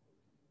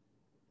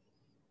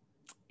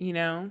 You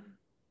know,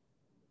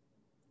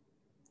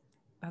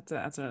 that's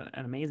an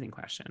amazing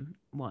question.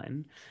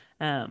 One,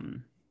 I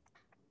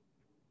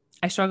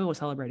struggle with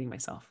celebrating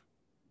myself.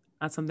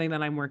 That's something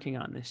that I'm working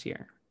on this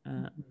year.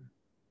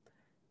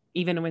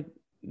 Even with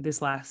this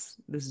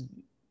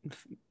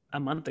a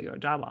month ago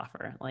job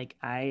offer, like,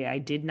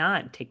 I did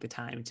not take the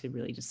time to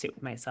really just sit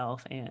with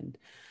myself and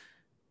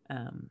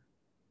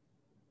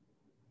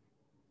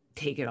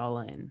take it all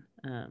in.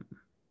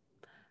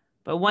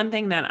 But one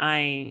thing that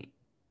I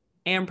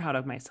am proud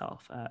of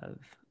myself of,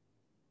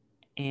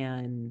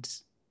 and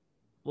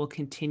will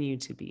continue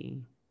to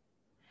be,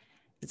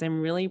 is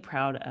I'm really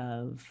proud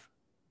of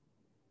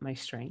my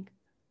strength.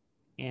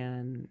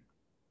 And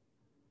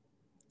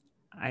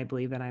I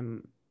believe that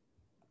I'm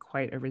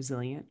quite a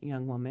resilient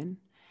young woman.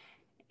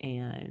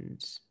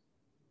 And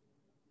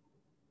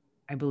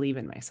I believe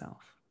in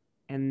myself.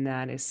 And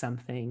that is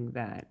something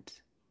that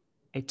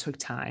it took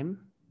time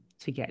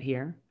to get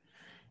here.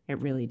 It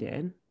really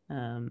did.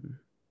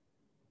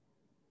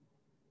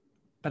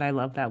 But I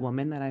love that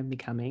woman that I'm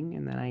becoming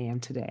and that I am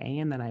today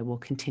and that I will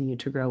continue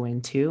to grow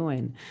into,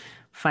 and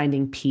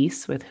finding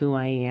peace with who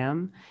I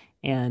am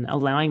and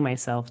allowing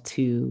myself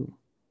to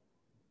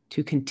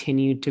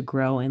continue to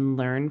grow and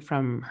learn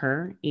from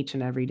her each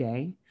and every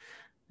day.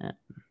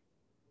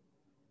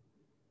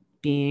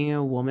 Being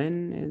a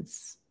woman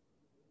is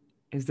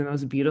the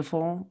most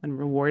beautiful and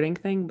rewarding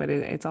thing, but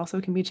it's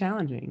also can be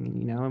challenging,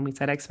 you know, and we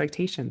set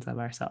expectations of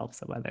ourselves.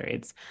 So whether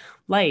it's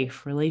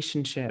life,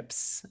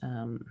 relationships,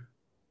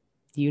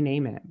 you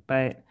name it,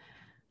 but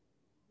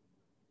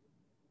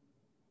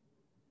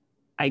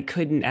I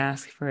couldn't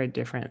ask for a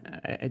different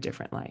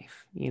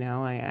life. You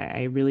know,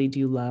 I really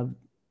do love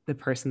the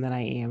person that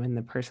I am and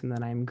the person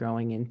that I'm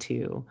growing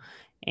into.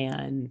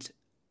 And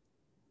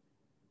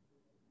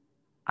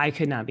I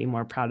could not be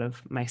more proud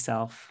of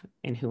myself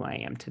and who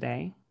I am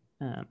today.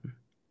 The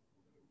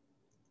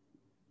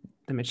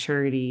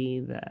maturity,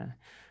 the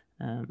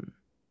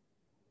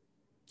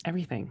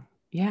everything.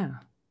 Yeah.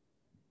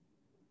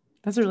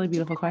 That's a really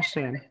beautiful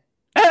question.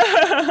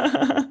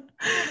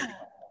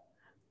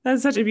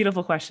 That's such a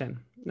beautiful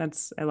question.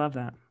 I love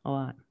that a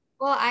lot.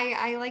 Well,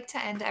 I like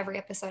to end every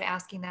episode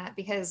asking that,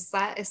 because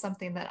that is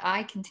something that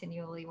I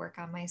continually work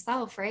on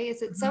myself, right?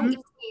 Is it so easy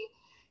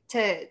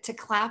to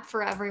clap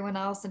for everyone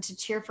else and to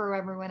cheer for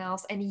everyone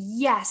else? And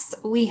yes,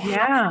 we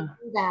have to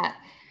do that.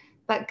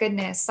 But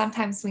goodness,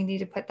 sometimes we need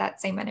to put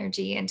that same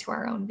energy into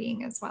our own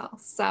being as well.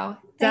 So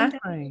thank you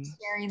for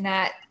sharing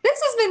that.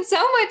 This has been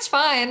so much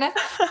fun.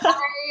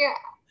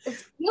 I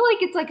feel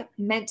like it's like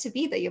meant to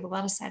be that you have a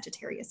lot of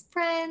Sagittarius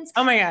friends.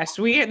 Oh my gosh,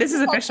 this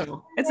is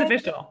official. It's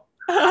official.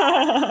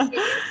 I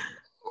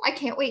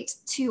can't wait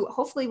to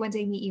hopefully one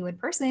day meet you in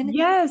person.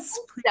 Yes.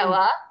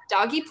 Stella,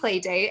 doggy play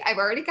date. I've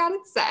already got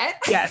it set.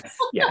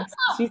 Yes.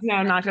 She's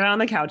now knocked it out on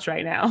the couch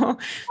right now.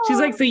 She's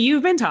like, so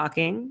you've been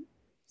talking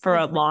for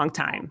a long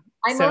time.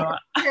 I know.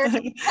 So,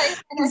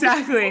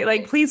 exactly.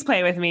 Like, please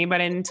play with me,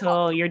 but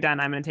until you're done,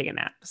 I'm going to take a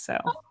nap. So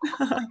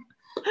thank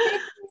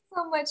you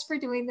so much for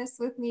doing this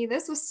with me.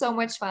 This was so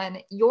much fun.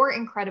 You're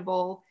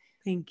incredible.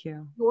 Thank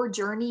you. Your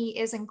journey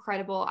is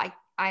incredible.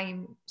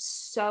 I'm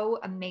so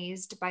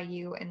amazed by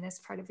you and this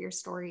part of your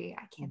story.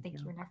 I can't thank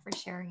you enough for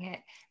sharing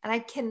it. And I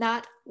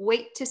cannot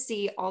wait to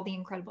see all the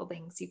incredible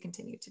things you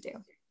continue to do.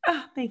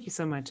 Oh, thank you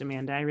so much,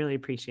 Amanda. I really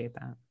appreciate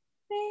that.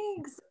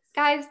 Thanks.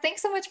 Guys,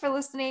 thanks so much for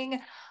listening.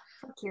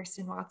 For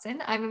Kirsten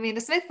Watson, I'm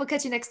Amanda Smith. We'll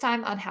catch you next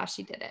time on How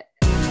She Did It.